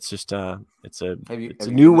set up. It's just it's a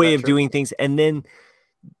new way of doing things. And then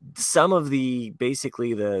some of the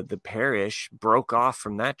parish broke off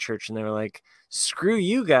from that church, and they were like, "Screw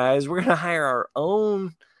you guys! We're gonna hire our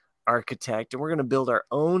own architect and we're gonna build our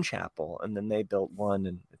own chapel." And then they built one,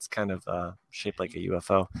 and it's kind of shaped like a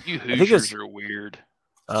UFO. You Hoosiers are weird.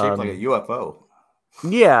 Shaped like a UFO.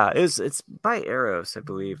 Yeah, it's by Eros, I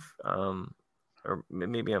believe. Or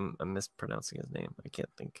maybe I'm mispronouncing his name. I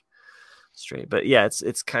can't think straight. But yeah,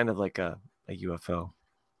 it's kind of like a UFO.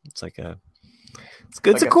 It's like it's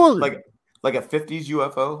good. It's a cool like a 50s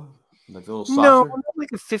UFO, like a little saucer. No, not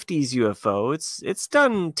like a 50s UFO. It's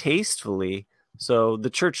done tastefully. So the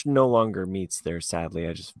church no longer meets there. Sadly,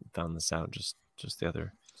 I just found this out just the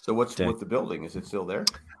other. So what's with the building? Is it still there?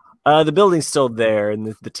 The building's still there,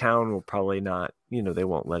 and the town will probably not. They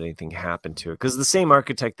won't let anything happen to it because the same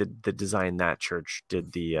architect that designed that church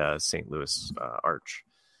did the St. Louis Arch.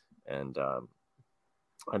 And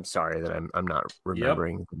I'm sorry that I'm not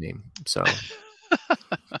remembering the name. So.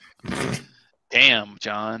 Damn,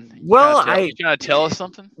 John. Well, you trying to tell us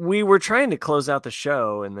something? We were trying to close out the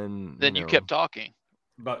show, and then you kept talking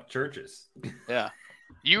about churches. Yeah,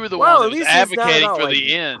 you were the one that was advocating for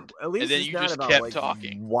the end, at least and then you just kept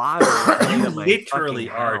talking. Water, you literally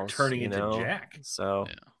are turning into Jack. So,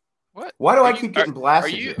 what? Why do I keep getting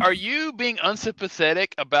blasted? Are you being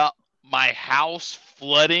unsympathetic about my house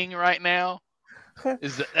flooding right now?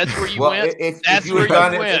 That's where you went? If you had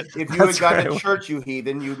gone to church, you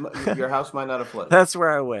heathen, your house might not have flooded. That's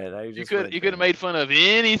where I went. You could have made fun of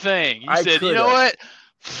anything. You said, you know what?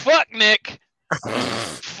 Fuck Nick.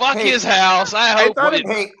 Fuck his house. I hope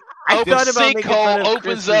the sinkhole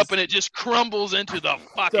opens up and it just crumbles into the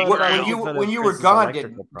fucking ground. When you were gone,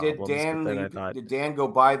 did Dan go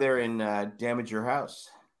by there and damage your house?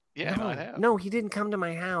 Yeah, no, he didn't come to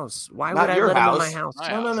my house. Why would I let him in my house?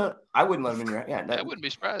 No. I wouldn't let him in your house. Yeah, I wouldn't be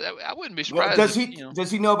surprised. I wouldn't be surprised.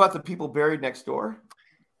 Does he know about the people buried next door?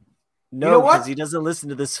 No, because he doesn't listen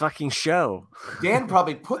to this fucking show. Dan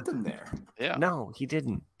probably put them there. Yeah. No, he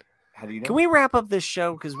didn't. How do you know? Can we wrap up this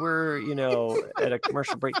show because we're at a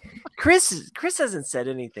commercial break? Chris hasn't said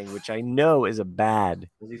anything, which I know is a bad.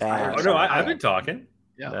 Oh no, I've been talking.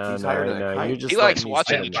 Yeah, no. He likes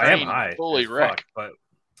watching the train fully wreck. But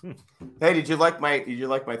hey, did you like my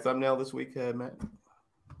thumbnail this week, Matt?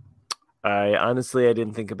 I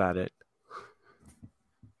didn't think about it.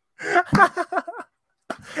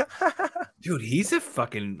 Dude, he's a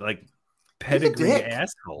fucking pedigree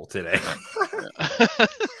asshole today.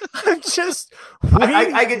 I'm just.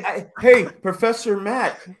 Hey, Professor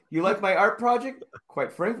Matt, you like my art project?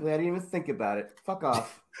 Quite frankly, I didn't even think about it. Fuck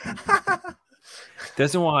off.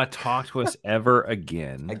 Doesn't want to talk to us ever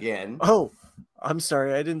again. Oh, I'm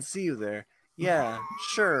sorry. I didn't see you there. Yeah,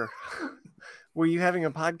 sure. Were you having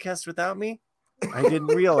a podcast without me? I didn't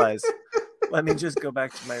realize. Let me just go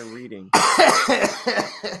back to my reading.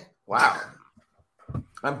 Wow.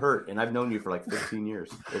 I'm hurt, and I've known you for 15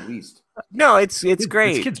 years, at least. No, it's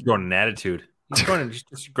great. This kid's growing an attitude. He's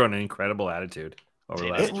just growing an incredible attitude over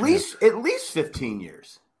the last at least 15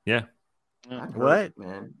 years. Yeah. I'm hurt, what,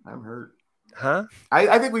 man? I'm hurt. Huh?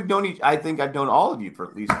 I think we've known I think I've known all of you for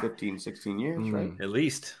at least 15, 16 years, right? At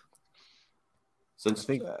least. Since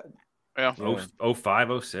 05,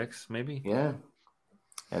 06, maybe. Yeah.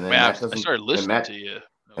 And then I started listening to you.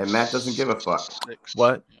 And Matt doesn't give a fuck.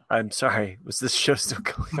 What? I'm sorry. Was this show still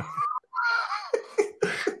going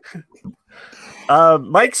on?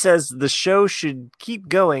 Mike says the show should keep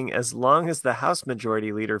going as long as the House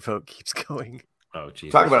Majority Leader vote keeps going. Oh,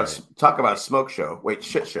 geez. Talk about a smoke show. Wait,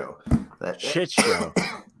 shit show. Shit show.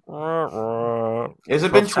 Has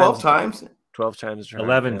it been 12 times? 12 times.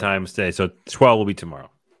 11 times today. So 12 will be tomorrow.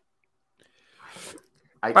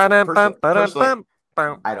 I don't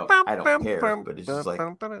care, but it's just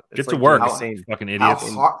get to work, fucking idiots.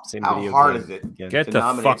 How hard is it? Get to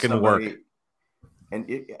fucking work. And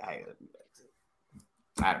I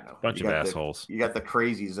don't know. Bunch of assholes. You got the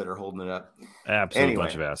crazies that are holding it up. Absolute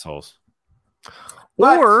bunch of assholes.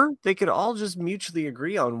 Or they could all just mutually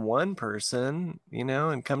agree on one person,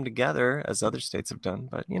 and come together as other states have done.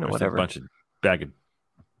 But whatever. A bunch of bag of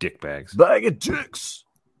dick bags. Bag of dicks.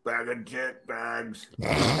 Bag of dick bags.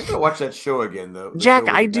 I gotta watch that show again, though. Jack,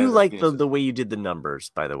 I do like the way you did the numbers,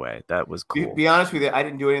 by the way. That was cool. Be honest with you, I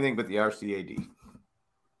didn't do anything but the RCAD.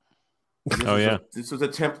 This was a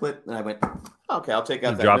template, and I went, okay, I'll take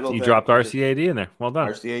out that middle thing. You dropped RCAD in there. Well done.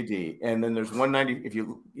 RCAD. And then there's 190. If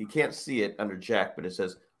you can't see it under Jack, but it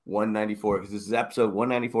says 194 because this is episode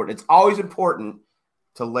 194. It's always important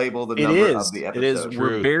to label the number of the episode. It is.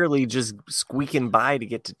 We're barely just squeaking by to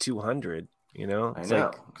get to 200. I know,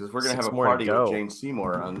 because we're going to have a party with Jane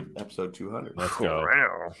Seymour on episode 200. Let's go.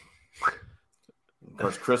 Of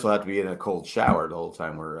course, Chris will have to be in a cold shower the whole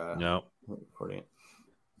time we're recording it.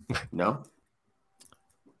 No?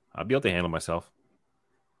 I'll be able to handle myself.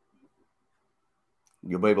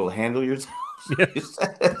 You'll be able to handle yourself?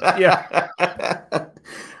 Yeah.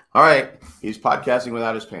 All right. He's podcasting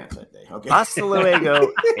without his pants that day. Okay. Hasta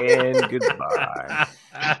luego and goodbye.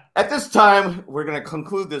 At this time, we're going to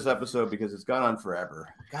conclude this episode because it's gone on forever.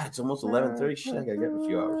 God, it's almost 11:30. Shit, I got to get in a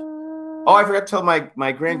few hours. Oh, I forgot to tell my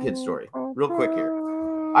grandkid story real quick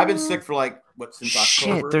here. I've been sick for since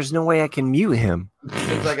October. Shit, there's no way I can mute him.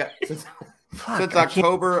 Since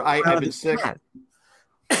October, I've been sick.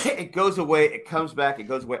 It goes away. It comes back. It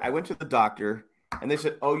goes away. I went to the doctor, and they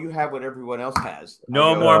said, "Oh, you have what everyone else has."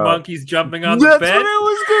 No more monkeys jumping on the bed. That's what I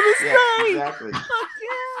was going to say. Yeah, exactly.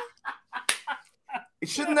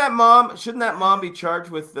 Shouldn't that mom be charged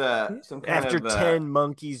with some kind of 10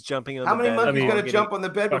 monkeys jumping on the bed? How many monkeys got to jump on the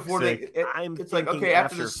bed before they? It's like, okay,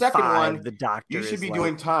 after the second one, the doctor you should be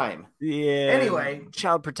doing time. Yeah. Anyway,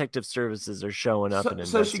 Child Protective Services are showing up.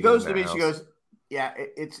 So she goes to me. She goes, "Yeah,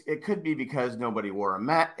 it could be because nobody wore a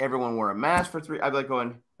mask. Everyone wore a mask for 3." I'm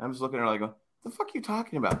just looking at her going, "The fuck are you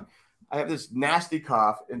talking about?" I have this nasty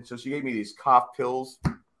cough, and so she gave me these cough pills,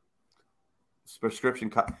 prescription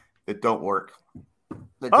cough that don't work.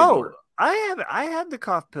 Oh, I had the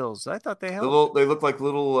cough pills. I thought they helped. They look like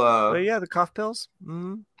little. Yeah, the cough pills.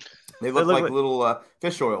 Mm-hmm. They look like little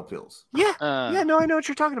fish oil pills. Yeah, no, I know what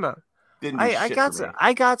you're talking about.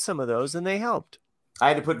 I got some of those, and they helped. I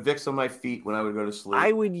had to put Vicks on my feet when I would go to sleep.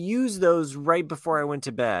 I would use those right before I went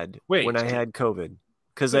to bed when I had COVID,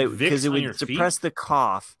 because it would suppress the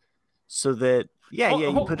cough, so that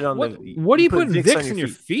you put it on the. What do you put Vicks on your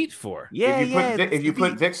feet for? If you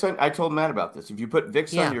put Vicks on, I told Matt about this. If you put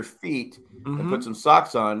Vicks on your feet and put some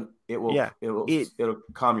socks on, it'll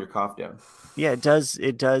calm your cough down. Yeah, it does.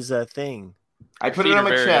 It does a thing. I put it on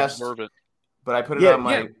my chest, but I put it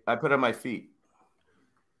on my feet.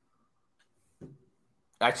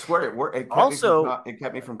 I swear it worked. It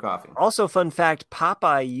kept me from coughing. Also, fun fact: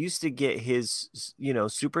 Popeye used to get his,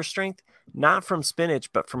 super strength not from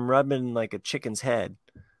spinach, but from rubbing like a chicken's head.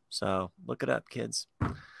 So look it up, kids.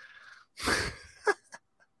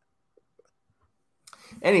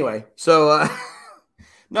 Anyway, so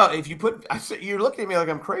no, if you put, you're looking at me like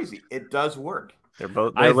I'm crazy. It does work. They're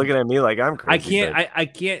looking at me like I'm crazy. I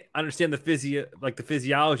can't understand the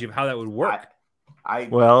physiology of how that would work.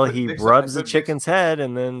 He rubs the chicken's head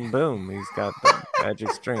and then boom, he's got the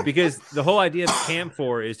magic strength. Because the whole idea of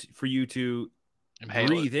camphor is for you to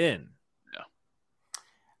breathe in.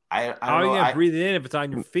 Yeah. How are you gonna breathe in if it's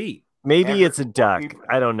on your feet? Maybe it's a duck.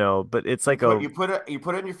 I don't know, but it's like you put it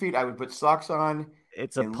on your feet. I would put socks on.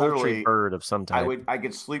 It's a poultry bird of some type. I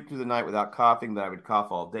could sleep through the night without coughing, but I would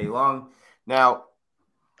cough all day long. Now,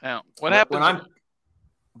 what happens?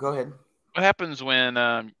 Go ahead. What happens when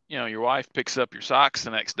your wife picks up your socks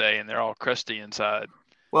the next day and they're all crusty inside?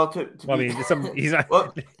 Well, he's not.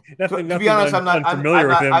 Well, to be honest, I'm not familiar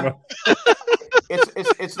with him.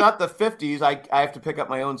 It's not the 50s. I have to pick up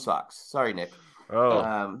my own socks. Sorry, Nick.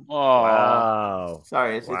 Wow.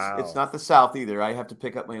 Sorry, it's not the South either. I have to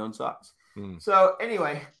pick up my own socks. So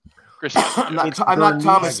anyway, I'm not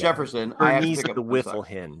Thomas Jefferson. Bernice the Whiffle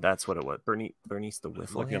Hen. That's what it was. Bernice the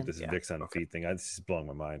Whiffle Looking Hen. up this Vicks on feet thing. This is blowing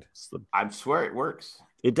my mind. I swear it works.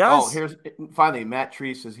 It does. Oh, finally Matt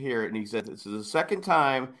Treese is here, and he said this is the second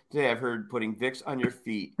time today I've heard putting Vicks on your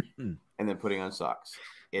feet and then putting on socks.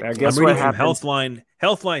 I guess what happens.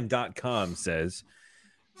 Healthline.com says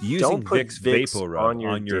using Vicks VapoRub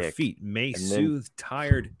on your feet may soothe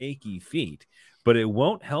tired, achy feet, but it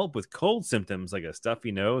won't help with cold symptoms like a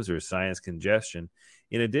stuffy nose or sinus congestion.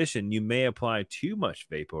 In addition, you may apply too much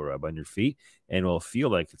VapoRub on your feet and will feel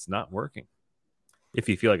like it's not working. If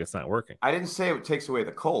you feel like it's not working. I didn't say it takes away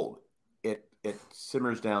the cold. It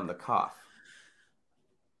simmers down the cough.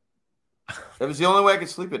 That was the only way I could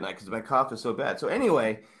sleep at night because my cough is so bad. So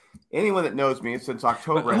anyway, anyone that knows me since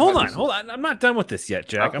October. Hold on. I'm not done with this yet,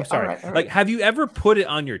 Jack. Okay, I'm sorry. All right. Like, have you ever put it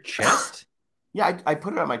on your chest? Yeah, I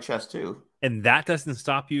put it on my chest too. And that doesn't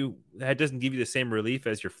stop you? That doesn't give you the same relief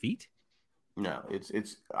as your feet? No, it's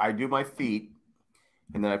I do my feet,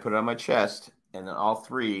 and then I put it on my chest, and then all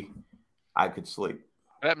three, I could sleep.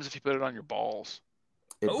 What happens if you put it on your balls?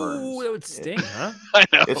 It burns. Oh, that would sting, huh? I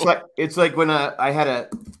know. It's like when I had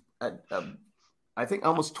I think I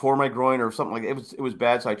almost tore my groin or something like that. It was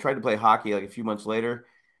bad. So I tried to play hockey like a few months later.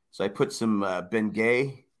 So I put some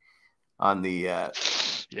Bengay on the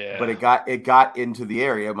but it got into the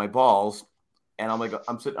area of my balls, and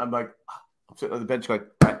I'm sitting on the bench going,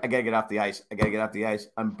 I gotta get off the ice.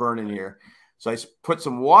 I'm burning here. So I put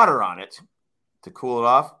some water on it to cool it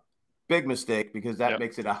off. Big mistake because that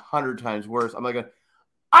makes it 100 times worse. I'm like,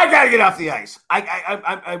 I gotta get off the ice.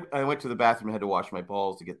 I went to the bathroom and had to wash my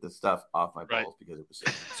balls to get the stuff off my balls because it was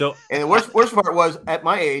sick. So, and the worst part was at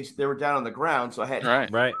my age they were down on the ground, so I had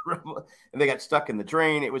right, and they got stuck in the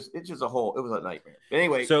drain. It was just a nightmare. But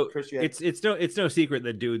anyway, so Chris, it's no secret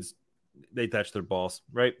that dudes they touch their balls,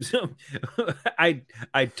 right? So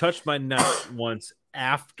I touched my nuts once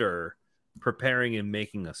after preparing and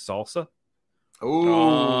making a salsa.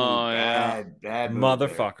 Oh yeah, bad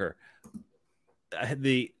motherfucker. I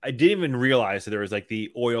didn't even realize that there was like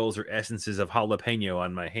the oils or essences of jalapeno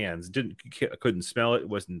on my hands. Couldn't smell it.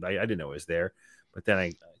 I didn't know it was there. But then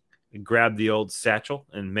I grabbed the old satchel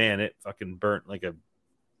and man, it fucking burnt like a.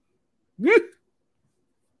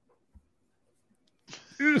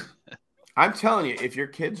 I'm telling you, if your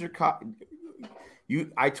kids are caught,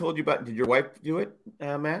 I told you about. Did your wife do it,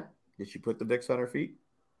 Matt? Did she put the Vicks on her feet?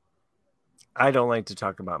 I don't like to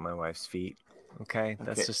talk about my wife's feet. Okay,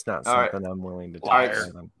 that's just not something I'm willing to talk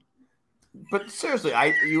about. But seriously,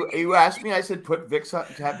 you asked me. I said put Vicks on.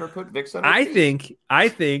 Have her put Vicks on. Her feet. I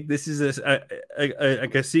think this is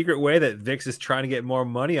a secret way that Vicks is trying to get more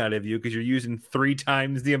money out of you because you're using 3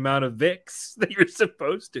 times the amount of Vicks that you're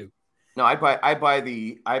supposed to. No, I buy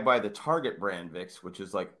the Target brand Vicks, which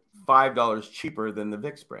is like $5 cheaper than the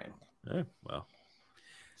Vicks brand. Oh, well,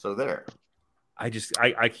 so there. I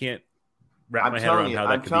can't wrap my head around how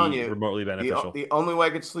that could be remotely beneficial. The only way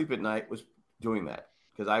I could sleep at night was doing that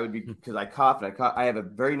because I cough and I have a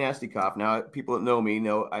very nasty cough. Now people that know me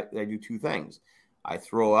know I do two things: I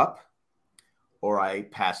throw up or I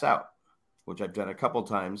pass out, which I've done a couple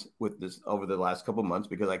times with this over the last couple months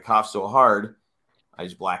because I cough so hard, I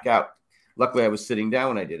just black out. Luckily, I was sitting down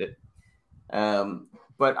when I did it.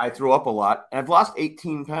 But I threw up a lot. And I've lost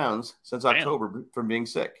 18 pounds since October from being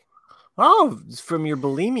sick. Oh, from your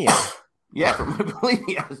bulimia. Yeah, from my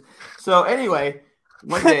bulimia. So anyway,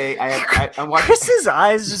 one day I'm watching. Chris's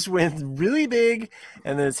eyes just went really big,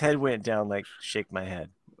 and then his head went down like shake my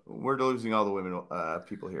head. We're losing all the women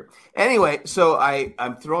people here. Anyway, so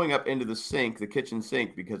I'm throwing up into the kitchen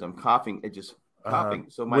sink because I'm coughing. Coughing.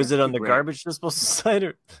 So was it on the garbage disposal side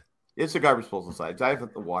or? It's a garbage disposal side. I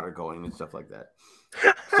have the water going and stuff like that.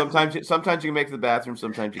 Sometimes you can make it to the bathroom.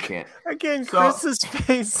 Sometimes you can't. Again, Chris's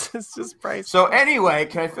face is just priceless. So anyway,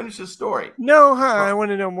 can I finish this story? No, I want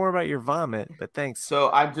to know more about your vomit, but thanks. So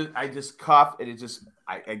I just cough, and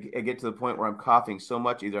I get to the point where I'm coughing so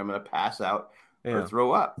much, either I'm going to pass out or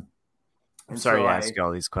throw up. I'm sorry to ask you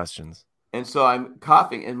all these questions. And so I'm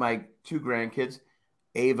coughing, and my two grandkids,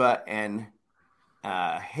 Ava and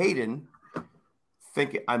Hayden,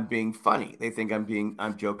 think I'm being funny. They think I'm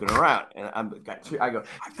joking around, and I go,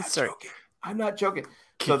 I'm not joking.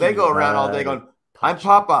 So they go around all day going, I'm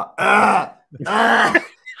Papa.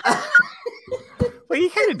 Well, you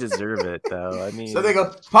kind of deserve it, though. I mean, so they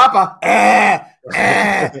go, Papa.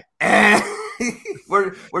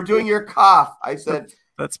 We're doing your cough. I said,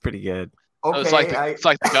 that's pretty good. Okay, it's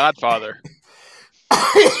like The Godfather.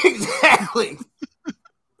 Exactly.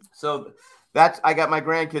 So. I got my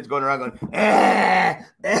grandkids going around going,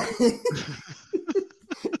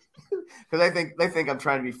 because they think I'm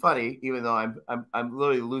trying to be funny, even though I'm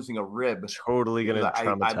literally losing a rib. Totally gonna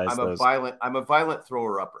traumatize those. I'm a violent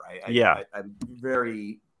thrower upper. I'm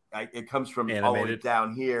very. It comes from all the way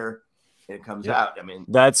down here. And it comes out. I mean,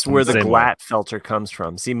 that's where the Glatfelter comes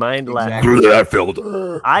from. See, mine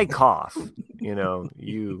Glatfelter. I cough.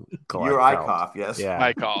 You. Your eye cough. Yes. Yeah.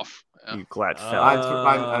 I cough. You Glatfelter.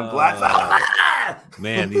 I'm Glatfelter.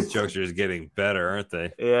 Man, these jokes are just getting better, aren't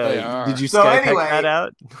they? Yeah. They are. Did you Skype that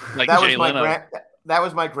out? Like that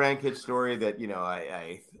was my grandkid's story that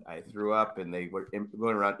I threw up and they were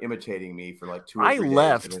going around imitating me for like 2 or 3 days. I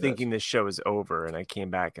left thinking this show was over and I came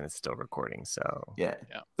back and it's still recording. So yeah.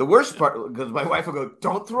 The worst part, because my wife will go,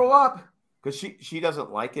 "Don't throw up," because she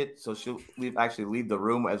doesn't like it, so she'll leave the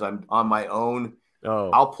room as I'm on my own.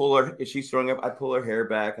 Oh, I'll pull her if she's throwing up. I pull her hair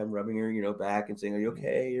back. I'm rubbing her, back and saying, "Are you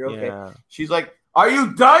okay? You're okay." Yeah. She's like, "Are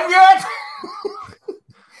you done yet?"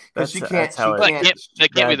 Because she can't. That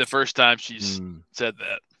can't be the first time she's said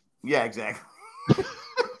that. Yeah, exactly.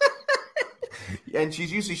 And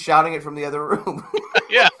she's usually shouting it from the other room.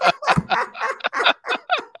 Yeah.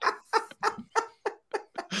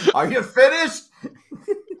 Are you finished?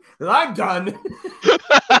 I'm done.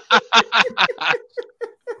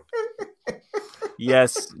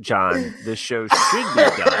 Yes, John, this show should be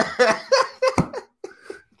done.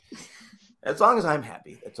 As long as I'm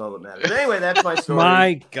happy, that's all that matters. But anyway, that's my story.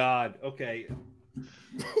 My God. Okay.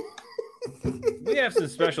 We have some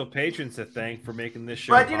special patrons to thank for making this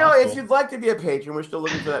show. But possible. if you'd like to be a patron, we're still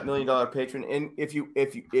looking for that $1 million patron. And if you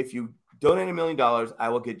donate $1 million, I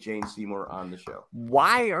will get Jane Seymour on the show.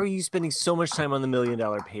 Why are you spending so much time on the $1 million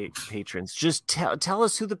patrons? Just tell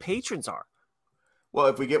us who the patrons are. Well,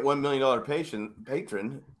 if we get $1 million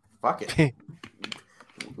patron, fuck it.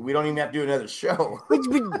 We don't even have to do another show.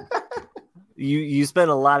 You spend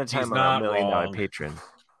a lot of time on a $1 million patron.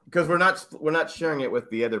 Because we're not sharing it with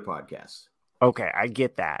the other podcasts. Okay, I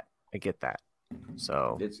get that.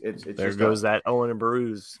 So it's there goes that Owen and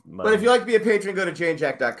Baru's money. But if you'd like to be a patron, go to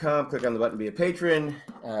janejack.com, click on the button, be a patron.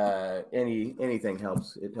 Anything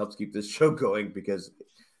helps. It helps keep this show going because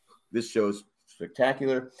this show is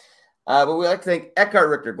spectacular. But we'd like to thank Eckhart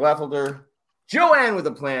Richter Glatfelter, Joanne with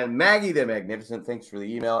a plan, Maggie the Magnificent, thanks for the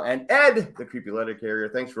email, and Ed, the creepy letter carrier,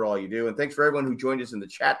 thanks for all you do. And thanks for everyone who joined us in the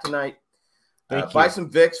chat tonight. Buy some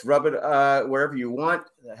Vicks, rub it wherever you want.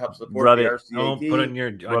 That helps support the RCAD. Don't put it on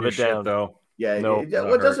your shit, down. though. Yeah, nope,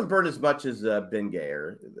 it doesn't burn as much as Bengay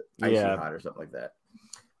or Icy Hot or something like that.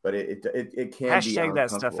 But it can hashtag be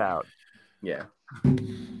that stuff out. Yeah.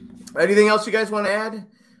 Anything else you guys want to add?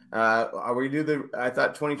 Are we I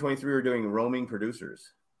thought 2023 we were doing roaming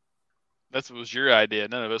producers. That was your idea.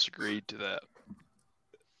 None of us agreed to that.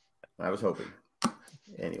 I was hoping.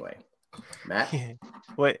 Anyway, Matt.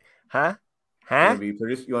 What? Huh? You want to be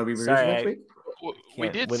producer next week? We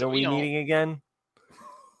did. When are we meeting again?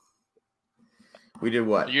 We did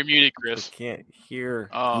what? You're muted, Chris. I can't hear.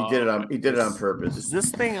 He did it on purpose. Is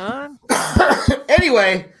this thing on?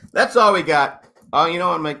 Anyway, that's all we got. You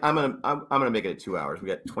know, I'm gonna make it 2 hours. We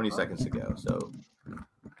got 20 seconds to go. So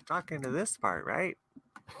Talking to this part, right?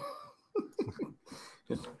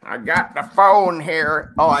 I got the phone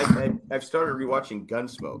here. Oh, I've started rewatching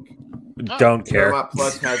Gunsmoke. Don't care. Paramount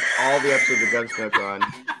Plus has all the episodes of Gunsmoke on.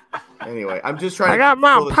 Anyway, I'm just trying. I got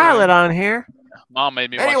Mount Pilot on here. Mom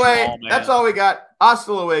made me. Anyway, that's all we got.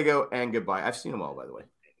 Hasta luego and goodbye. I've seen them all, by the way.